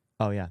d'.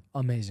 Oh, yeah.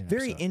 Amazing.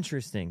 Very episode.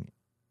 interesting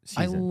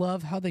I season.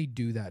 love how they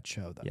do that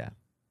show though. Yeah.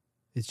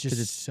 It's 'Cause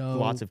just it's so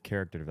lots of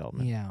character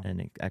development Yeah.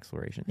 and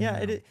exploration.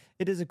 Yeah, Yeah.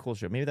 it is a cool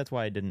show. Maybe that's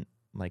why I didn't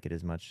like it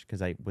as much,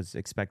 because I was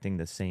expecting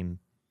the same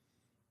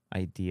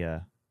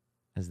idea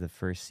as the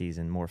first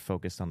season, more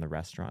focused on the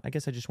restaurant. I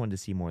guess I just wanted to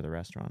see more of the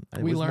restaurant.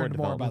 It we was learned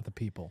more development. about the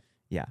people.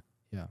 Yeah.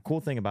 Yeah. Cool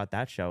thing about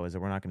that show is that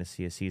we're not going to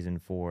see a season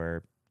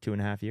for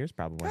 2.5 years,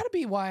 probably. Gotta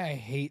be why I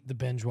hate the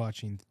binge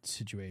watching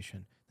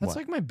situation. That's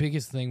What? like my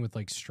biggest thing with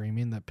like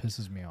streaming that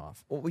pisses me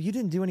off. Well, you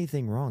didn't do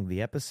anything wrong. The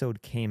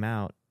episode came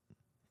out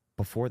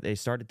before they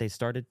started. They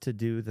started to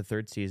do the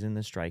third season.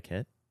 The strike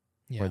hit,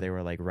 Yeah. where they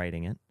were like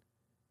writing it,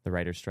 the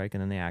writer's strike,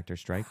 and then the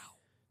actor's strike.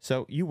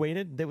 So you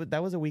waited.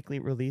 That was a weekly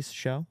release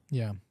show.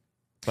 Yeah.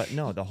 But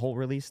no, the whole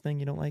release thing,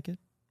 you don't like it?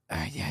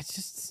 Yeah,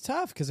 it's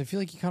tough because I feel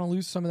like you kind of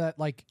lose some of that.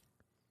 Like,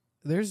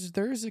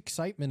 there's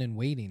excitement in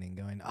waiting and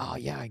going, oh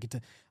yeah, I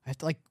have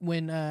to like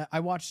when I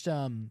watched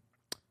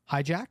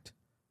Hijacked,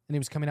 and it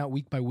was coming out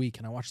week by week,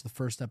 and I watched the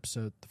first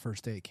episode the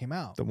first day it came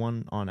out. The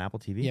one on Apple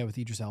TV? Yeah, with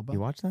Idris Elba. You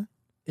watched that?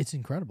 It's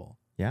incredible.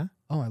 Yeah?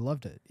 Oh, I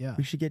loved it. Yeah.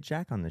 We should get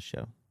Jack on this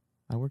show.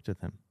 I worked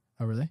with him.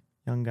 Oh, really?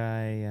 Young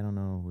guy, I don't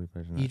know who he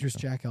plays in that Idris show.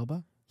 Jack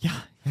Elba. Yeah,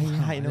 Oh, wow.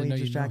 I I know didn't know Idris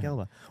you know Jack him.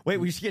 Elba. Wait,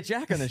 we should get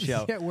Jack on the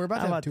show. Yeah, we're about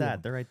How to have about 2 of that?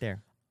 them. They're right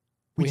there.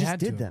 We just had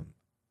 2 did of them.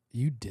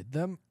 You did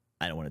them.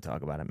 I don't want to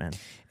talk about it, man.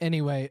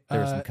 Anyway, There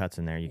were some cuts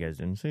in there you guys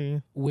didn't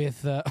see.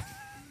 with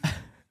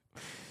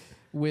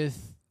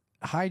with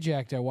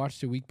Hijacked, I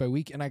watched it week by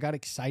week, and I got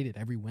excited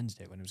every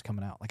Wednesday when it was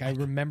coming out. Like I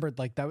remembered,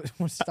 like that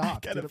was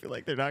stopped. I kind of feel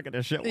like they're not going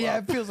to show Yeah,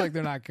 up. it feels like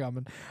they're not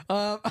coming.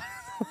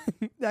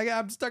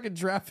 I'm stuck in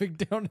traffic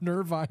down in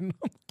Irvine.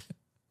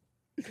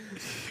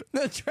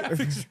 The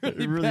traffic's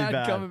really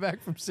bad coming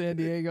back from San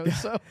Diego.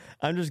 So,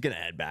 I'm just going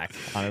to head back,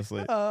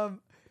 honestly.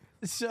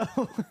 so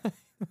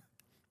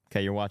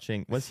Okay, you're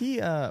watching. Was he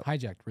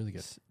Hijacked, really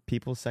good.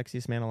 People's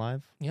Sexiest Man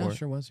Alive? Yeah, Or-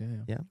 sure was. Yeah.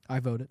 Yeah. I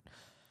voted.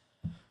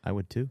 I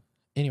would too.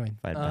 Anyway,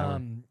 I had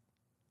power.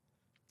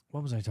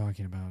 what was I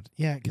talking about?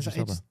 Yeah, because Idris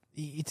Elba.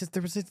 it's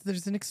just,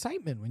 there's an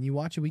excitement when you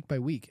watch it week by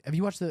week. Have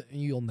you watched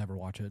You'll never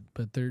watch it,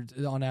 but there's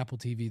on Apple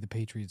TV the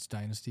Patriots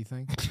Dynasty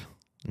thing.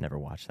 Never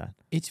watched that.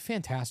 It's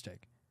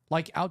fantastic.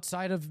 Like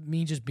outside of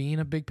me just being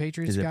a big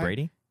Patriots Is it guy,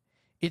 Brady?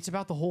 it's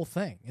about the whole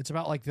thing. It's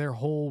about like their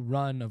whole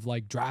run of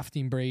like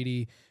drafting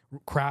Brady,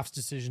 Kraft's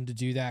decision to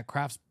do that,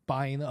 Kraft's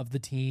buying of the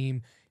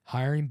team,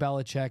 hiring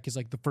Belichick is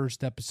like the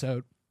first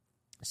episode.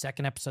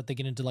 Second episode, they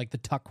get into like the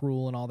tuck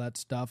rule and all that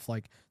stuff,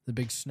 like the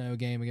big snow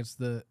game against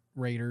the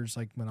Raiders,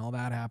 like when all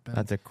that happened.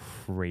 That's a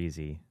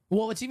crazy.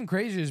 Well, what's even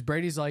crazier is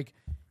Brady's like,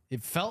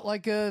 it felt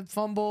like a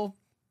fumble.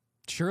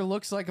 Sure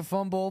looks like a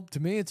fumble. To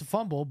me, it's a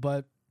fumble,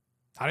 but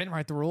I didn't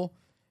write the rule.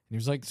 And he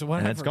was like, so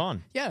whatever. And it's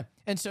gone. Yeah.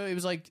 And so it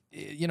was like,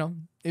 you know,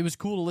 it was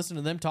cool to listen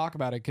to them talk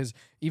about it because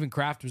even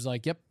Kraft was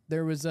like, yep,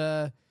 there was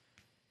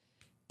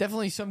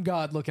definitely some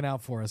God looking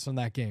out for us on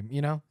that game,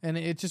 you know? And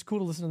it's just cool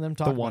to listen to them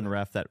talk The about one it.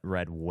 ref that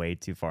read way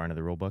too far into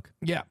the rule book.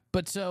 Yeah.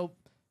 But so,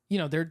 you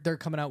know, they're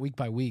coming out week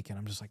by week, and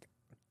I'm just like,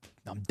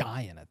 I'm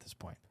dying at this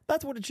point.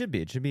 That's what it should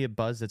be. It should be a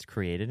buzz that's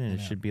created, and it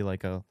Yeah. should be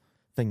like a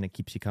thing that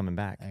keeps you coming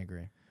back. I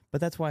agree.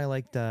 But that's why I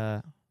liked.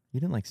 You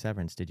didn't like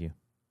Severance, did you?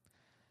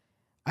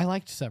 I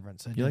liked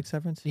Severance. You like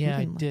Severance? Yeah,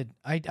 I You didn't did.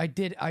 I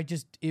did.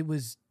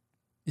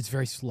 It's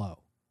very slow.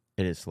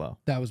 It is slow.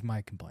 That was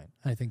my complaint.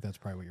 I think that's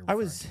probably what you're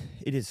referring to.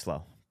 It is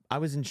slow. I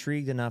was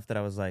intrigued enough that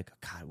I was like,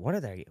 God,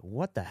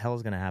 what the hell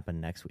is going to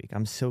happen next week?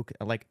 I'm so,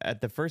 like,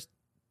 at the first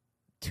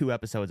 2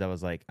 episodes, I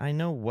was like, I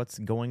know what's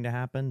going to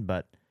happen,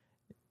 but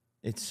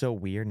it's so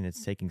weird and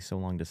it's taking so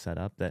long to set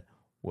up that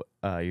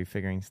you're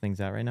figuring things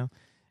out right now.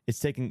 It's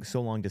taking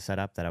so long to set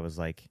up that I was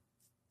like,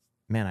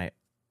 man,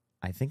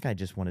 I think I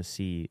just want to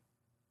see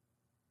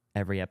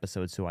every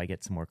episode so I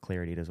get some more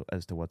clarity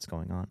as to what's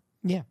going on.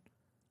 Yeah.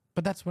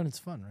 But that's when it's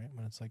fun, right?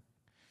 When it's like,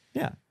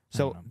 Yeah. I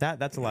So don't know.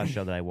 that's the last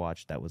show that I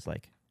watched that was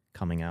like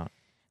coming out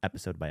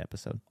episode by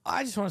episode.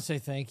 I just want to say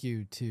thank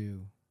you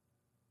to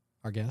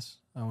our guests.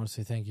 I want to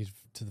say thank you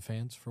to the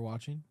fans for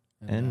watching.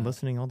 and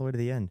listening all the way to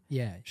the end.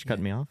 Yeah. She's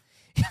cutting me off.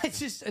 It's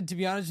just, to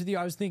be honest with you,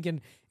 I was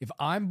thinking, if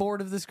I'm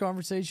bored of this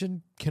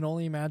conversation, can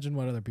only imagine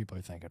what other people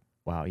are thinking.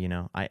 Wow,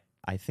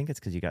 I think it's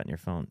because you got in your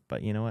phone,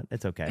 but you know what?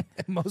 It's okay.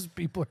 Most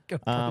people are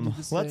going to do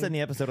the same. Let's end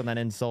the episode on that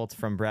insult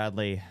from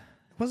Bradley. It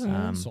wasn't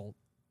an insult.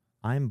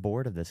 I'm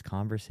bored of this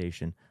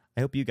conversation.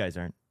 I hope you guys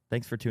aren't.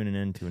 Thanks for tuning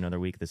in to another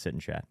week of the Sit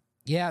and Chat.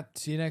 Yeah,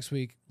 see you next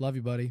week. Love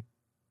you, buddy.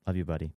 Love you, buddy.